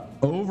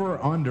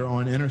over-under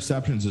on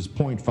interceptions is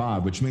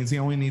 0.5, which means he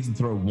only needs to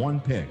throw 1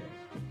 pick.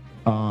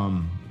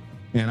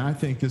 And I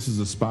think this is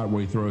a spot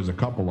where he throws a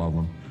couple of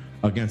them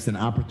against an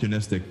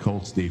opportunistic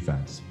Colts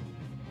defense.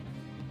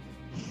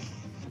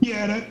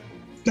 Yeah,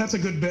 that's a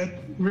good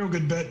bet, real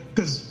good bet.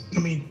 Because, I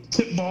mean,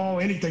 tip ball,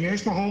 anything.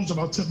 Ask Mahomes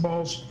about tip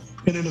balls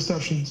and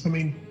interceptions. I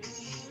mean,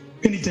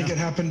 anything can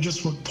happen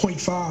just with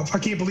 0.5. I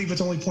can't believe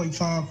it's only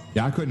 0.5.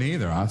 Yeah, I couldn't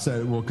either. I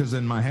said, well, because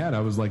in my head, I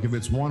was like, if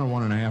it's 1 or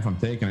 1.5, I'm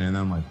taking it. And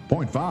then I'm like,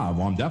 0.5,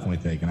 well, I'm definitely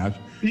taking it.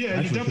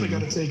 Yeah, you definitely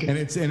got to take it. And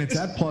it's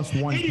at plus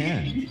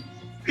 110.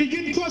 You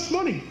get plus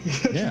money.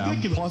 Yeah,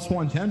 plus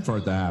 110 for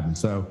it to happen.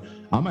 So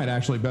I might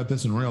actually bet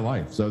this in real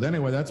life. So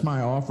anyway, that's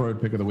my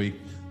off-road pick of the week.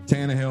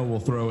 Tannehill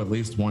will throw at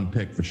least 1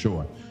 pick for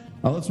sure.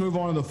 Let's move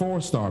on to the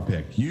 4-star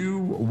pick. You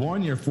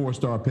won your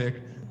 4-star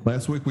pick.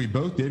 Last week we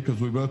both did because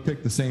we both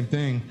picked the same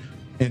thing.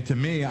 And to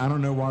me, I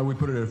don't know why we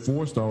put it at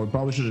 4-star. We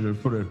probably should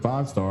have put it at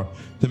 5-star.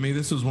 To me,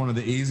 this was one of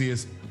the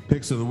easiest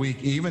picks of the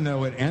week, even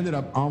though it ended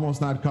up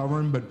almost not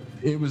covering, but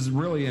it was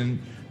really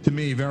to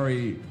me,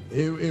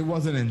 it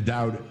wasn't in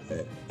doubt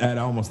at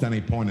almost any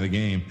point of the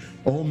game.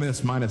 Ole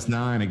Miss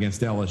 -9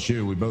 against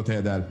LSU. We both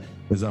had that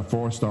as our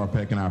 4-star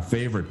pick and our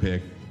favorite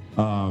pick.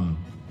 To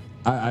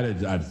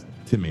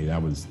me,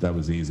 that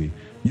was easy.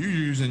 You're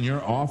using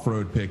your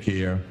off-road pick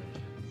here.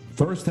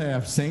 First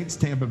half, Saints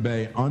Tampa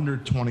Bay under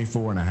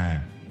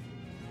 24.5.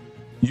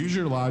 Use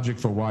your logic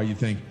for why you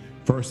think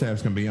first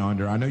half's going to be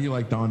under. I know you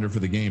like the under for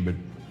the game, but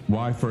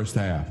why first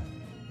half?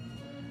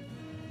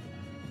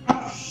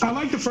 I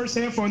like the first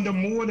half under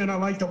more than I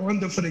like the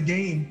under for the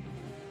game,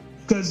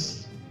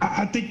 because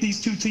I think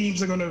these two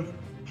teams are going to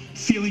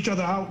feel each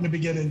other out in the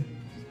beginning.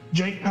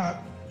 Jake, I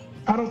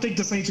don't think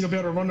the Saints are going to be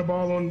able to run the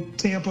ball on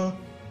Tampa,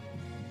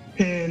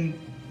 and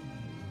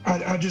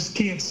I just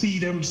can't see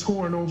them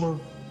scoring over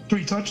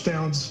 3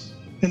 touchdowns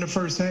in the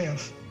first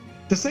half.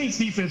 The Saints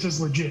defense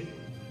is legit.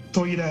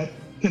 Told you that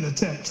in the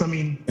text. I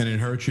mean, and it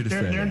hurts you to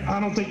say that.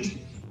 I don't think.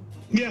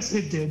 Yes,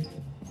 it did.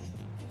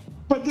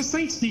 But the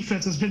Saints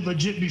defense has been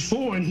legit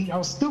before, and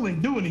y'all still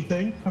ain't do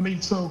anything. I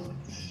mean, so.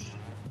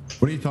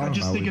 What are you talking about? I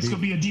just think it's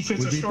going to be a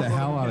defensive struggle. We beat the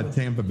hell out of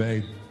Tampa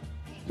Bay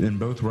in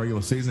both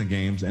regular season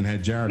games, and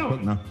had Jared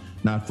Cook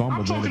not fumbled.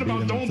 I'm talking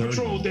about Dome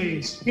Patrol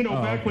days. You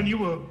know, back when you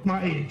were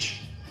my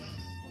age.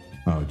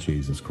 Oh,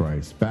 Jesus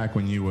Christ. Back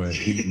when you were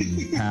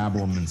eating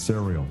pablum and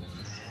cereal.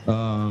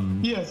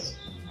 Yes.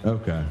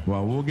 Okay.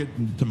 Well, we'll get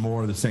to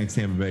more of the Saints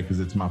Tampa Bay because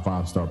it's my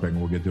 5-star pick, and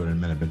we'll get to it in a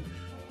minute. But,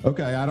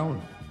 okay, I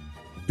don't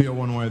feel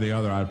one way or the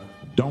other. I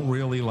don't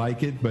really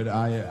like it, but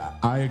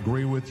I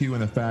agree with you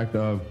in the fact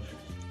of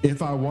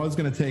if I was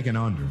going to take an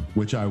under,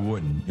 which I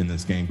wouldn't in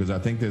this game because I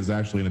think there's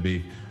actually going to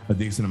be a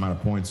decent amount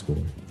of points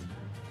scored.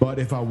 But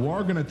if I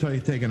were going to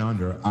take an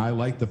under, I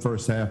like the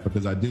first half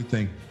because I do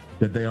think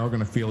that they are going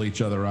to feel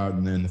each other out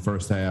in the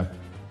first half,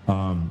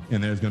 and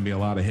there's going to be a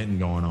lot of hitting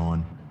going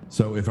on.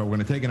 So if I were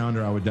going to take an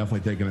under, I would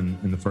definitely take it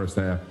in the first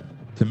half.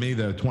 To me,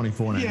 the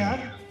 24.5.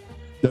 Yeah.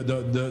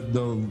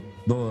 The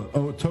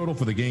total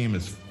for the game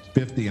is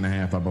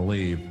 50.5, I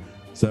believe.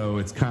 So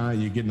it's kind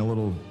of you're getting a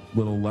little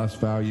less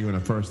value in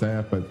the first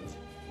half, but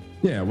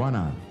yeah, why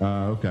not?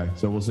 Okay,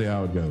 so we'll see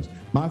how it goes.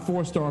 My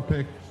 4-star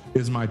pick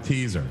is my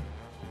teaser,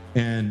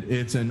 and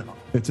it's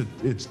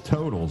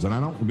totals, and I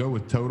don't go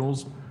with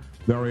totals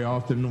very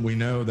often. We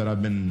know that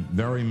I've been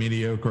very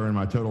mediocre in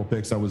my total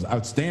picks. I was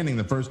outstanding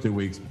the first 2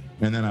 weeks,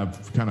 and then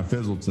I've kind of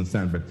fizzled since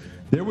then. But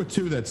there were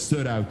 2 that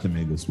stood out to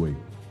me this week.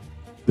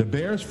 The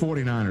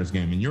Bears-49ers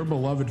game, and your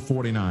beloved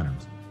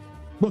 49ers.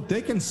 Look,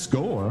 they can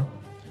score.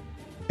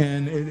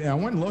 And I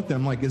went and looked, and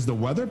I'm like, is the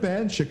weather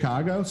bad in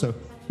Chicago? So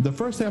the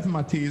first half of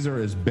my teaser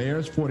is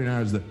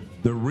Bears-49ers.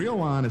 The real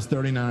line is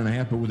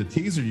 39.5, but with a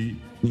teaser, you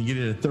get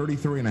it at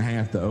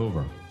 33.5 to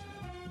over.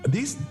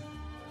 These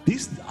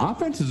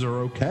offenses are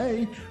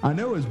okay. I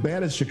know as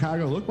bad as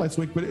Chicago looked last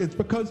week, but it's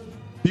because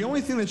The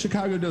only thing that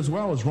Chicago does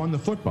well is run the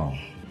football.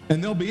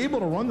 And they'll be able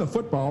to run the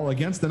football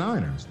against the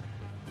Niners.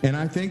 And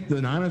I think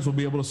the Niners will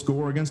be able to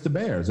score against the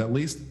Bears, at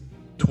least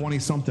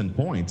 20-something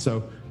points.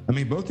 So, I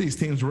mean, both these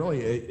teams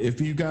really,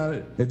 if you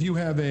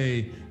have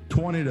a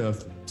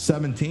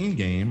 20-17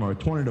 game or a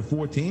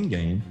 20-14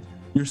 game,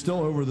 you're still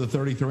over the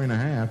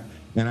 33.5.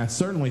 And I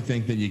certainly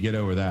think that you get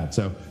over that.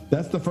 So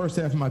that's the first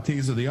half of my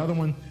teaser. The other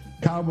one,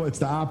 Cowboys, it's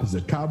the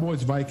opposite.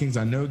 Cowboys, Vikings.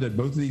 I know that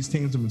both of these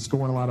teams have been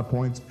scoring a lot of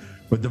points,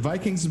 but the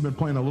Vikings have been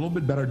playing a little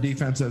bit better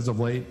defense as of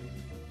late.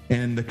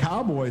 And the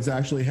Cowboys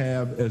actually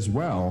have as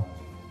well.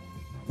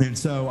 And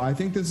so I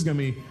think this is going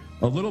to be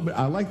a little bit,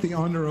 I like the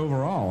under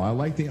overall. I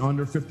like the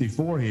under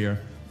 54 here,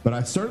 but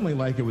I certainly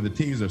like it with a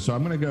teaser. So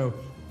I'm going to go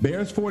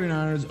Bears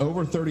 49ers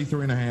over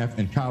 33.5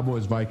 and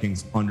Cowboys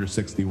Vikings under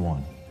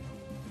 61.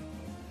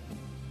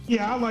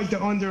 Yeah, I like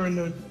the under in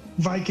the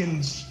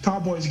Vikings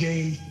Cowboys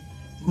game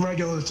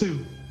regular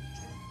too.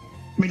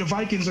 I mean, the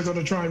Vikings are going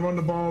to try and run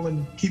the ball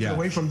and keep it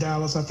away from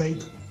Dallas, I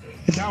think.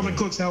 And Dalvin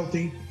Cook's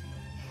healthy.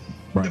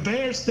 Right. The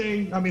Bears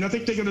thing, I mean, I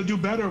think they're going to do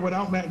better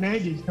without Matt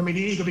Nagy. I mean,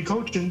 he ain't going to be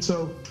coaching,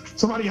 so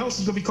somebody else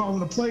is going to be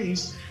calling the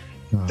plays.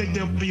 I think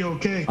they'll be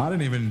okay. I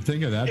didn't even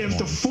think of that. If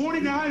the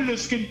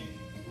 49ers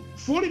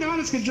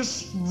can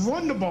just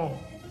run the ball,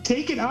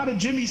 take it out of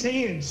Jimmy's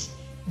hands.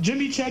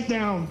 Jimmy check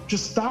down,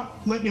 just stop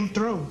letting him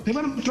throw. They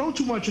let him throw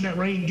too much in that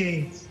rain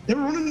game. They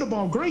were running the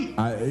ball great.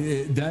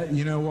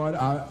 You know what?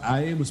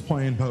 I was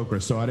playing poker,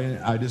 so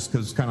I just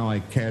was kind of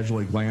like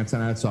casually glancing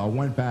at it. So I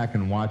went back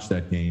and watched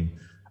that game.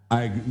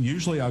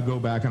 I'll go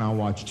back and I'll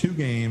watch two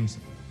games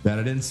that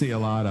I didn't see a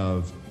lot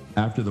of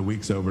after the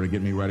week's over to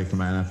get me ready for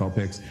my NFL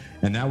picks.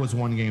 And that was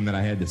one game that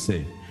I had to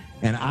see.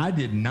 And I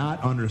did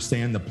not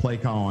understand the play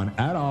calling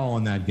at all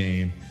in that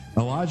game.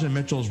 Elijah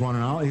Mitchell's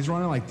running out. He's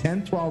running like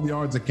 10, 12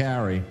 yards a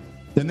carry.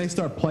 Then they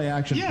start play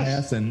action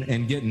passing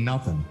and getting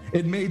nothing.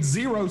 It made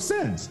zero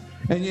sense.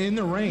 And in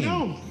the rain,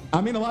 no.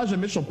 I mean, Elijah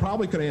Mitchell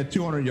probably could have had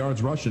 200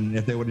 yards rushing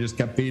if they would have just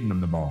kept feeding him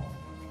the ball.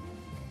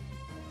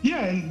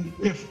 Yeah, and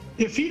if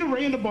he'd have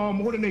ran the ball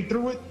more than they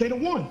threw it, they'd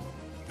have won.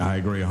 I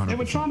agree 100%. They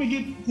were trying to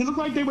get, it looked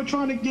like they were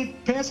trying to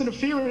get pass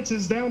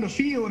interferences down the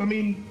field. I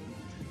mean,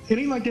 it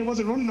ain't like they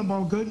wasn't running the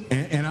ball good.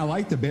 And I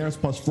like the Bears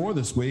 +4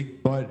 this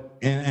week, but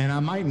I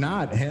might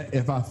not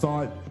if I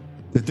thought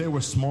that they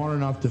were smart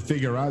enough to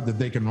figure out that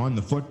they can run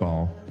the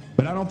football.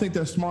 But I don't think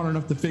they're smart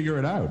enough to figure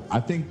it out. I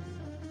think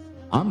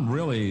I'm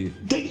really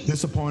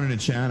disappointed in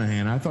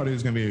Shanahan. I thought he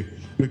was going to be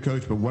a good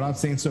coach, but what I've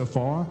seen so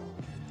far,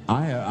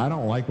 I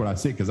don't like what I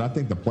see because I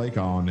think the play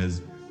calling has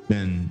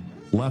been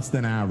less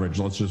than average.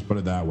 Let's just put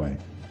it that way.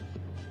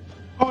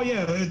 Oh,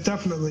 yeah,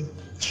 definitely.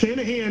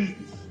 Shanahan,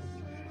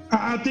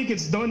 I think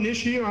it's done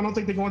this year. I don't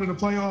think they're going to the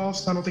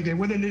playoffs. I don't think they're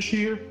winning this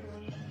year.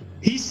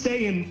 He's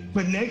staying,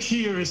 but next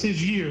year is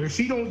his year. If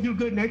he don't do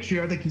good next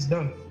year, I think he's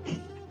done.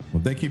 Well,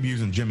 if they keep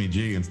using Jimmy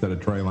G instead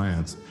of Trey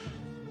Lance,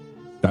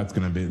 they're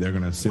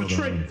going to seal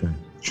their own thing.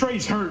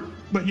 Trey's hurt,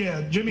 but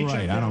yeah, Jimmy.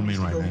 Right, I don't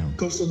mean right now.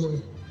 Go somewhere.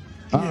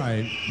 All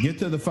right, get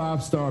to the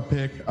 5-star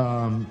pick.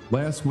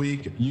 Last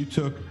week, you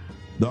took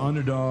the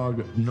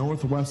underdog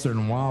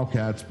Northwestern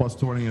Wildcats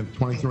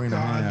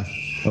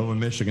 +23.5 over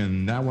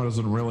Michigan. That one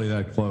wasn't really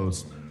that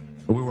close.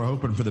 We were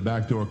hoping for the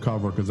backdoor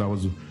cover because I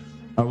was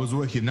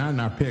with you, not in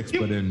our picks,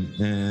 but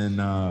in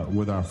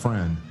with our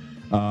friend.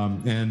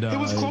 It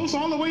was close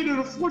all the way to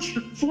the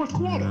fourth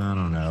quarter. I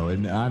don't know.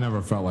 I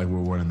never felt like we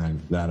were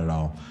winning that at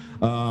all.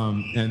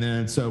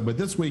 But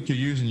this week you're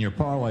using your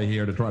parlay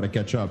here to try to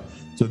catch up.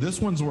 So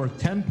this one's worth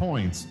 10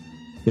 points.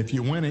 If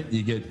you win it,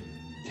 you get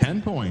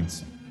 10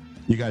 points.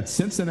 You got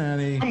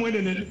Cincinnati. I'm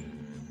winning it.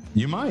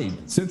 You might.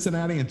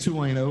 Cincinnati and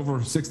Tulane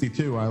over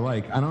 62.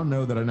 I don't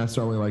know that I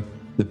necessarily like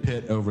the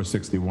Pitt over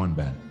 61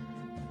 bet.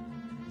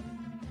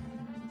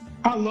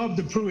 I love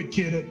the Pruitt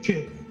kid at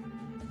Pitt.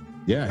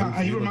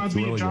 Yeah, he reminds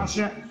me of Josh.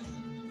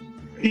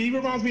 He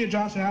reminds me of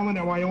Josh Allen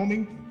at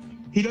Wyoming.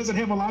 He doesn't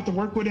have a lot to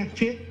work with at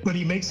Pitt, but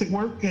he makes it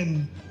work,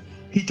 and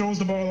he throws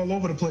the ball all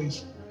over the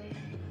place.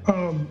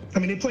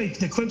 They played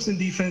the Clemson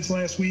defense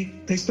last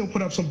week. They still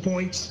put up some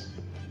points.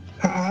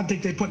 I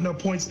think they're putting up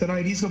points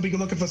tonight. He's going to be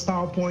looking for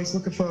style points,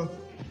 looking for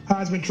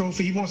Heisman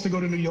Trophy. He wants to go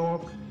to New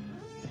York.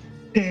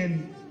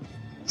 And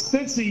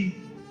since he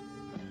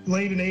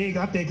laid an egg,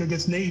 I think,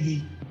 against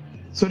Navy,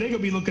 so they're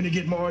going to be looking to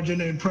get margin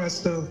and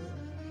impress the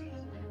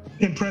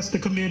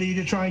committee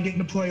to try and get in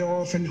the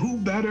playoff. And who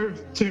better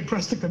to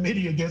impress the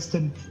committee against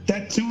than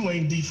that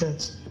Tulane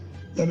defense?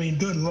 I mean,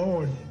 good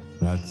Lord.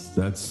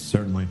 That's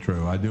certainly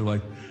true. I do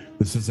like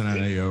the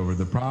Cincinnati over.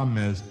 The problem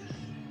is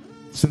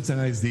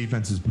Cincinnati's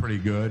defense is pretty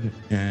good,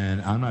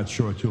 and I'm not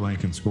sure Tulane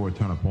can score a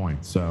ton of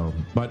points. So,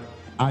 but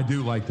I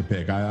do like the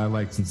pick. I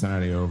like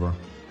Cincinnati over.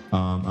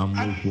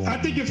 I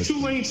think if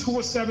Tulane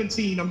scores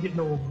 17, I'm getting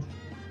over.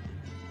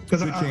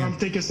 Because I'm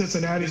thinking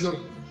Cincinnati's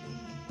going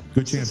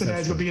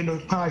to be in the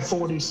high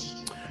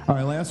 40s. All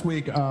right, last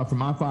week for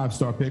my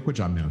 5-star pick,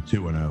 which I'm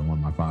 2-0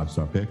 on my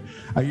 5-star pick,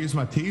 I used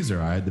my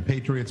teaser. I had the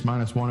Patriots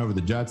 -1 over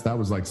the Jets. That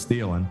was like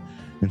stealing.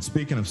 And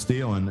speaking of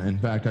stealing, in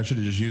fact, I should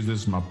have just used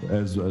this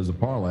as a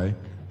parlay,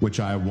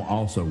 which I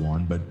also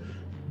won. But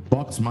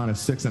Bucks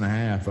minus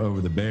 6.5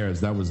 over the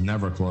Bears. That was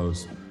never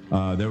close.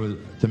 There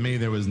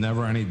was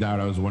never any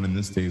doubt I was winning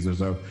this teaser.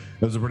 So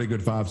it was a pretty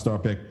good 5-star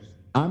pick.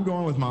 I'm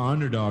going with my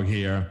underdog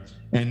here.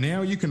 And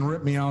now you can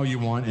rip me all you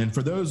want. And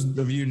for those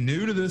of you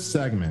new to this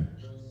segment,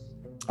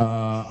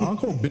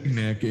 Uncle Big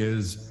Nick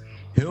he's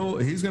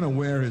going to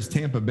wear his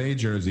Tampa Bay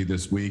jersey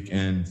this week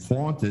and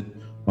flaunt it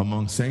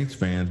among Saints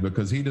fans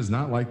because he does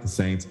not like the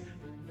Saints.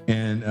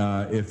 And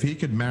if he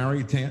could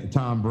marry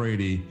Tom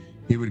Brady,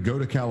 he would go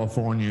to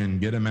California and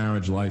get a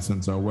marriage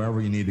license or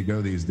wherever you need to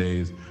go these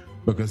days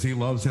because he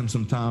loves him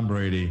some Tom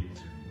Brady.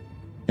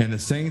 And the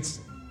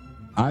Saints,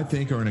 I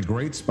think, are in a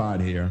great spot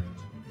here.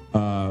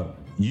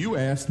 You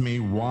asked me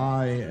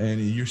why, and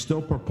you're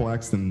still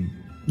perplexed, and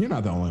you're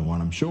not the only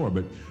one, I'm sure,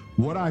 but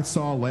what I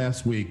saw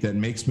last week that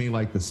makes me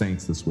like the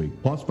Saints this week,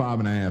 plus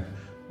 5.5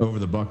 over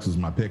the Bucks is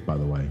my pick, by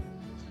the way.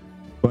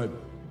 But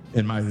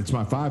it's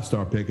my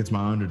 5-star pick, it's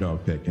my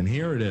underdog pick, and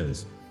here it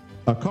is.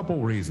 A couple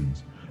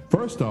reasons.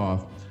 First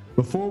off,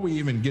 before we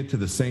even get to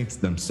the Saints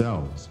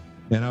themselves,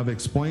 and I've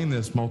explained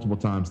this multiple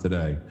times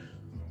today,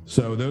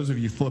 so those of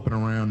you flipping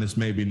around, this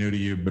may be new to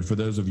you, but for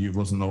those of you who've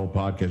listened to the whole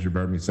podcast, you've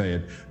heard me say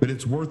it, but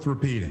it's worth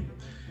repeating.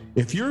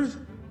 If you're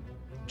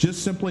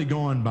just simply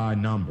going by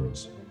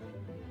numbers,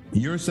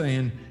 you're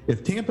saying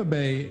if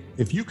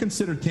you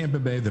consider Tampa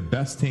Bay the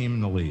best team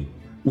in the league,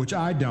 which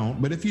I don't,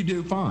 but if you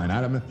do,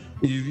 fine.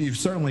 You've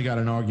certainly got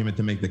an argument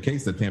to make the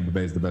case that Tampa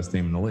Bay is the best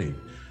team in the league.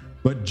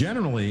 But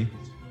generally,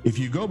 if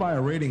you go by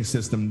a rating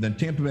system, then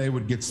Tampa Bay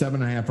would get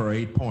 7.5 or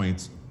 8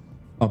 points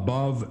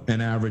above an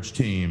average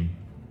team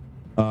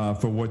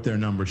for what their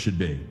number should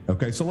be.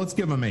 Okay, so let's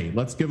give them 8.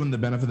 Let's give them the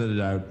benefit of the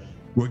doubt.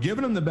 We're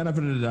giving them the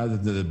benefit of the doubt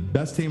that they're the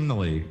best team in the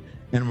league,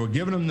 and we're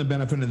giving them the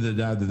benefit of the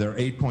doubt that they're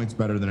 8 points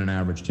better than an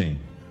average team.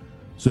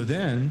 So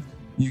then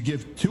you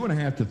give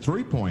 2.5 to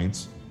 3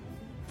 points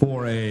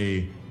for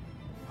a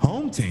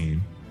home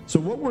team. So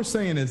what we're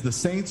saying is the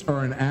Saints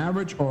are an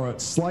average or a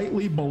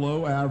slightly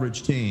below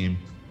average team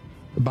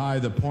by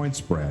the point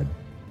spread.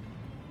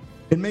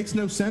 It makes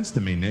no sense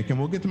to me, Nick, and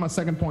we'll get to my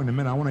second point in a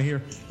minute. I want to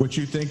hear what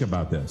you think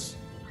about this.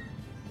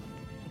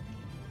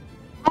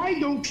 I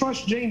don't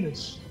trust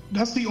Jameis.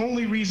 That's the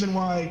only reason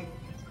why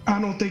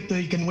I don't think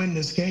they can win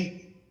this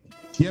game.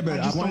 Yeah, but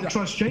I just don't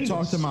trust Jameis.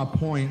 Talk to my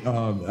point.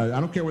 I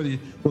don't care whether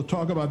we'll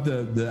talk about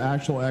the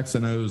actual X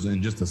and O's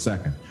in just a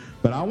second.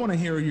 But I want to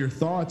hear your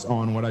thoughts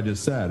on what I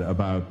just said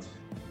about,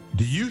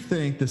 do you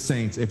think the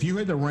Saints, if you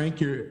had to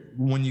rank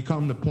when you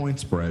come to point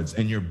spreads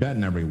and you're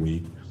betting every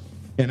week,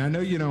 and I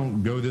know you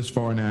don't go this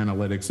far in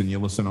analytics and you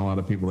listen to a lot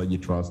of people that you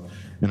trust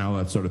and all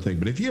that sort of thing,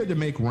 but if you had to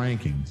make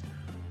rankings,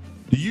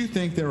 do you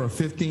think there are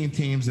 15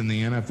 teams in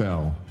the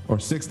NFL or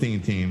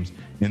 16 teams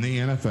in the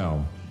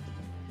NFL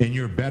in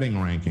your betting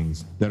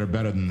rankings that are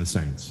better than the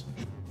Saints?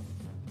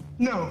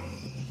 No,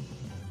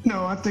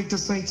 I think the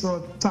Saints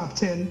are top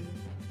 10,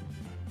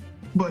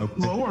 but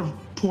okay. Lower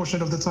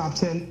portion of the top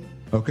 10.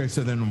 Okay,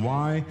 so then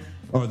why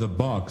are the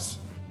Bucks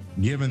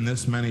given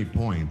this many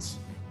points?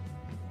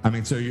 I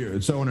mean, so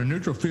on a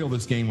neutral field,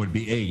 this game would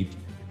be 8,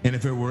 and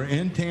if it were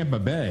in Tampa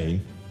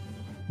Bay,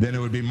 then it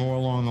would be more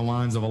along the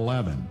lines of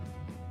 11.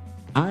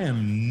 I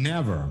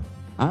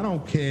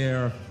don't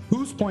care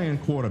who's playing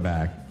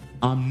quarterback,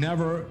 I'm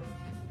never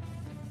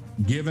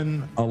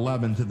giving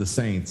 11 to the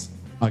Saints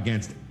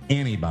against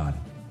anybody.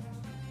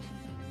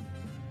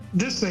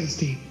 This Saints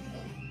team.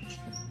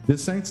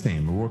 This Saints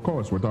team. Of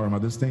course, we're talking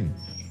about this team.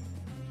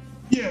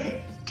 Yeah.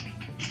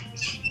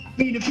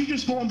 I mean, if you're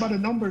just going by the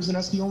numbers and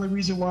that's the only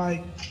reason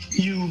why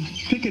you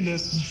picking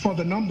this for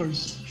the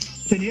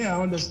numbers, then yeah,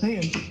 I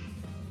understand.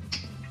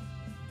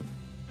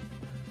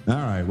 All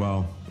right,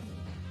 well,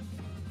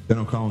 they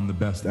don't call him the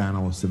best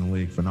analyst in the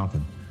league for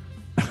nothing.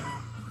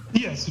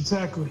 Yes,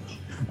 exactly.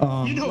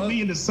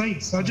 Me and the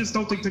Saints, I just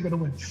don't think they're going to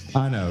win.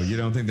 I know, you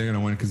don't think they're going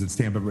to win because it's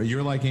Tampa Bay.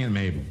 You're like Aunt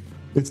Mabel.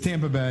 It's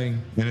Tampa Bay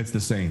and it's the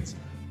Saints.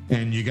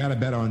 And you got to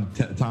bet on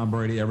Tom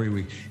Brady every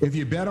week. If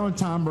you bet on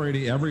Tom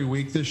Brady every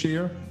week this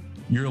year,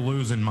 you're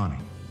losing money.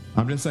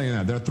 I'm just saying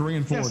that. They're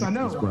 3-4 yes, I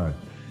know. Spread.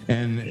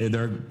 And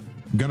they're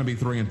going to be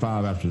 3-5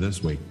 after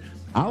this week.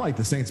 I like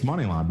the Saints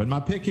money line, but my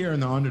pick here in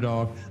the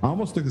underdog, I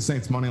almost took the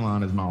Saints money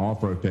line as my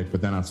off-road pick,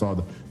 but then I saw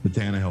the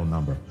Tannehill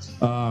number.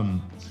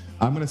 I'm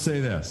going to say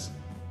this.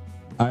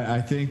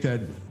 I think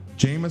that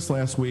Jameis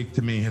last week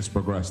to me has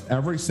progressed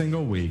every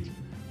single week.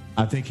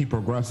 I think he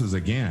progresses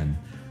again.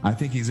 I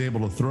think he's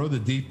able to throw the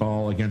deep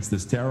ball against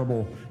this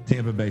terrible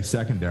Tampa Bay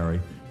secondary.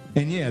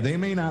 And yeah, they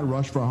may not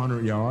rush for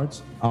 100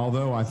 yards,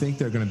 although I think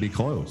they're going to be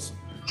close.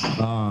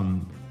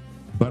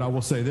 But I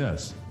will say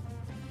this.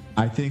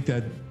 I think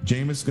that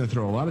Jameis is going to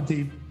throw a lot of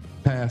deep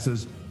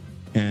passes,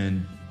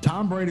 and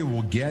Tom Brady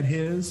will get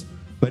his,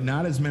 but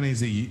not as many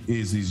as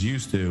he's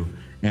used to,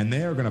 and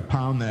they are going to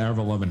pound the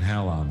ever-loving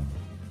hell out of him.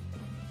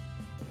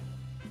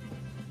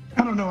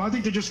 I don't know. I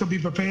think they're just going to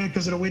be prepared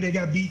because of the way they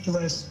got beat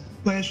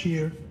last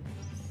year.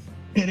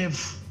 And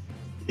if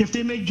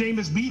they make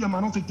Jameis beat them,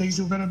 I don't think they're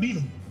going to beat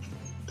him.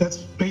 That's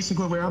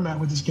basically where I'm at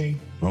with this game.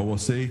 Well, we'll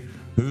see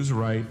who's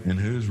right and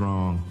who's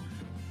wrong.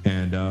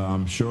 And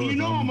I'm sure... I'm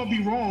going to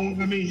be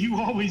wrong. I mean, you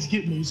always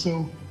get me,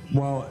 so...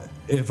 Well,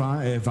 if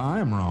I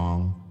am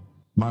wrong,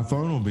 my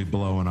phone will be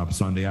blowing up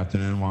Sunday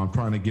afternoon while I'm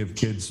trying to give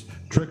kids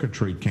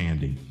trick-or-treat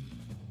candy.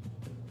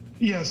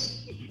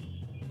 Yes.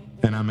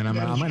 And I mean, I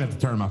might have to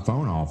turn my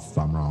phone off if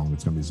I'm wrong.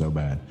 It's going to be so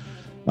bad.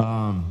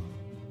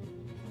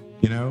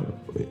 You know,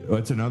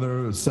 it's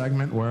another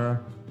segment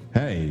where,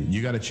 hey,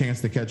 you got a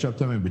chance to catch up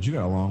to me, but you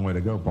got a long way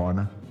to go,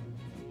 partner.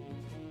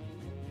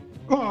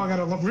 Oh, I got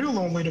a real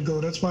long way to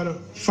go. That's why the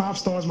 5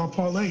 stars my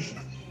parlay.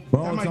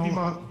 Well, that might be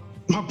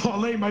my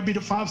parlay might be the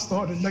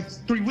 5-star in the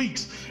next 3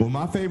 weeks. Well,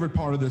 my favorite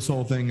part of this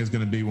whole thing is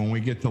going to be when we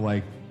get to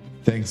like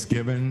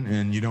Thanksgiving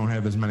and you don't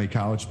have as many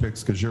college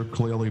picks because you're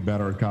clearly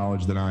better at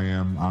college than I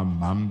am.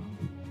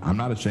 I'm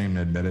not ashamed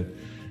to admit it.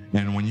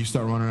 And when you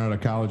start running out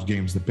of college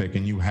games to pick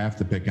and you have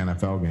to pick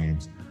NFL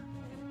games,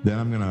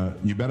 then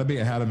you better be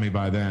ahead of me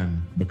by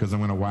then because I'm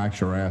going to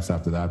wax your ass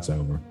after that's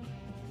over.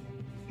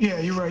 Yeah,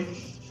 you're right.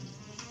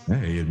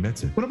 Hey, he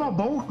admits it. What about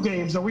bowl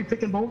games? Are we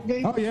picking bowl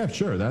games? Oh, yeah,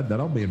 sure.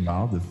 That'll be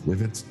involved.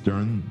 If it's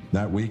during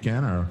that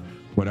weekend or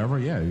whatever,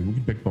 yeah, we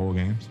can pick bowl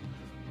games.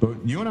 But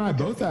you and I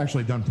both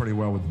actually done pretty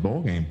well with the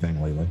bowl game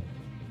thing lately.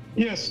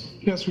 Yes,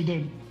 we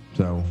did.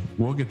 So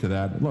we'll get to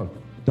that. Look,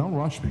 don't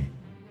rush me.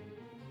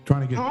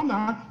 Trying to get I'm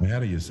not.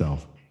 ahead of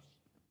yourself.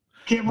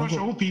 Can't rush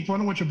old people. I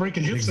don't want you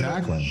breaking hips.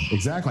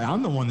 Exactly.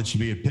 I'm the one that should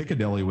be at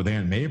Piccadilly with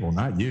Aunt Mabel,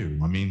 not you.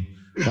 I mean,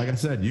 like I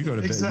said, you go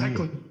to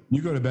bed.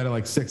 You go to bed at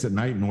like 6 at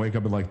night and wake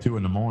up at like 2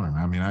 in the morning.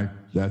 I mean,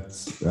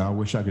 I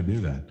wish I could do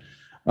that.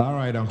 All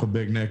right, Uncle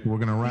Big Nick, we're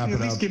gonna wrap it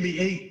up. At least give me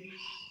 8.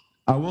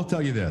 I will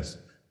tell you this.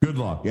 Good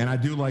luck, and I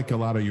do like a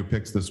lot of your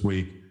picks this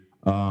week.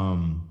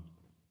 And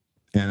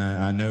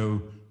I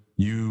know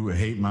you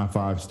hate my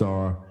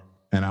 5-star,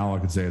 and all I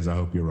can say is I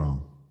hope you're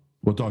wrong.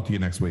 We'll talk to you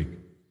next week.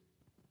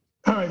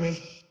 All right, man.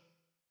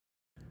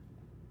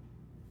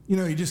 You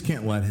know, you just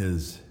can't let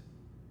his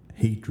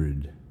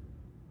hatred,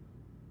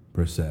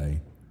 per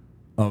se,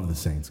 of the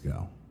Saints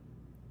go.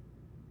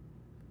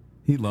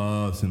 He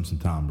loves him some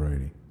Tom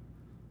Brady.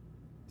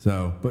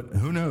 So, but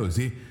who knows?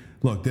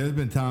 Look, there's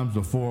been times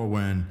before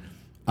when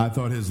I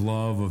thought his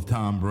love of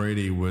Tom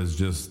Brady was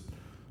just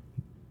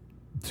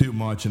too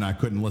much and I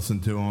couldn't listen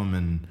to him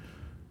and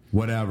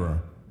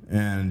whatever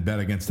and bet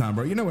against Tom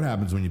Brady. You know what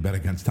happens when you bet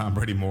against Tom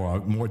Brady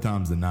more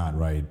times than not,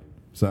 right?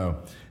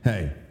 So,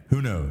 hey,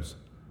 who knows?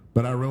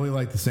 But I really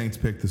like the Saints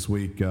pick this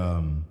week,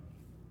 and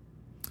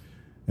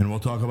we'll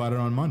talk about it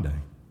on Monday.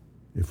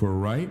 If we're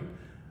right,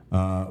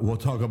 we'll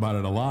talk about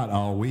it a lot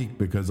all week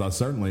because I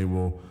certainly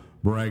will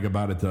brag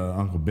about it to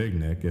Uncle Big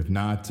Nick. If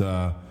not,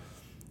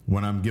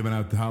 when I'm giving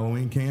out the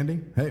Halloween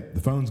candy, hey,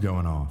 the phone's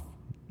going off.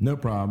 No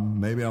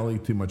problem. Maybe I'll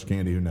eat too much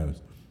candy. Who knows?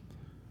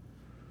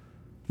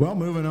 Well,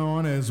 moving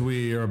on as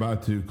we are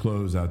about to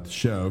close out the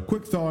show.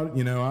 Quick thought,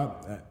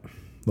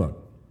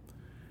 look,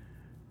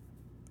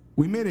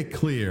 we made it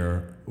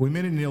clear, we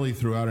made it nearly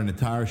throughout an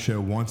entire show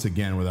once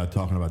again without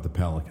talking about the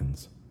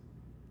Pelicans.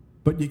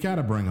 But you got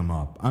to bring them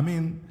up. I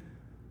mean,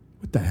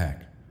 what the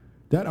heck?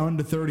 That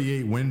under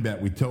 38 win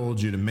bet we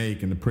told you to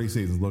make in the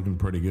preseason is looking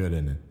pretty good,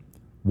 isn't it?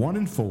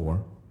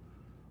 1-4,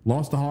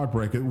 lost a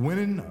heartbreaker,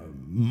 winning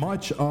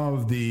much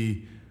of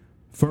the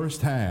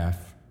first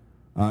half.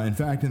 In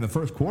fact, in the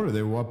first quarter,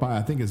 they were up by,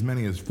 I think, as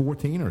many as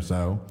 14 or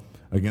so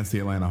against the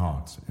Atlanta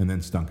Hawks, and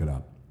then stunk it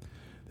up.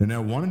 They're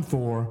now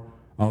 1-4,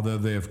 although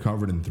they have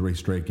covered in 3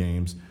 straight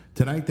games.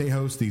 Tonight, they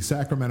host the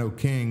Sacramento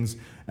Kings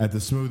at the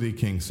Smoothie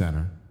King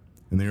Center,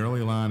 and the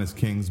early line is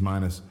Kings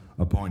minus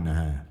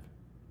 1.5.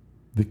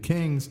 The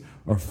Kings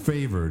are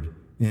favored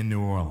in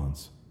New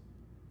Orleans.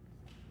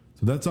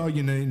 So that's all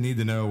you need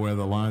to know where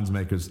the lines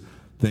makers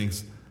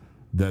thinks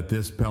that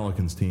this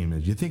Pelicans team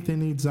is. You think they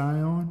need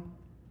Zion?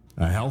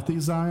 A healthy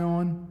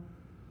Zion?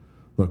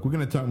 Look, we're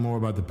going to talk more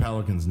about the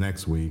Pelicans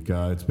next week.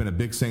 It's been a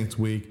big Saints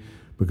week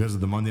because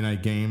of the Monday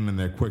night game and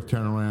their quick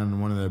turnaround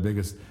and one of their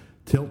biggest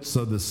tilts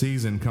of the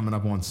season coming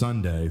up on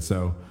Sunday.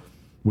 So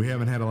we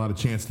haven't had a lot of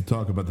chance to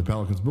talk about the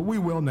Pelicans, but we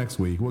will next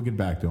week. We'll get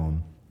back to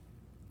them.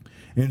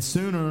 And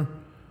sooner,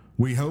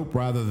 we hope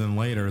rather than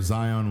later,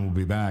 Zion will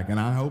be back. And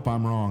I hope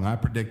I'm wrong. I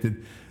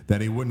predicted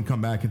that he wouldn't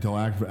come back until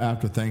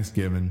after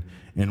Thanksgiving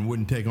and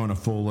wouldn't take on a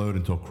full load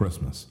until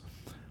Christmas.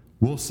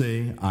 We'll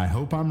see. I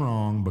hope I'm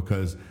wrong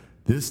because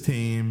this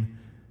team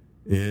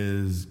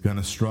is going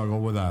to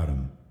struggle without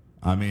him.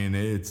 I mean,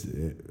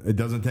 it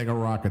doesn't take a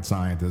rocket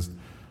scientist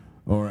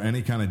or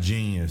any kind of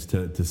genius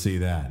to see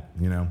that,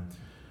 you know.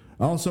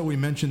 Also, we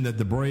mentioned that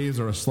the Braves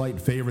are a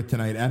slight favorite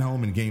tonight at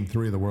home in Game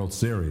 3 of the World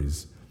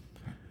Series.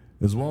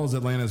 As well as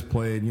Atlanta's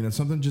played,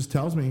 something just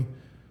tells me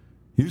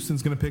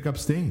Houston's going to pick up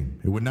steam.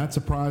 It would not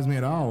surprise me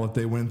at all if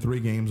they win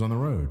 3 games on the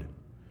road.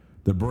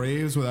 The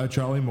Braves, without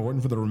Charlie Morton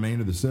for the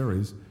remainder of the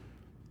series,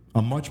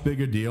 a much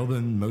bigger deal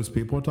than most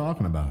people are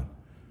talking about.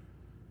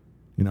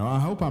 I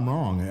hope I'm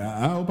wrong.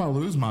 I hope I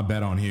lose my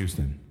bet on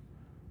Houston.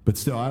 But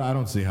still, I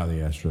don't see how the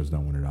Astros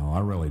don't win it all. I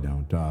really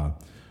don't.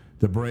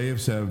 The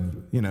Braves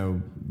have,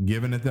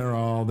 given it their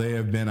all. They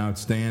have been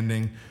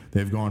outstanding.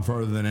 They've gone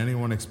further than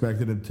anyone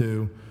expected them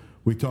to.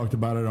 We talked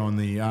about it on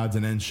the Odds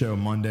and Ends show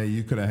Monday.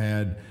 You could have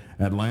had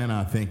Atlanta,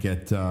 I think,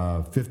 at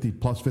 50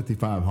 plus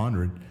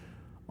 5,500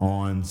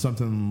 on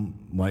something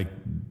like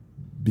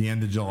the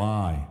end of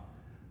July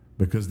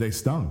because they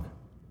stunk.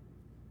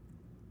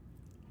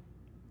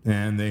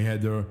 And they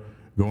had to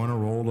go on a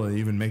roll to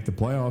even make the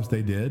playoffs.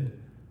 They did.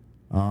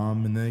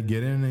 And they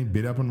get in and they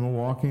beat up on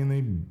Milwaukee and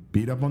they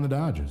beat up on the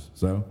Dodgers.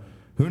 So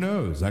who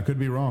knows? I could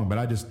be wrong, but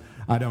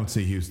I don't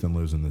see Houston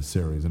losing this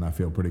series, and I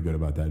feel pretty good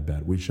about that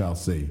bet. We shall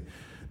see.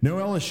 No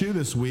LSU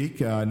this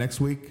week. Next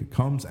week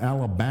comes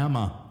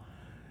Alabama.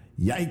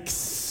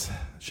 Yikes.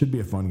 Should be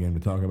a fun game to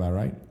talk about,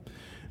 right?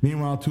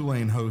 Meanwhile,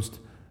 Tulane host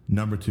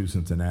number 2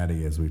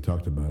 Cincinnati, as we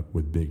talked about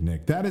with Big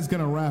Nick. That is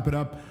going to wrap it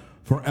up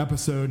for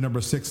episode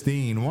number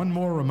 16. One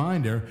more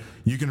reminder,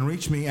 you can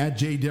reach me at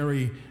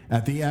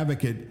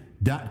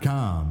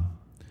jderry@theadvocate.com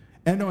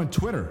and on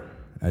Twitter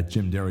at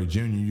Jim Derry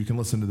Jr. You can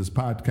listen to this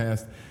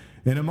podcast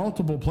in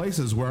multiple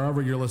places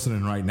wherever you're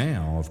listening right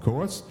now, of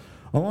course,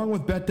 along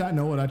with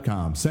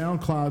bet.nola.com,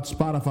 SoundCloud,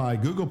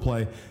 Spotify, Google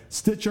Play,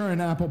 Stitcher,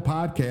 and Apple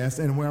Podcasts,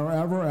 and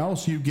wherever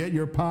else you get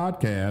your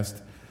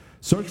podcast.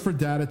 Search for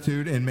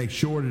Datitude and make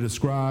sure to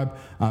subscribe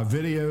our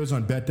videos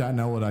on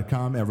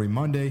bet.nola.com every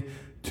Monday,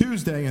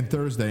 Tuesday, and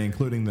Thursday,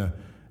 including the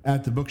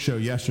At the Book Show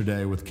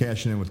yesterday with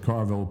Cashing In with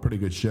Carville. Pretty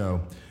good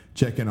show.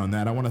 Check in on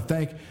that. I want to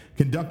thank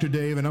Conductor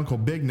Dave and Uncle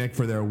Big Nick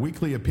for their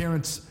weekly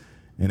appearance.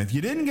 And if you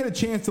didn't get a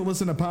chance to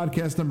listen to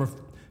podcast number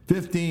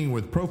 15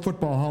 with Pro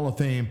Football Hall of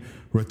Fame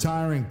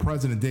retiring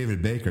President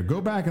David Baker,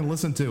 go back and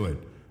listen to it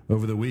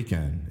over the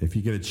weekend if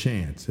you get a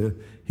chance.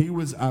 He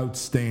was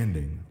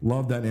outstanding.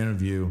 Loved that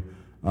interview.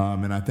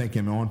 And I thank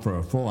him on for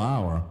a full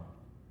hour.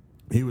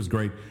 He was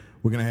great.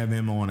 We're going to have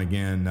him on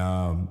again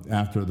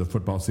after the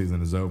football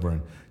season is over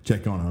and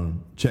check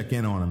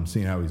in on him,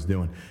 see how he's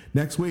doing.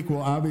 Next week,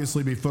 we'll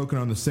obviously be focusing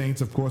on the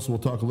Saints. Of course, we'll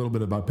talk a little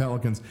bit about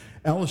Pelicans,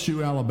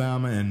 LSU,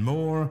 Alabama, and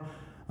more.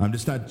 I'm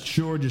just not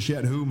sure just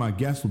yet who my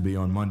guest will be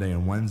on Monday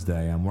and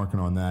Wednesday. I'm working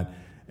on that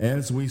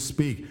as we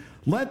speak.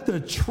 Let the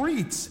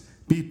treats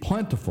be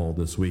plentiful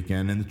this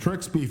weekend and the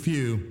tricks be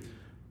few.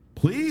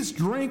 Please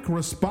drink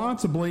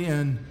responsibly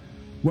and,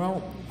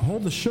 well,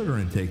 hold the sugar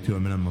intake to a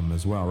minimum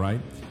as well, right?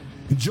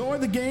 Enjoy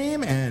the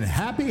game and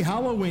happy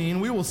Halloween.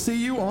 We will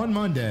see you on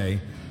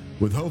Monday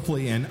with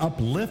hopefully an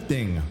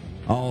uplifting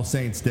All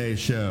Saints Day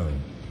show.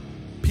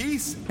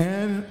 Peace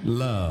and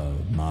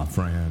love, my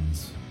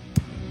friends.